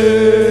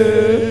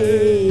Savior.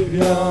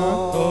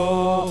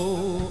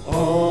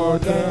 All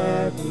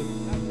that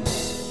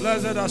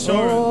Blessed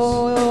assurance.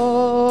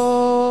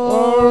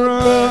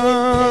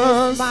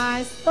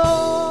 my story.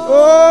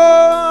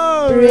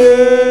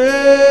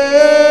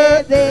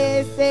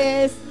 This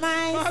is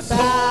my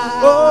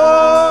song.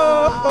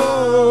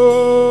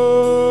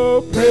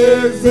 Oh,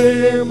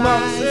 praising my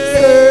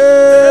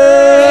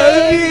Savior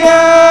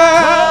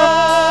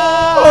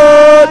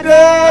all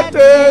the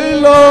day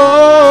long.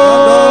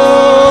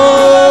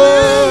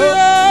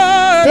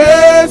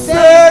 This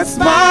is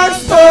my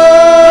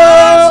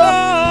story.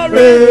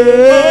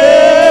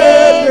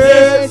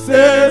 This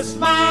is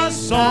my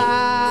song.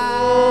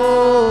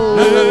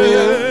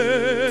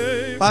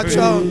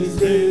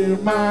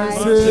 Praising my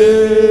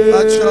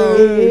Savior.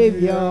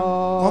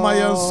 Mama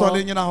yen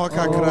sole nyina ho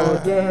kakra. all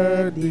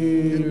the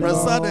day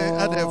Presade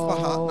ade long.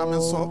 faha na me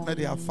so na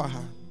de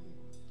afaha.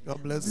 God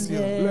bless you.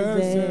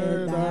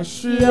 Blessed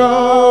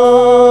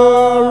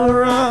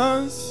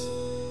assurance,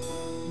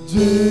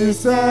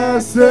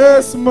 Jesus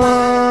is mine.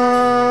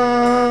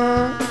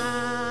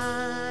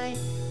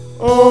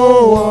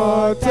 Oh,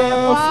 what a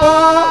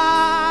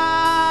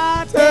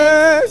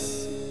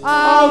foretaste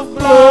of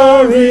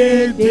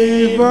glory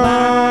divine,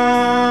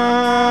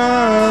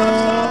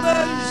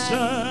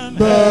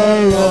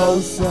 bearer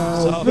of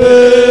salvation,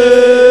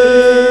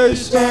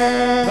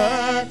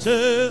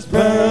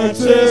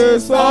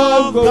 purchase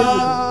of God,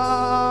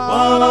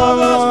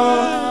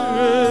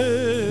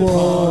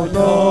 born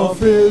of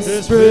His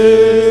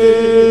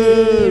Spirit,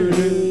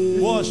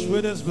 Washed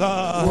with His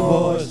blood.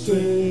 washed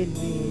in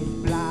His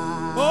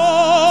blood.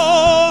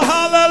 Oh,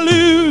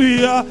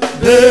 hallelujah.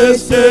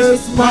 This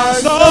is my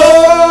story.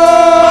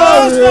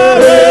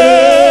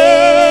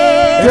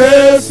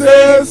 This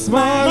is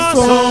my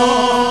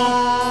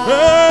song.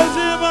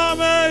 Praising my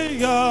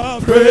Maker.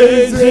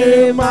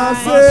 Praising my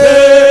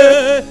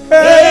Savior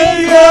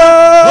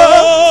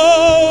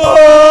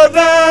all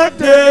that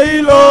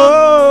day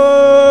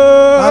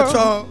long.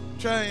 Acho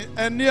twen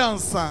eni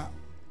ansa.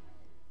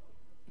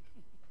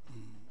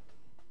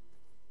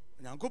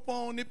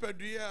 Nyankopon ni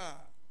pedua.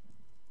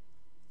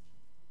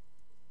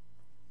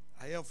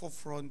 Aye for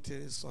front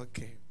is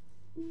okay.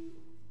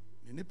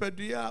 Ni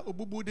pedua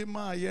obubu de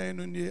ma aye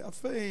no ni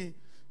afei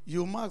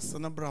you max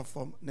na bra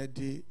from na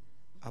di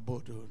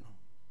abodo no.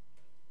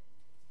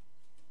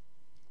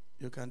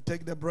 You can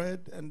take the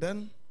bread and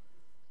then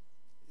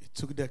he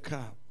took the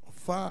cup.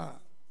 Far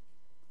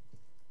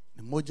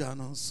the moja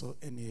no so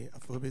any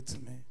afobet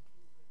me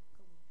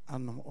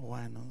anom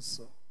wine no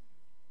so.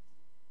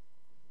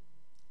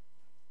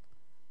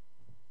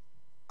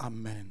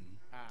 Amen.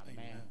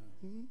 Amen.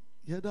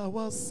 Yeda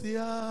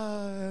wasia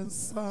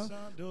ensa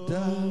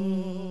da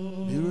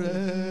mire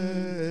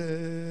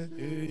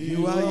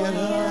you are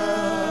yeda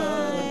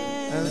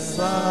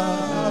ensa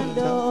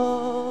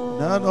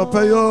da no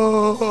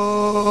payo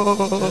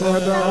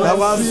yeda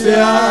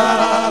wasia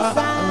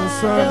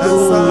ensa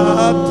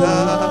da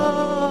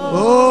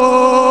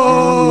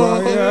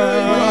oh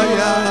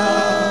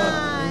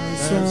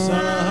ensa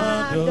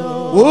da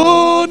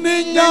oh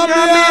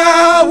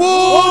ninyamia wo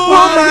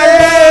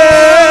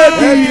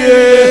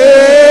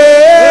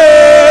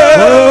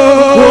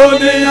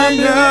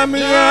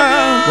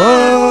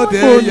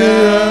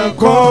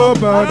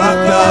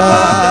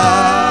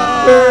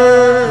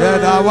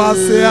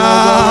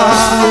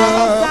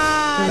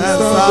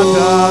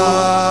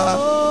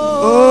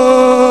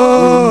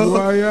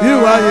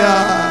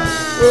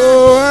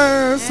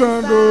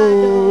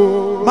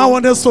Ma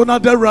wonder so now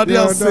the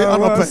radio say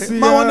anope.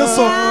 Ma wonder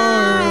so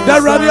the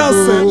radio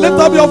say lift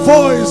up your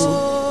voice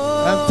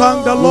and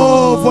thank the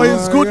Lord for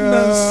His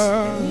goodness.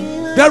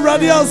 The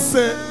radio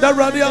say, the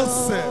radio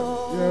say,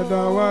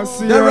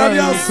 the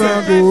radio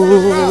say.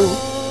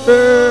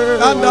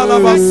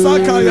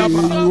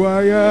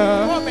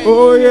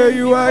 Oh yeah,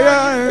 you are.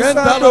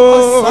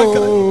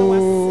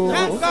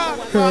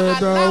 for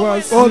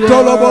allowing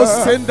Otolobo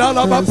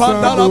sendalaba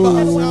pandalaba.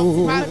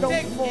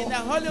 partake in the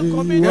Holy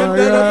Communion.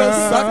 Endelebe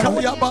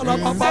sakayabala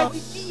baba.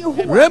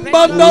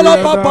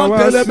 Rembandalaba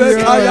pandelebe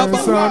kayaba.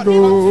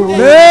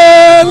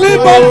 Meli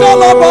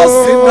bandalaba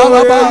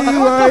sindalaba.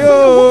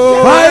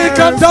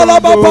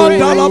 Vaikandalaba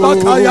pandalaba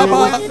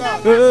kayaba.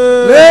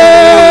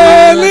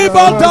 Leli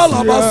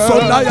bandalaba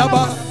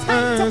sondayaba.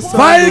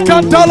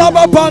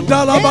 Vaikandalaba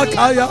pandalaba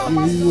kaya.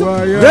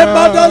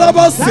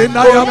 Rembandalaba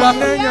sindayaba.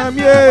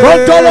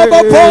 Kontolaba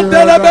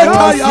pondelebe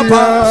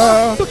kayaba.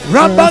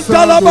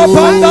 Rambandalaba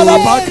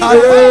pandalaba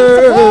kaya.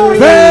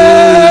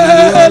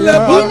 Vele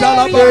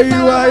bandalaba.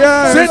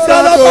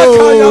 Sindalaba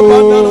kaya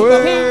bandalaba.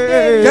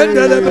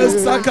 Kendelebe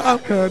saka.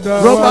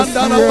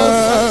 Romandalaba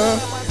saka.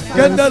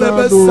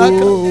 Kendelebe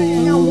saka.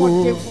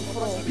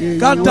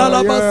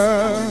 Kantalaba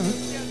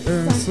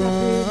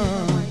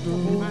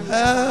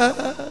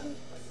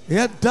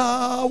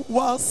Yeda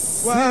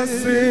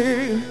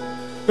wasi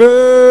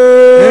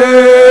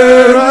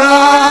Era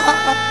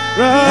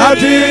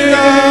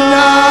Radina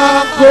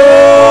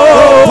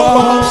Ko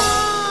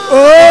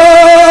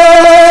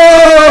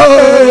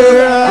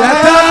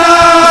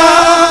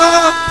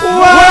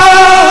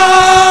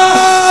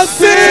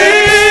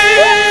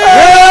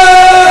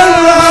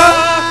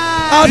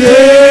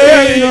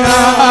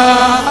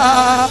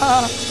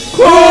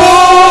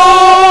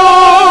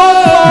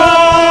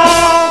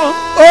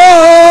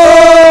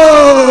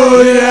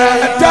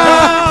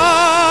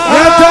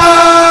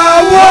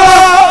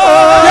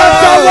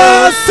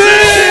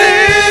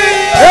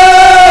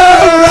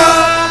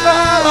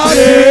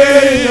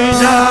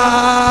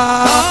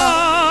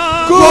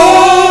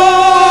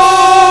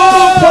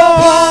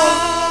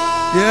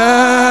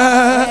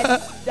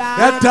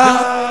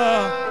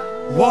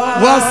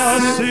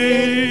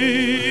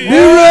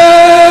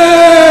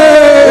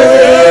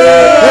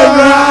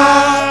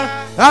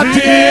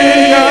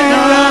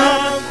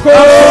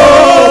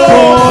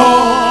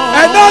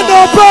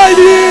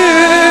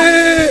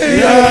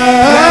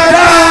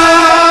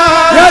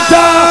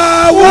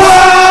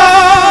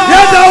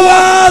Yeda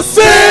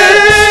wasi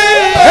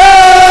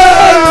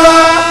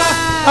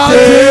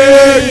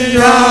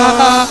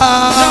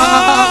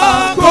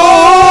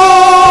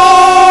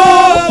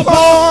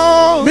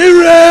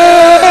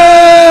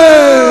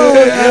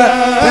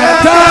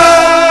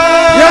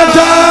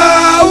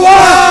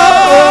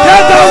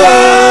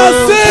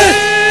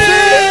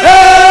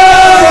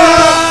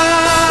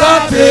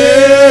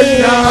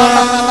Radina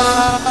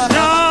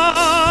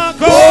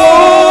Ko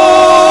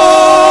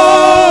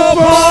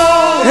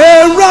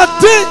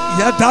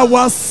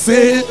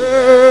Yadawase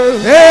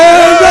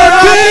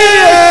Eradi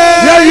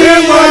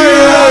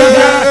Yayimaya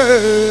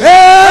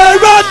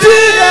Eradi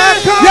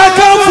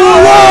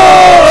Yakafuwa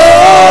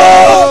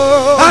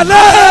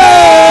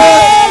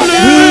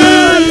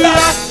Hallelujah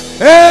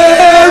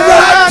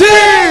Eradi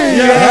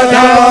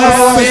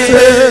Yadawase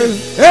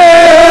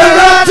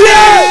Eradi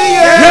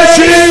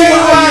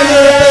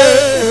Yashimaya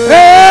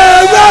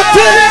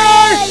Eradi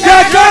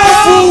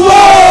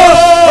Yakafuwa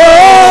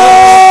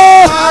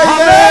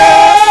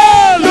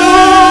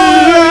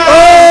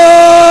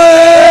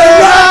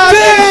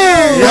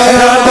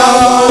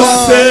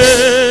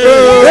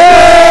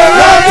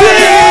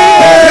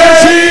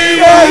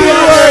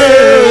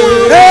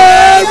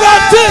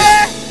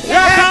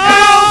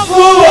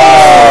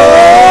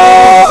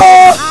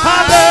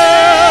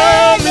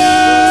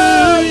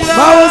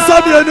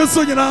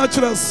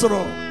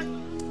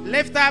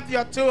Lift up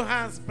your two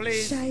hands,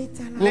 please.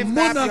 Lift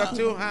up your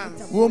two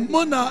hands.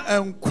 Womuna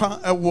enkwa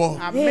ewo.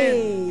 Amen.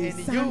 In you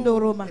is life.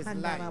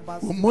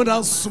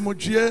 Womuna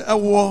sumudie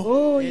ewo.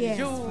 Oh, In yes,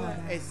 you Father.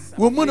 is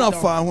Womuna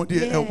freedom. fa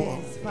ahudie ewo.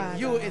 Yes, Father.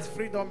 You is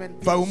freedom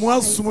and Fa peace.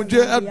 womua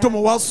sumudie edom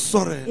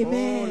wasore. Oh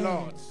Amen.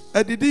 Lord.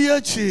 Edidi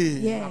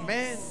yechi. Yes.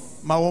 Amen.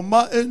 Ma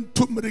woma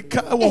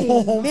entumrika ewo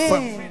honhom fam.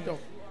 Amen. Freedom.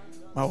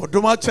 Ma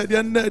odoma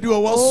chede na edi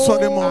wo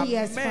wasore Oh, mo.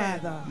 yes, Amen.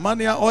 Father.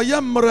 Mania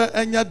oyemre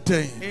enya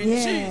den. In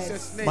Yes.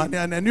 Jesus' name.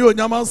 Mania nani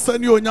onyama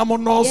nsani onyama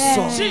no so.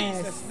 Yes.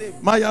 Jesus' name.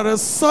 Ma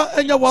yaresa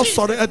enya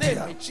wasore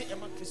edia.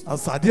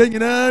 Asade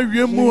nyina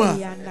wiemu a.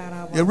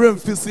 Yɛwerɛ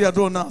mfisi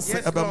yɛdo no ase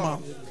Yes, ɛbɛma Lord.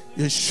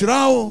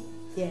 yɛhyira wo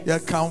Yes.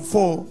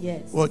 yɛkamfo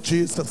Yes. wɔ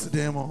Jesus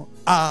din mu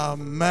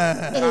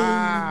amen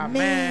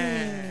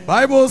Amen.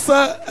 Bible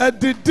sɛ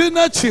ɛdidi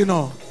n'akyi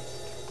no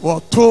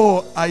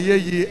wɔtoo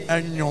ayɛyi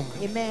nnwom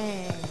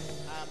Amen.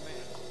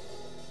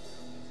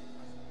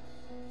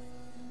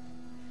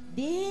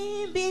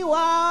 Bibi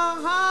wa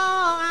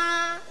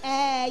ha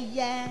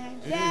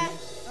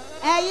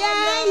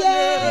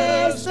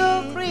Yesu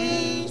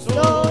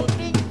Kristo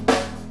ni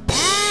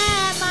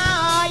ema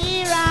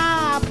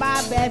oyira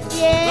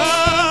babefie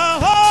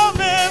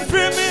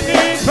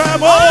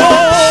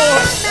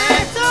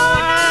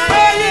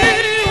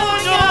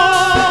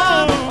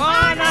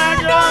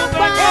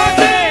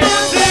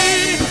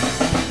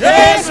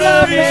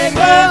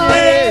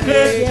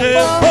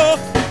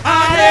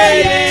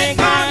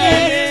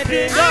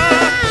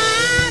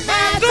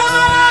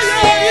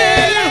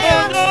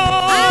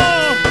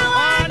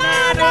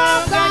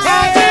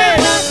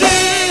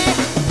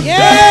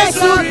Yes,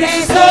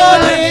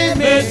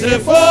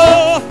 beautiful.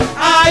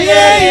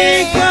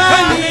 Aye,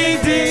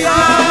 Kanidia.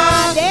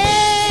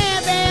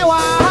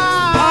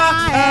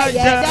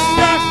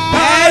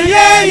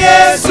 Aye,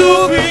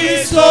 Yesu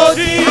Christo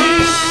di.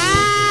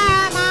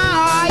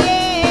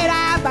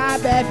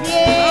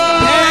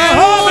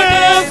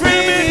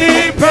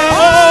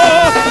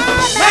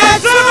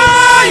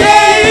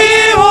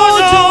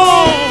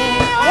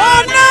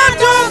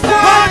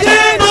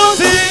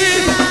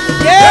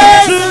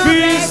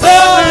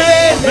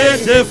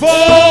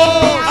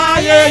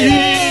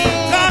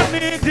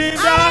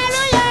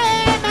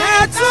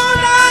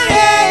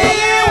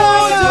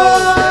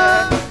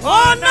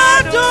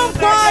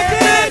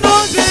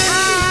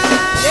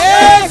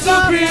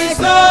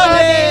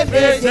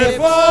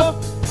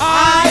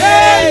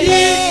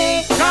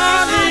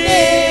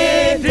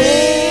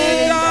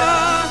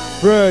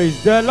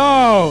 Praise the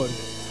Lord.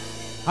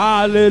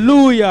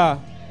 Hallelujah.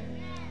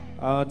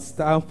 It's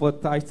time for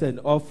tithe and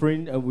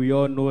offering, and we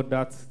all know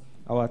that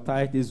our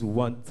tithe is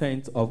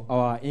 1/10 of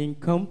our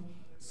income.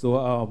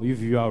 So if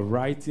you are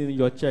writing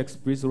your checks,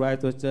 please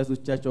write your checks to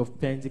Church of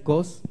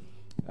Pentecost.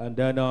 And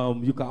then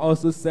you can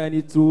also send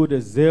it through the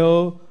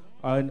Zelle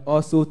and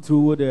also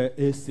through the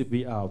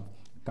ACB app.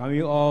 Can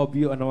we all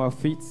be on our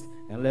feet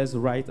and let's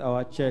write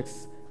our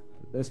checks?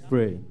 Let's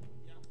pray.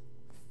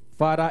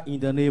 Father, in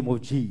the name of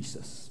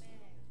Jesus,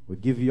 we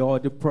give you all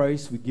the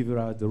praise, we give you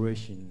our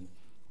adoration.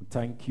 We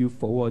thank you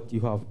for what you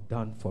have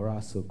done for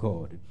us, O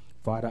God.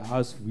 Father,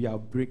 as we are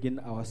bringing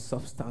our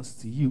substance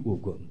to you, O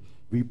God,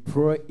 we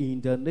pray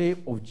in the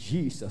name of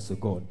Jesus, O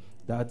God,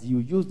 that you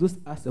use this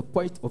as a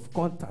point of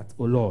contact,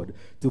 O Lord,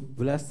 to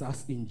bless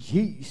us in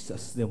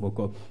Jesus' name, O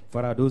God.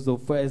 Father, those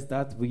of us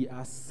that we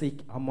are sick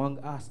among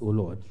us, O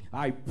Lord,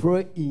 I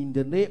pray in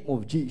the name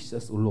of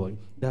Jesus, O Lord,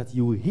 that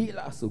you will heal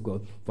us, O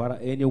God. Father,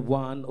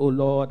 anyone, O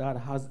Lord, that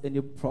has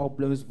any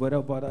problems,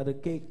 whatever that the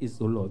case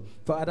is, O Lord,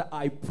 Father,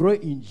 I pray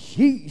in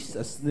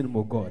Jesus' name,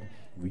 O God,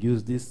 we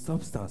use this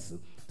substance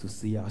to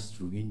see us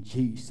through in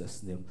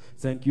Jesus' name.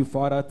 Thank you,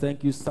 Father.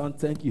 Thank you, Son.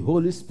 Thank you,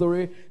 Holy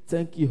Spirit.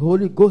 Thank you,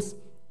 Holy Ghost.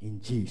 In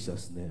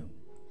Jesus' name,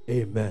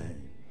 amen.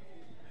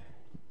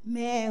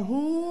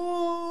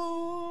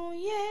 Mehu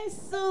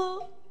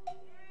Yesu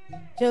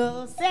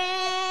Joseph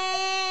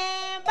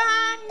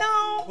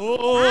Bano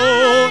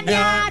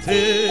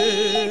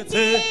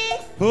Anyatete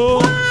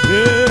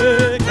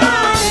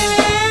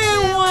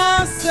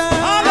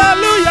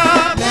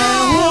Hallelujah.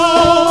 Mehu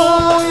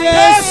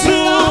Yesu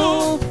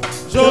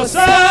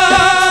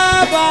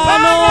Joseph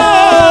Bano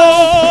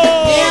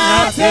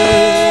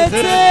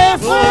Anyatete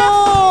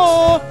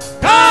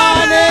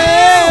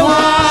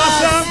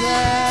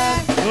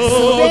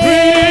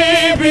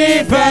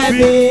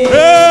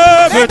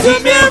to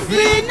me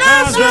free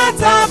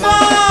Nazareth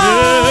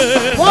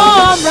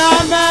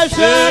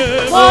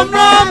Om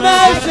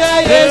Rameshe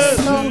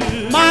Yesu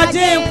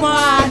Majin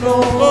Kwano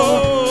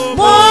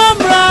Om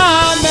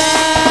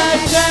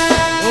Rameshe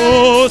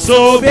Oh so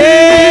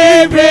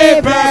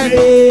baby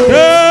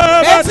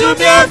to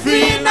me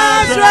free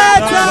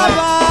Nazareth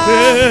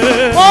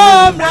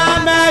Om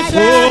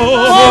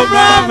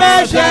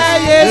Rameshe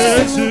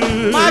Yesu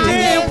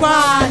Majin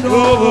Kwano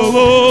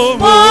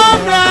Om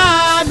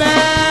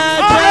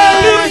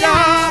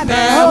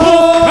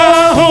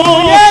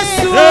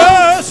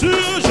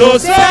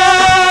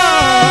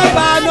Joseph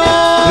Bano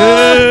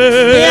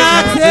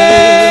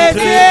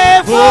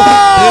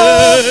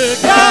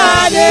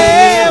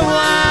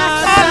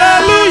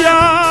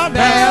Hallelujah.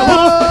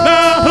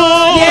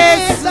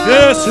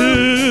 Yes,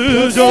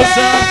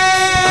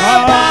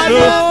 Joseph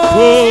Bano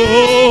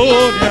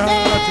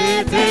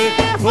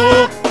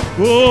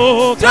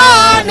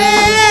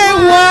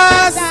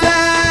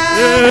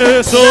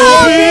so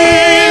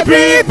be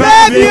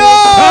baby,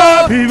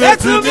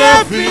 to me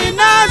free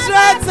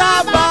Nazareth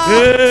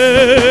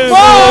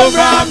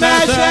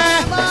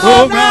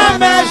Om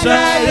Rameshe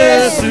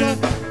Yesu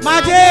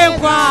Majin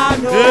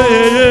Kwano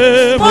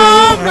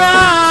Om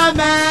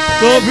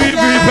Rameshe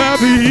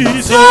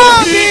so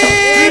be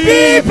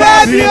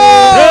baby,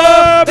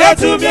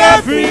 to me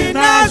free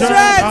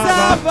Nazareth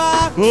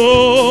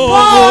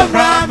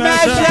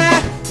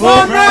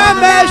Om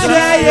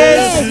Rameshe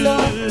Yesu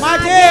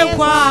Majin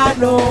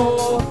Kwano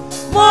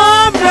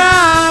Om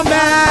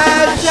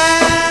Rameshe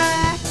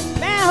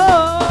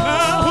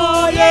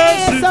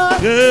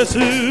Yesu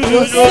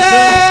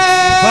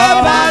Joseph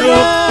Bano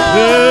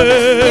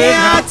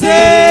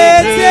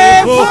Anyatete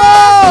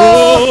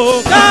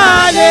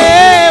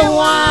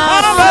Kanewa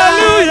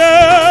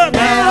Hallelujah.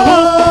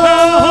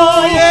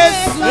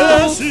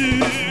 Yesu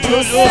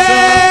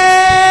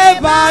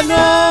Joseph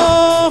Bano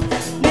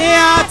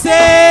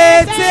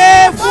Anyatete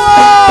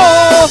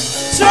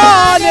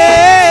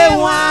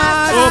Kanewa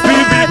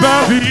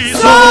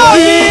So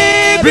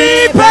be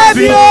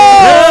baby,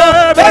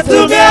 to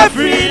me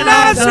free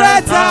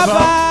Nazareth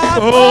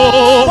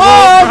Om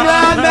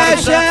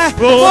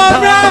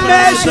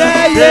Rameshe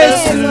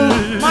Yesu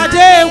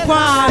Majin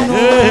Kwano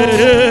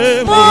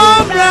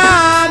Om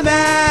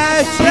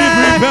Rameshe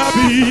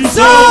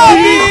so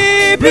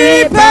be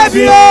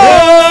baby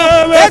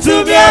to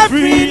me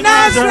free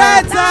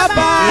Nazareth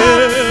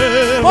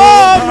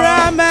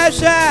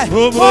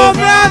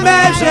Momra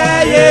meshe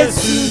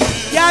Yesu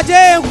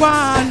yaje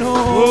kwano.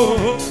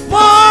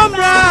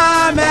 Momra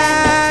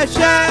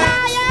meshe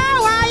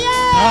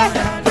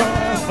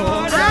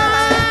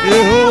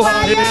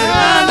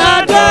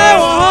Anadwe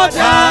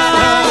wohoda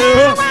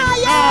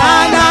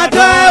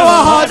Anadwe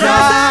wohoda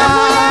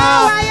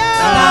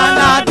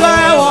Anadwe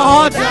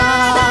wohoda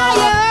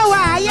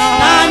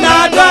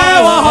Anadwe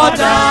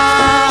wohoda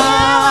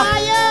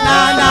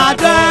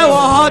Anadwe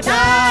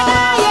wohoda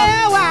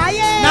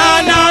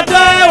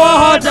Anadwe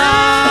wohoda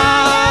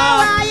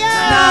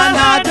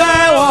Anadwe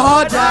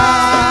wohoda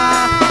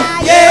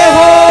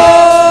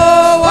Yehovah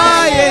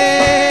ye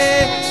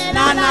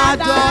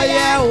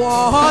Anadwe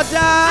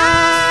wohoda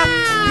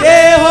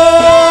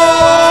Yehovah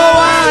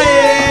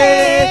ye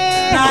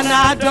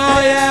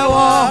Anadwe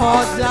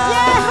wohoda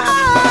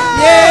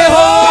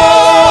Yehovah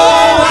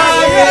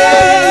ye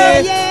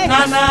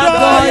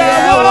Anadwe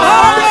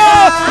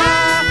wohoda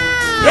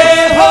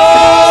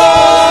Yehovah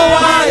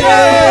ye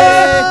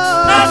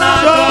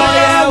Anadwe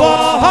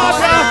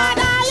wohoda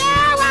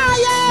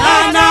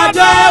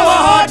Anadwe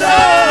wohoda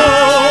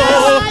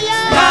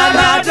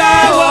Anadwe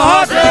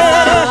wohoda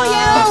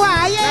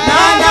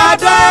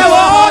Anadwe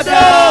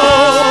wohoda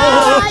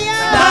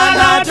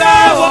Anadwe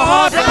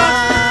wohoda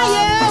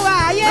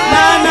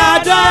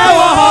Anadwe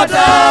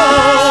wohoda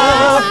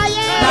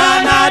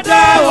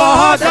Anadwe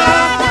wohoda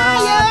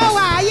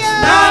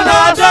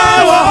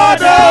Anadwe wohoda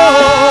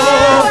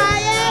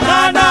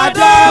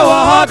Anadwe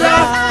wohoda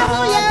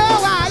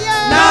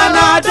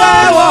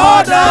Anadwe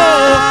wohoda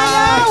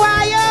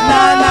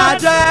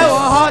Anadwe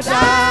wohoda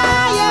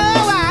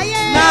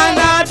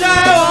Anadwe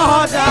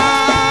wohoda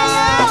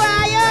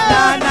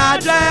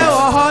Anadwe wohoda Anadwe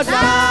wohoda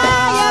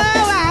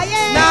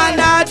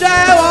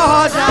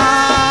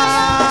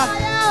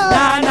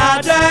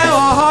Anadwe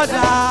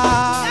wohoda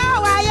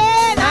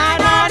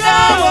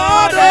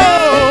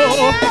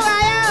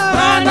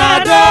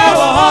Anadwe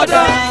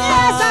wohoda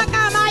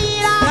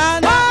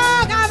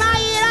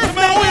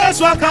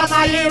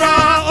Kamaira,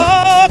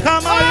 oh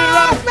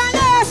Kamaira,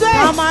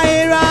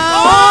 Kamaira,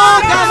 oh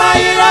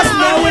Kamaira,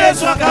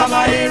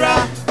 Kamaira,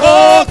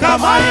 oh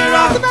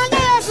Kamaira,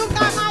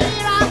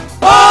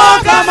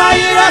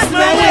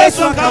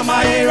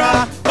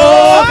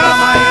 oh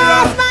Kamaira,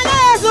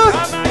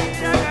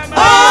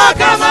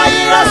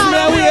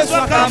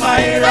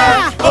 Kamaira,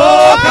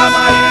 oh Kamaira, oh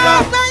Kamaira,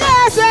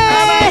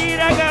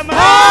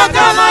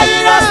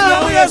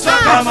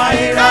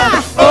 Kamaira,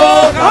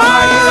 oh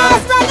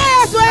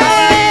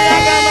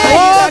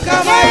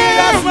Kamaira,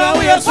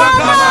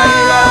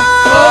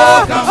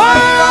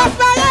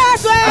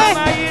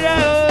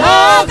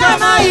 oh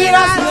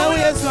Kamaira,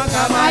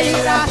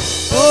 Kamaira,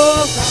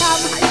 oh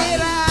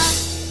Kamaira.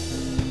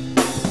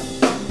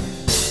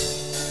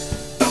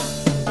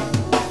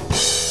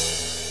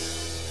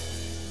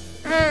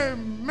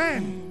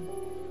 Amen.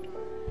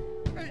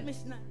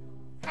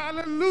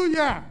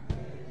 Hallelujah.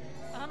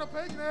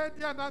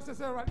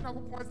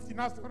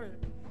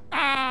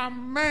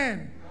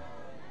 Amen.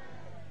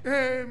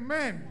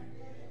 Amen.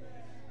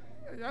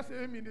 Yes,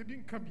 amen. They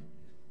didn't come.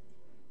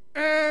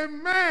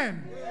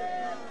 Amen.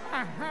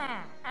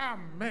 Aha.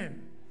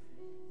 Amen.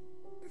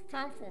 It's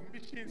time for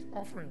missions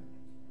offering.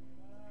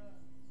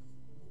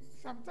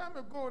 Some time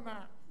ago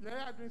now,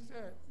 I just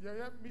said,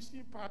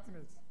 mission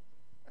partners.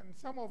 And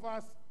some of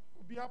us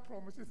will be our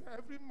promises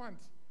every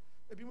month.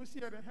 If you see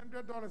 $100,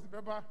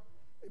 beba,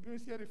 if you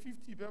see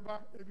 $50, beba,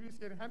 if you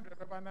see $100,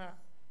 beba now,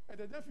 and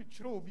the deaf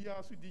will be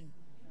also doing.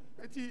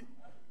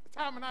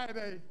 Time and I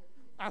day.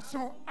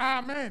 Aso,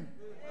 amen.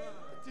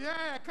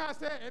 Yeah, I can't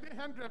say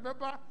 100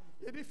 beba,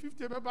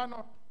 50 beba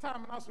no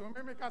time na so.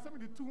 Maybe can say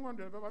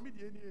 200 beba me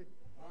dey.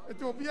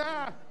 It will be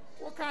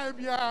what can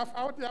be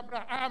out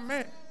there,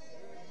 amen.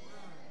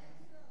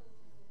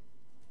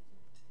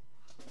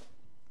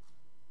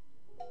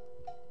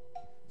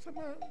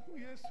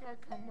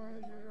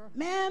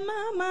 Me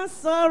mama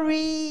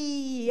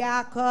sorry,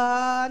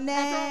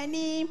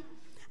 akoneni.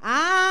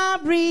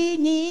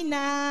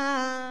 Abrinina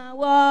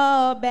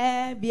wo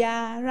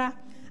bebiara.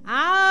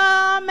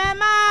 Me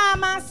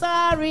mama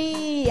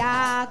sorry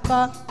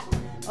ako.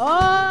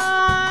 Oh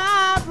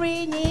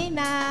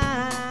abrinina.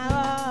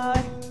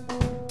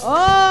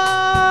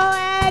 Oh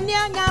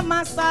enyonya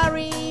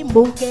masari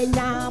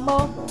munkenyamo.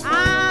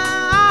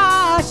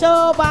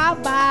 Show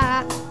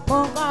baba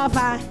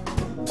mungofa.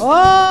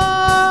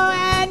 Oh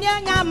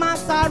enyonya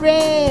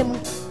masari.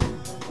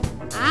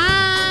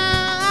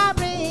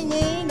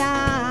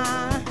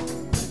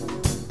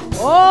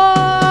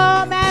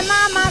 Oh, me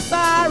mama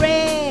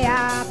sorry,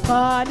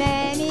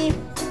 akoneni,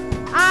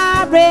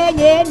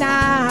 abrenye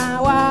na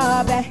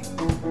wabe.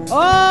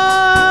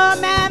 Oh,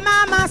 me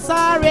mama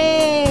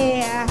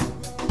sorry,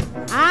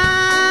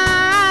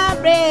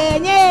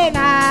 abrenye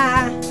na.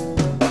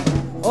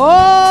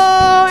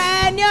 Oh,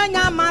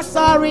 enyonya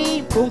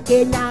masori,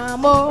 punke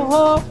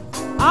nyamo.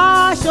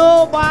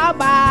 Asho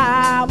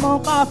baba,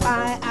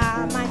 munkofa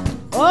amai.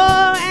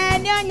 Oh,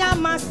 enyonya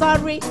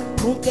masori,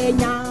 punke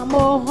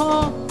nyamo.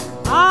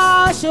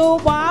 Asho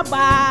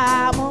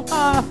baba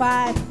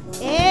munkofa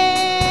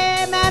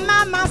me mama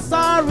mama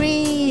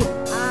sorry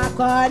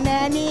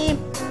akonani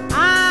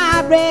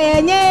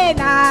abrenye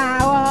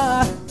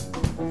nawo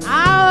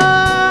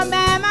ao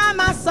me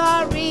mama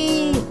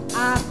sorry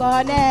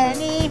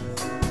akonani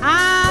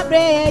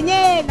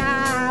abrenye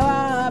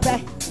nawo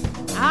be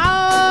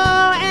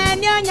ao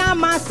enyonya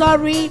ma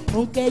sorry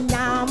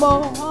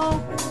unkenyamo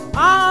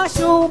o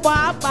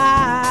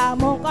shubaba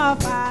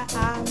mukofa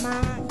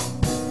ama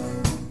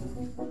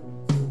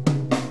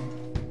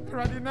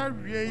Radina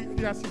Ray,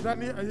 the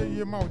Asidani,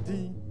 a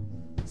Maudin.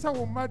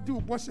 So, my do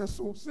wash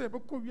so say,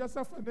 but could you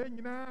suffer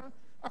then?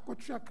 I could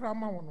track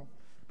Ramano.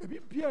 Baby,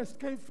 Pierre,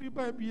 sky free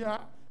baby, I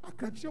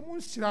catch your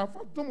moon shira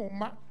for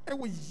Domoma, and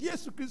we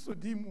yes to Christo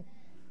Dimu.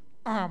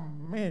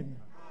 Amen.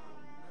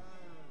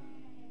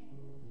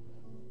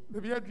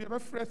 Baby, I have a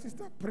fresh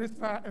sister,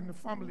 Presta, and the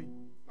family.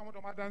 I'm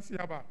going to dance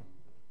here.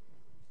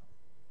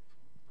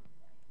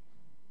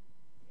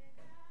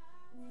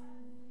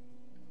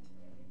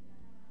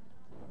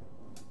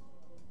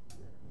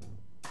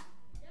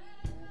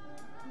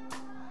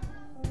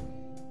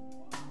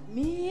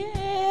 Me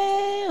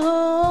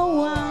oh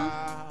wa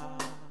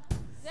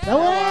the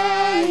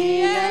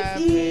way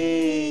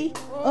you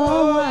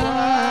oh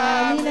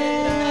wa me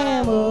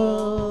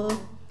mo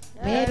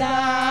me da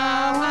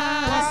wa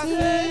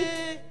si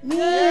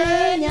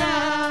me nya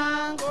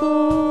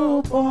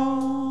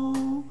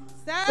kupon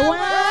the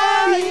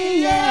way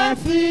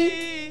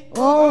you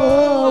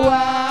oh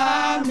wa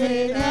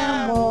me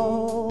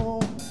mo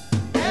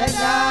me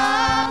da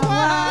wa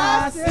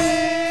si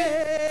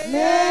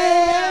me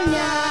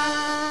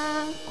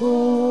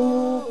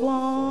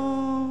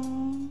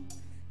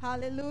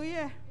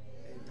Hallelujah.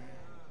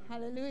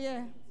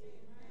 Hallelujah.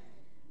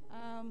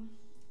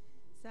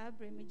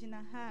 Sabre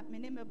mijina ha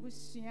menema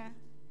busia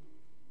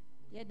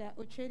yeda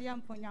otweria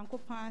mponyanko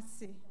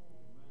paase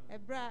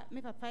ebra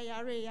me papa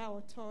yare ya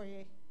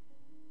otoye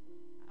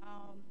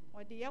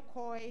ode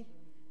yekoy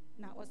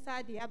na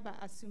osade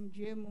aba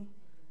asumdwemu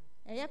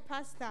eye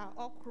pastor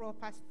okro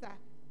pastor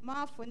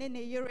maafo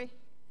ne yere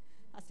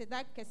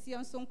aseda kese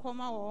nso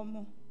nkoma wo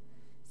mo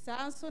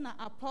saa nso na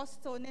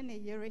apostle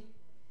ne yere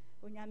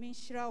onyame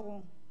nhyira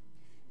won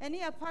ene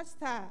ya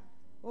pastor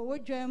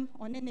owodwam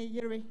one ne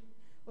yere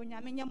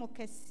onyame nyamo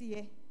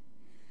kese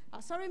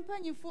asori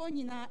mpanyifo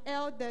nyina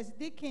elders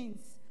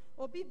deacons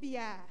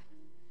obibia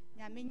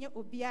nyame nye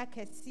obia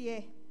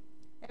kese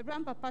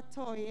ebram papa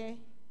toye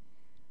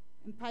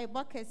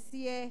mpaibo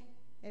kese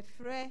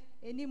efre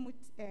eni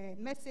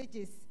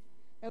messages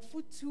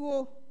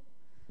efutuo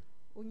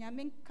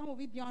onyame ka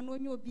obibia no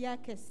onye obia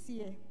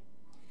kese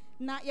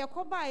na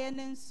yakoba ye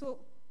ne nso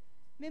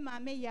me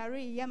mama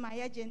yare ye ma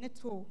ye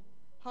geneto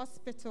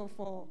hospital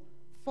for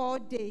 4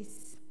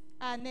 days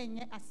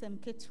anenye asem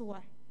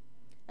ketua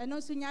eno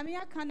nso nyame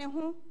aka ne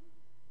ho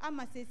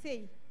ama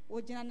sesei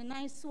ogina ne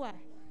nan so a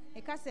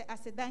e ka se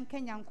asedan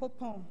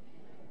kanyankopon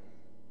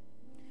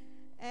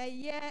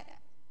ye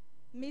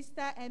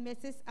Mr. and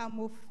Mrs.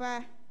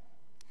 Amofa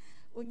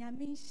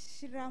onyame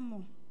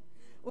shiramo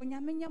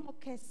onyame nyamo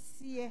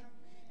kese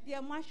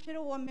de mahwere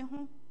wo me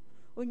ho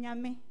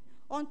onyame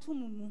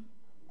ontumumu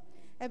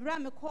ebra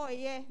me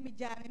koye me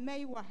ja me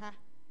mai wa ha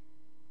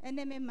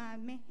ene me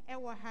maame e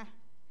wa ha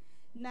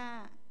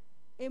na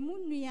emu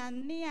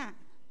nuane a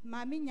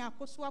maame nya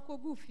koso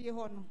akogu fie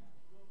ho no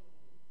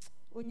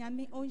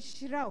onyame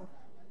onhyira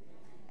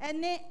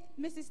ene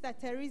me sister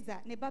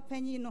Teresa ne ba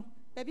panyi no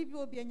da bibi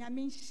obi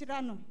nyame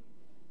nhyira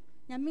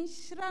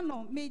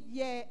no me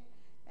ye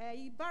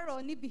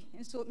ibaro ni bi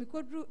nso me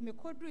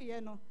kodru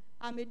ye no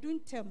amedu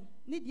ntem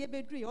ne die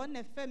bedru ye on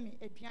na fa me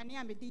aduane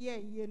a me de ye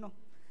yie no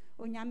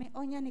onyame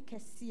onya ne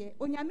kese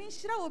onyame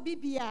nhyira obi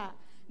bia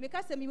me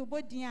ka se me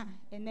bobodin a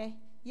ene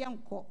ye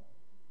nko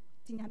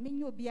ti nyame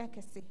nya obi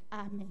akese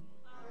amen.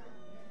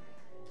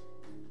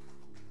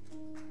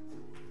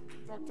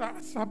 Dr.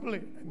 Asable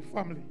and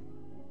family.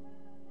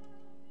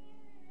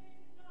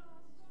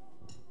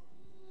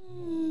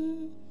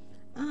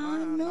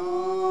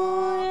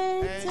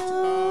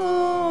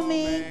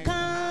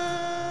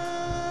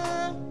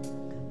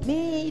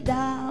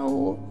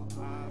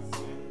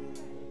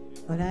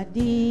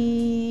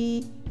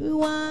 Already we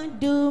want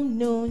doom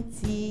no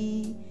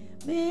tea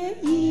me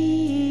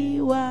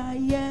ye wa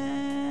ya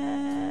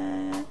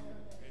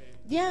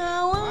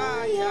dia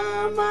wa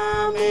ya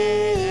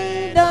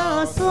mami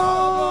da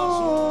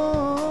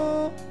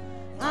so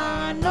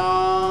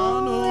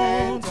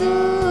ano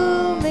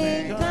to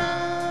me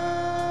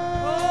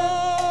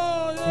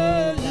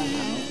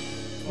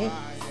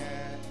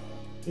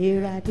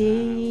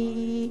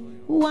already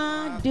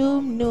want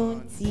doom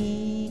no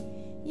tea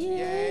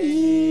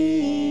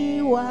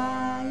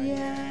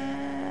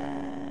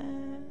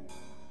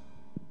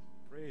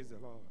Praise the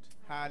Lord.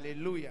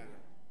 Hallelujah.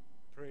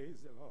 Praise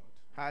the Lord.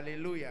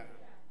 Hallelujah.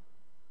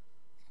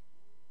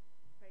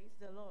 Praise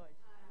the Lord.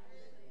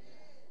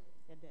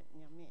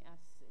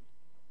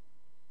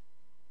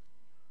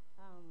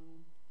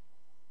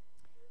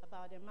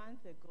 About a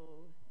month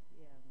ago,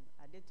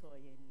 I did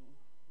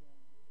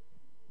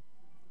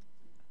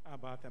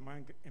About a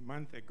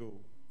month ago,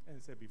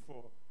 and said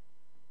before,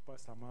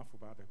 Pastor Mafu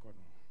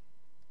Babekono.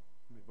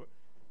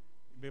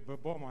 Me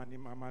bebo mani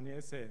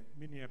mamani say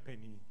mini a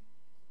penny.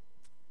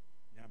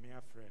 Nyame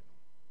afred.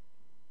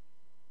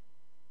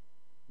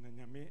 Na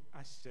nyame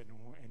ahye no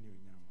ho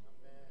anuonyam.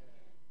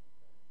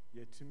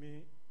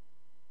 Yetumi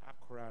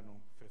akora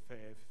no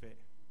fefefe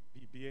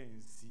bibia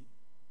ensi.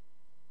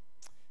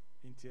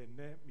 Nti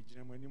ene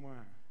migina manim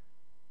a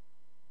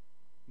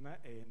na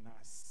na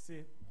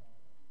se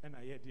na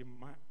ye di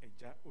ma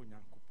eja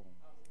onyankopon.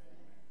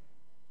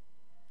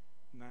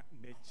 Na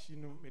nechi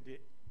no me de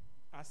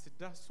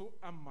asida so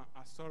ama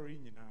asori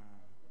nyina.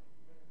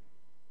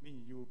 Me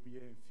you be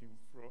enfim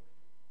from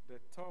the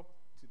top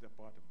to the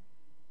bottom.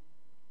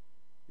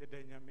 Ye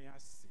de nyame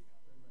ase.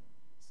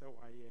 Se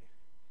waye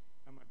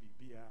ama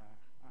bibia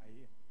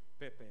aye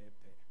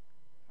pepepe.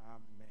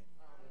 Amen.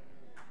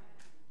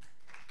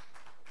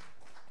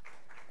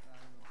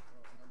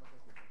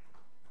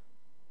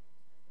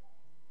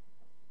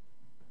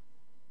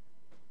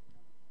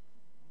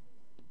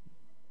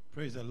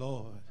 Praise the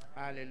Lord.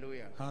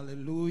 Hallelujah.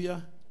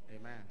 Hallelujah.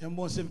 Amen.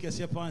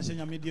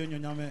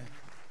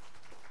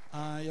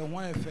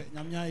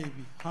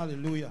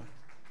 Hallelujah.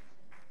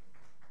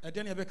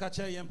 Then you catch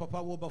a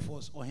Papa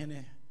Wilberforce or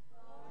Hene.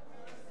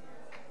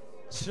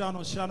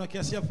 Shano,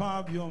 Cassia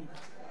Fabium.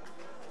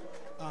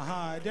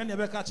 Aha, then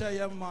you catch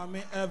a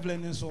Mammy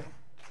Evelyn and so.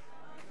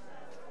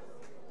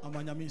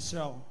 Amanamin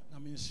Shell,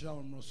 Namin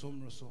Shell,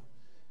 Rosso.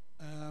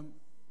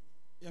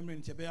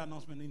 Yamrin Tebe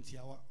announcement in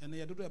Tiawa, and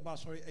they do a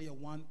basari a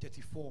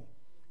 134.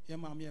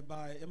 Yamami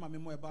by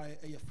Yamami by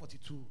a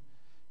 42.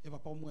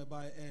 Yavapom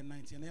by a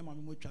 19.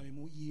 Yamami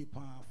Chamimu ye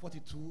pa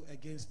 42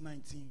 against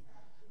 19.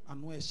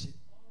 And where she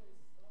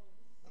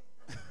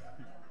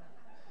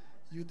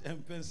Youth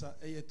and Pensa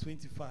a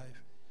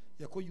 25.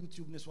 Yako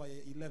YouTube next why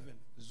 11.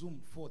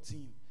 Zoom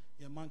 14.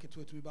 Yamanke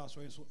 22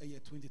 basari so a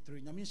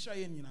 23. Yamin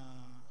Shayen,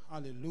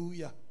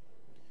 hallelujah.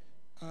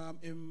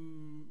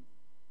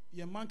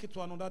 Your monkey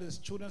to another that is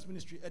children's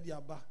ministry at the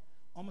Abba.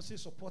 Almost say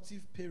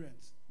supportive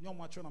parents.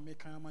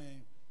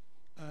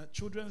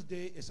 Children's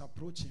Day is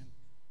approaching,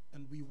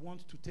 and we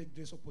want to take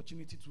this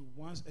opportunity to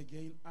once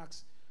again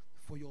ask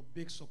for your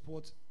big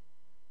support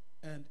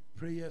and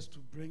prayers to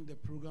bring the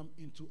program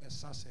into a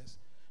success.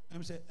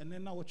 I'm saying, and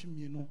then now what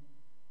you know,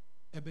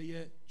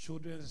 every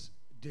Children's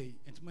Day.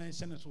 And my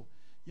son so,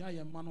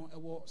 yeah,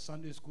 mano,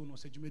 Sunday school no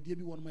say you may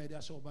be one of my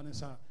ideas of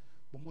Banessa,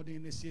 but more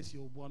than this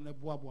year, one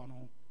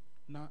buano.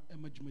 Na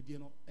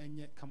emajumedieno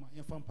enye kama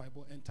enfam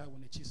bible enter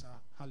when chisa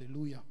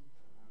hallelujah.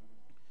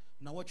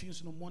 Na what you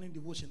no morning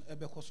devotion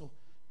ebekoso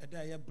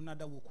eda ye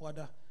bunada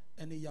wokwada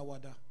ene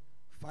yawada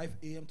 5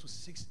 a.m. to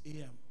 6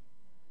 a.m.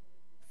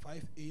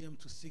 5 a.m.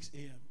 to 6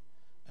 a.m.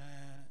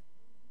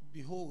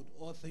 Behold,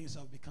 all things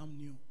have become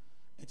new.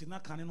 And na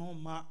kanino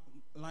ma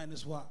line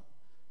is what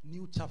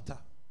new chapter.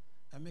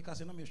 And make us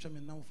say na me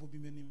hweme now for bi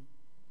menim.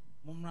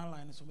 Momra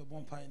line so be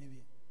bon pa ni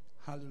bi.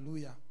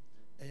 Hallelujah.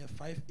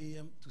 5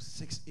 a.m. to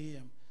 6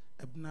 a.m.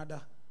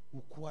 Ebnada,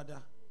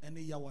 Ukwada,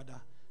 any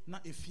Yawada. Na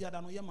if you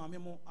no ya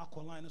mamemo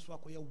akoline so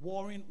akoye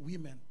warring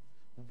women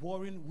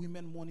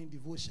morning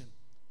devotion.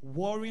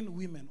 Warring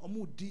women.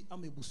 Omu di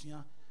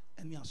amebusia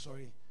any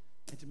sorry.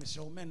 Enti me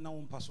show men na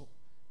umpaso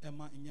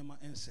ema inyama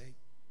ense.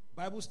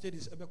 Bible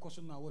studies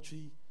ebekoso na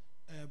watchi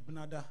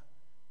Ebnada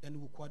and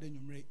Ukwada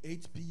numere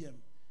 8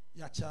 p.m.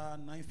 Yacha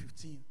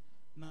 9:15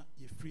 na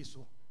ye free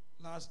so.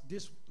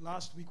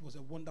 Last week was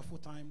a wonderful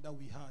time that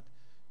we had.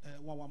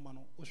 One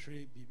mano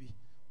Oshre Bibi.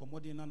 But more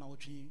than an hour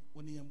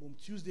when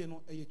Tuesday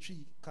no a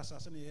tree casa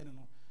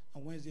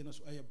and Wednesday no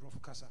a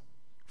brof casa.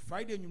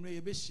 Friday you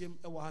may be shame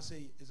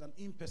is an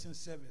in-person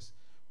service.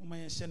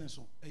 My so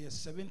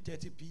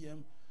 7:30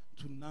 p.m.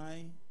 to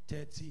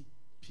 9:30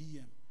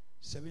 p.m.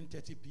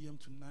 7:30 p.m.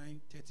 to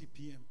 9:30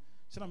 p.m.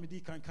 So I'm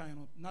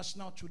kind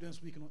National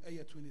Children's Week no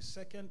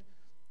 22nd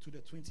to the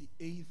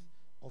 28th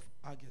of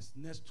August.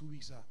 Next 2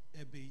 weeks are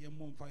Ebe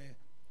Yemon Fire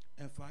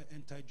and Fire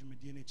Anti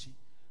Jumedianichi.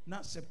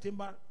 Now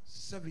September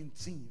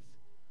 17th,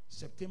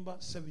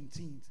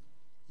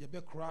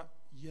 Yebekra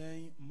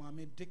Yang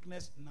Mame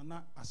Dickness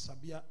Nana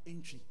Asabia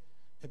entry.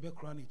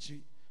 Yebekra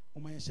Nichi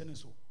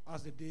so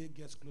as the day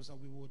gets closer,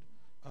 we would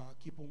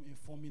keep on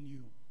informing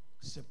you.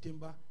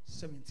 September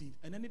 17th.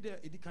 And any day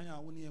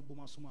Edikanya Woni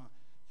Bomasuma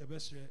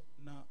Yebesre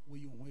na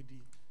we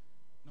wedi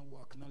na we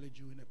acknowledge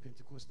you in a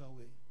Pentecostal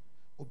way.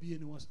 Obi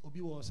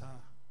was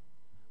her.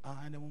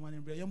 And the woman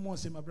in Bray, you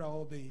must say my brother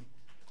obey.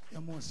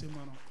 You must say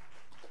man.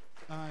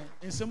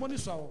 In somebody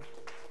saw.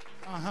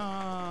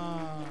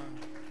 Aha.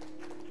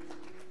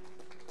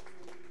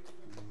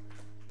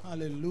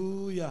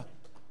 Hallelujah.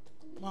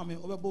 Mami,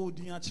 obebo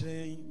di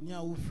achre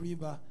nya wo free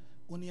ba.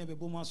 Oni e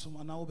bebo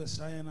masum na wo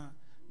besraye na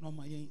no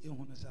ma yen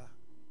ehunu sa.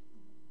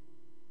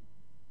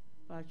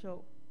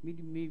 Pacho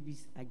midi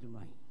mavis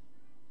adwumai.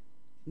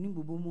 Ni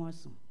bobo mu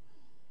asum.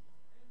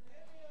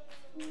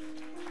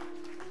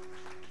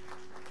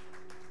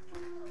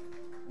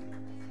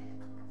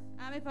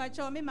 Me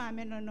pacho me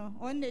mame no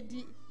on the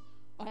di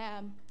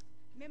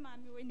me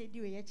mame we ne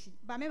di we yachi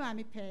ba me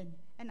mame pen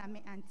na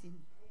me auntie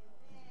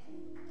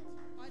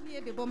oni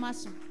e bebo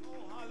maso.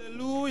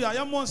 Hallelujah.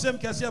 Ya mon sem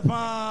kese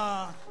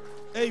pa.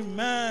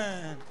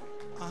 Amen.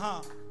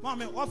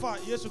 Mama, wafa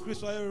Yesu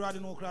Christo everybody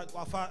no cry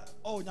wafa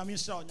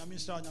nyamisha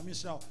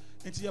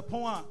enti ye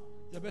pon a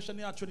ye be hwe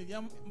ne atwene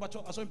ye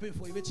mbacho aso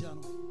mpefo ye betia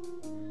no.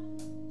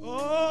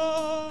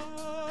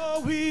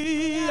 Oh,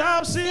 we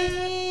have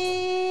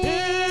seen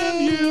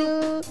in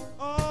you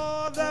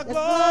the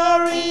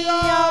glory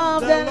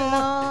of the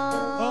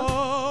Lord.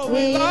 Oh,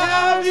 we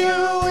love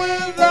you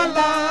with the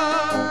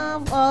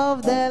love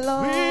of the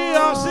Lord. We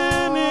have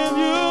seen in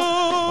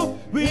you.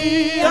 We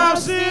have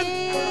seen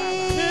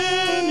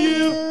in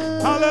you.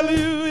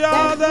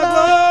 Hallelujah, the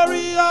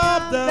glory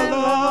of the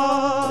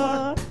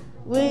Lord.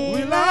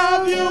 We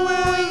love you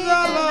with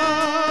the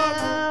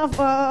love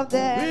of the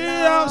Lord. We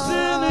have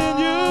seen in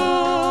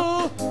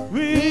you.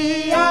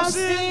 We have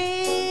seen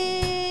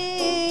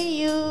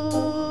you.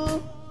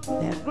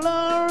 The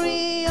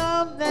glory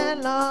of the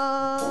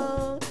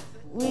Lord.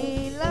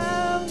 We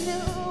love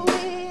you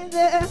with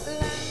the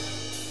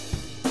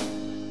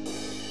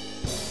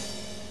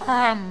love.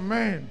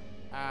 Amen.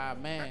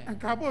 Amen. And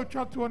Kabo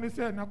chat to one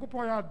said,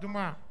 Nagopoya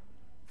Duma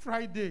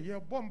Friday, your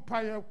bomb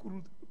pie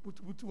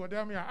butu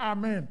wadamia.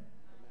 Amen.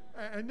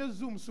 And the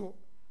Zoom so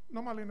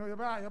normally no your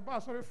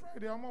boss sorry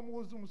Friday, I'm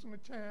on Zoom so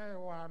chair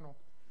or no.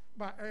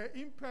 But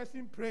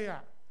in-person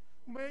prayer,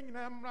 making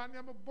them run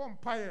a bomb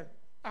pie.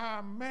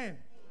 Amen.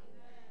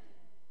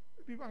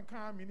 People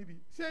can't mean it.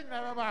 Say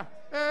never.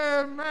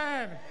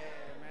 Amen.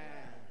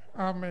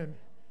 Amen.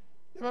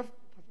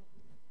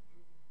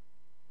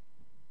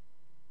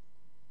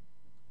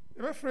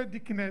 You have Fred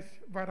Dickness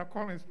by the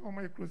Collins on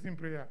my closing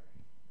prayer.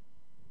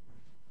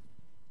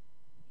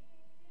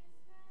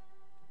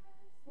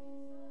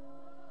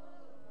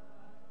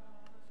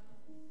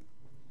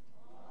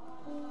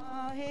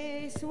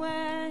 His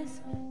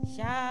words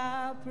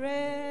shall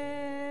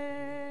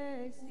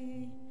praise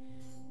thee.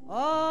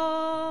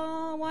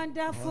 Oh,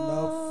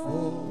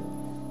 wonderful.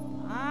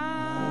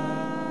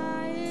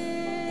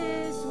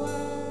 His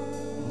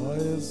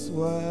words. His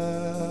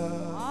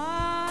word.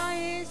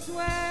 His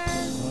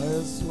words.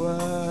 His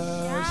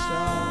word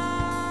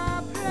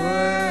shall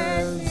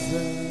praise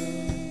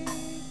thee.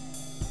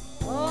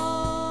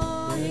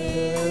 Oh,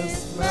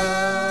 his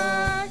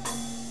word.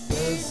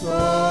 His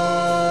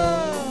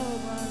word.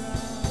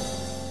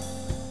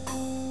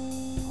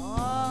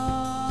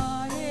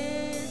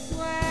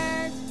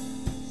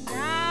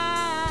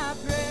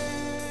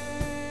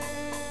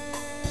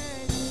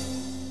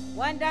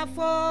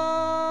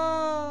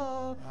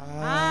 Wonderful.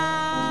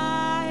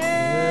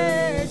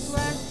 His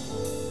word.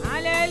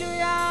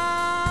 Hallelujah.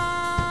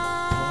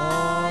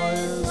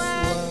 His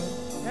word.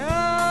 Oh,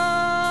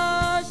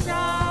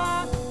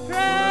 shall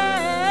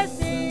praise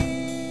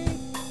thee.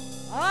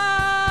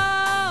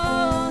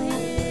 Oh,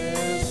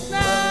 his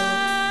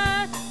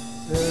word.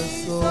 His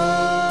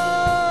word.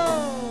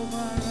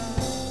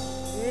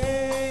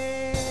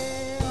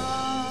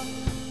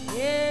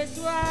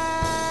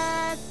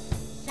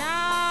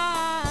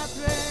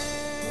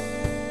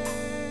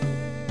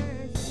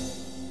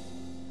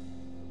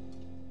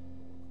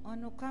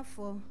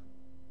 Onokafo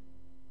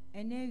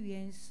ene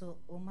wienso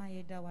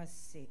omayeda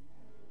wase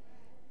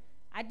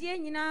ade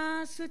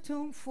nyina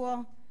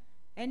sutumfo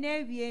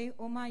ene wie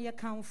omaye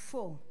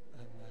kanfo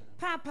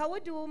papa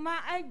wodi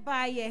uma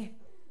abaye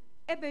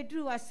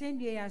ebeduru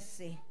wasendue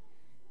yase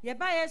ye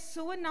baye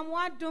so wonam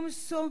wadom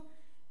so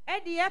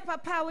edi ye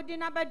papa wodi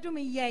na bedum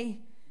ye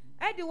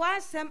edi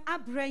wasem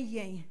abra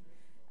ye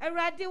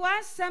awrade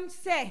wasem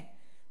se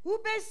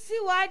ubesi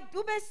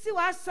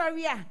wa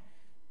sorry a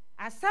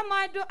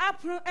asamado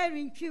apro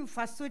erintwi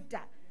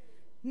fasoda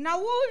na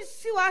wo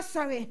si wa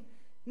sorry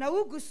na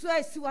wo gusu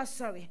asi wa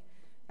sorry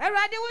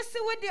awrade wo si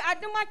wodi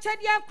adoma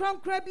chade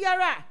akronkra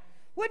biara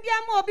wodi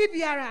ama obi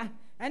biara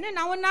ene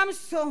na wonam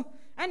so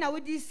na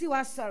wodi si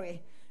wa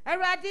sorry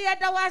awrade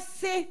yeda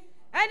wase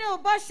ene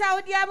obosha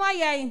wodi ama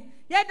yen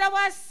yeda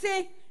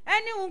wase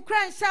ene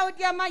unkran sha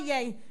wodi ama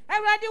yen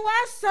awrade wa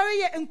sorry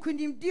ye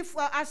nkunimdifo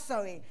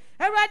asori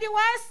awrade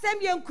wa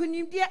asem ye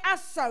nkunimdie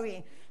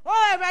asori.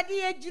 Oh,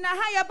 Radi Jina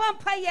Haya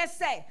Bumpa, yes,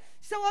 say.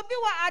 So will be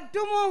what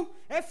Adumu,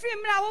 a free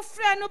mra wo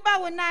frɛ no ba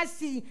wo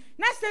nasi.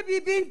 Na se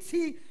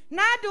bibinti,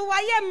 na do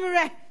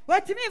wayemre.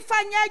 Watimi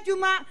fanya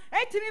adwuma,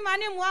 etimi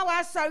mane mo wa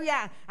asɔre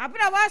a.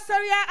 Abra wa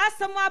asɔre a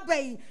asɛm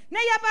abai. Na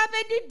ya ba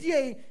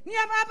bedidie, ni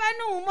ya ba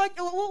no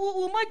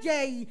wo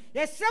mogye.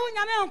 Yesɛ wo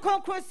nyame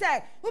nkonkro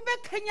sɛ, wo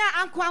bekanya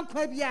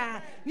anko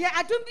bia. Ye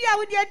adum bia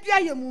wo de adua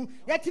yemu.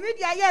 Yetimi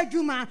bia ya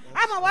adwuma,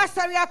 ama wa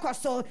asɔre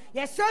akɔso.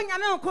 Yesɛ wo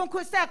nyame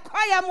nkonkro sɛ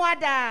kɔya mo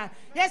ada.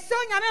 Yesɛ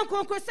wo nyame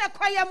nkonkro sɛ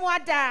kɔya mo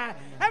ada.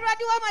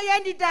 Awurade wo ma ye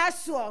ndi da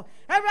so.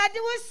 Awurade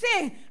wo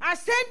se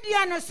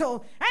asɛndua no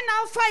so.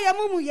 Ɛna fa ya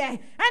mumu ye.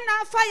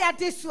 Ɛna fa ya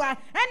desua.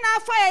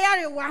 Ɛna fa ya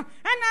yarewa.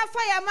 Ɛna fa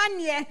ya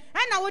manie.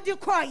 Ɛna wo di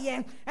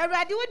kɔye.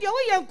 Awurade wo de wo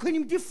ye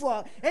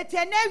nkonimdifo.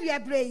 Ete na awia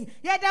brei.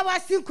 Ye da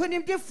wase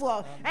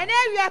nkonimdifo. Ɛna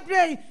awia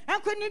brei.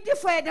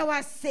 Nkonimdifo ye da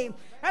wase.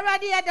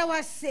 Awurade ye da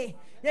wase.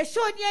 Ye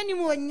show di anim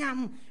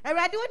onyam.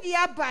 Awurade wo di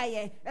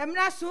abaye.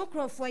 Emra so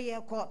krofo ye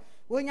kɔ.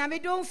 Onyame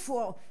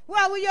domfo wo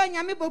a wo ye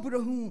onyame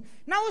bobrohu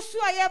na wo so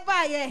aye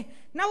baaye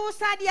na wo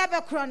sade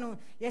abekro no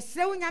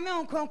yesre wo nyame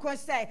onkonkon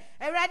sai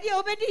awurade e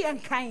obedi ye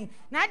nkan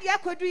na ade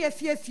akodu ye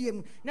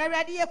fiefiem na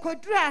awurade ye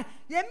kodura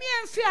ye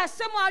miemfi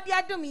asem a ode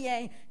adom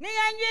ye ne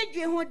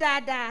yanwe ho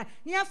daadaa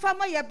ne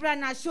afama ye bra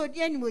na so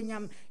de anim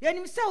onyam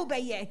yenim se wo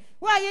beye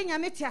wo aye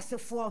nyame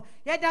tiasefo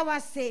ye da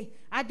wase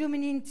adom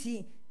ni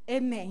nti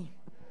amen.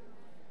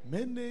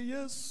 Mene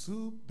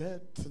Yesu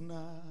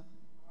betna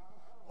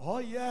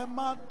oye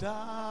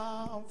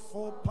madam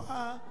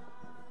fopa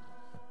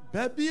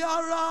baby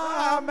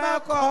ara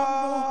meko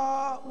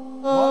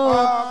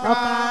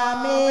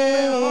okame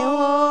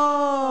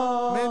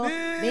ho mene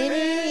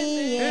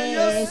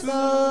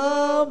Yesu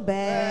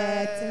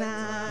betna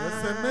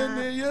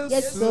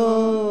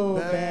Yesu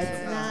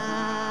betna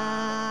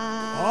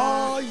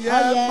oye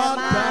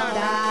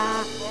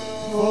madam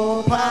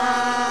fopa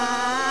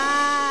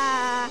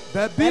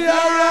baby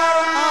ara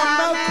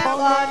meko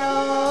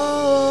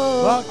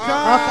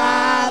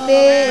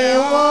okame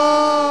ho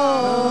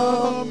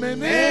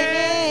mene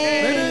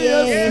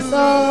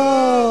Yesu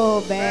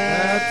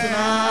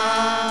betna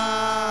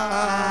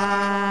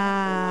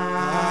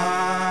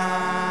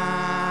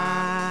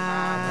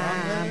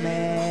amen.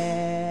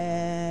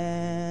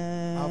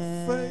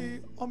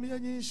 Afei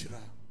omiyanyi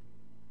nshira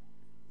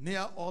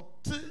nea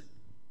ote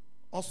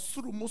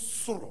osuru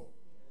musoro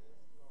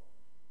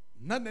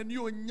na nani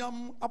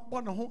onyam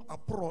abɔ ne ho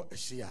aporo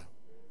ehia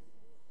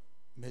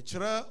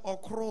mekire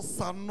okoro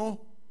sano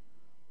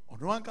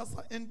ono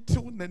ankasa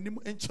entew nanim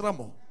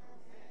enkyeramo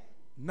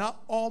na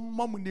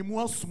ɔmam nimu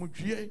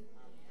asomdwie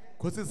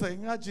kosi sɛ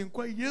ngaje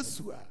nkwa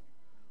Yesu a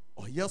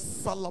ɔyɛ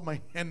salama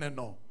hene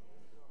no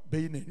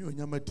bɛyi nani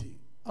onyam adi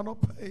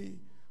anopai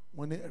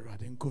mo ne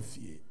Awurade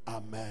nkofie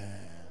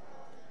amen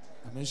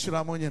amen.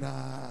 Shira mo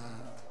nyinaa.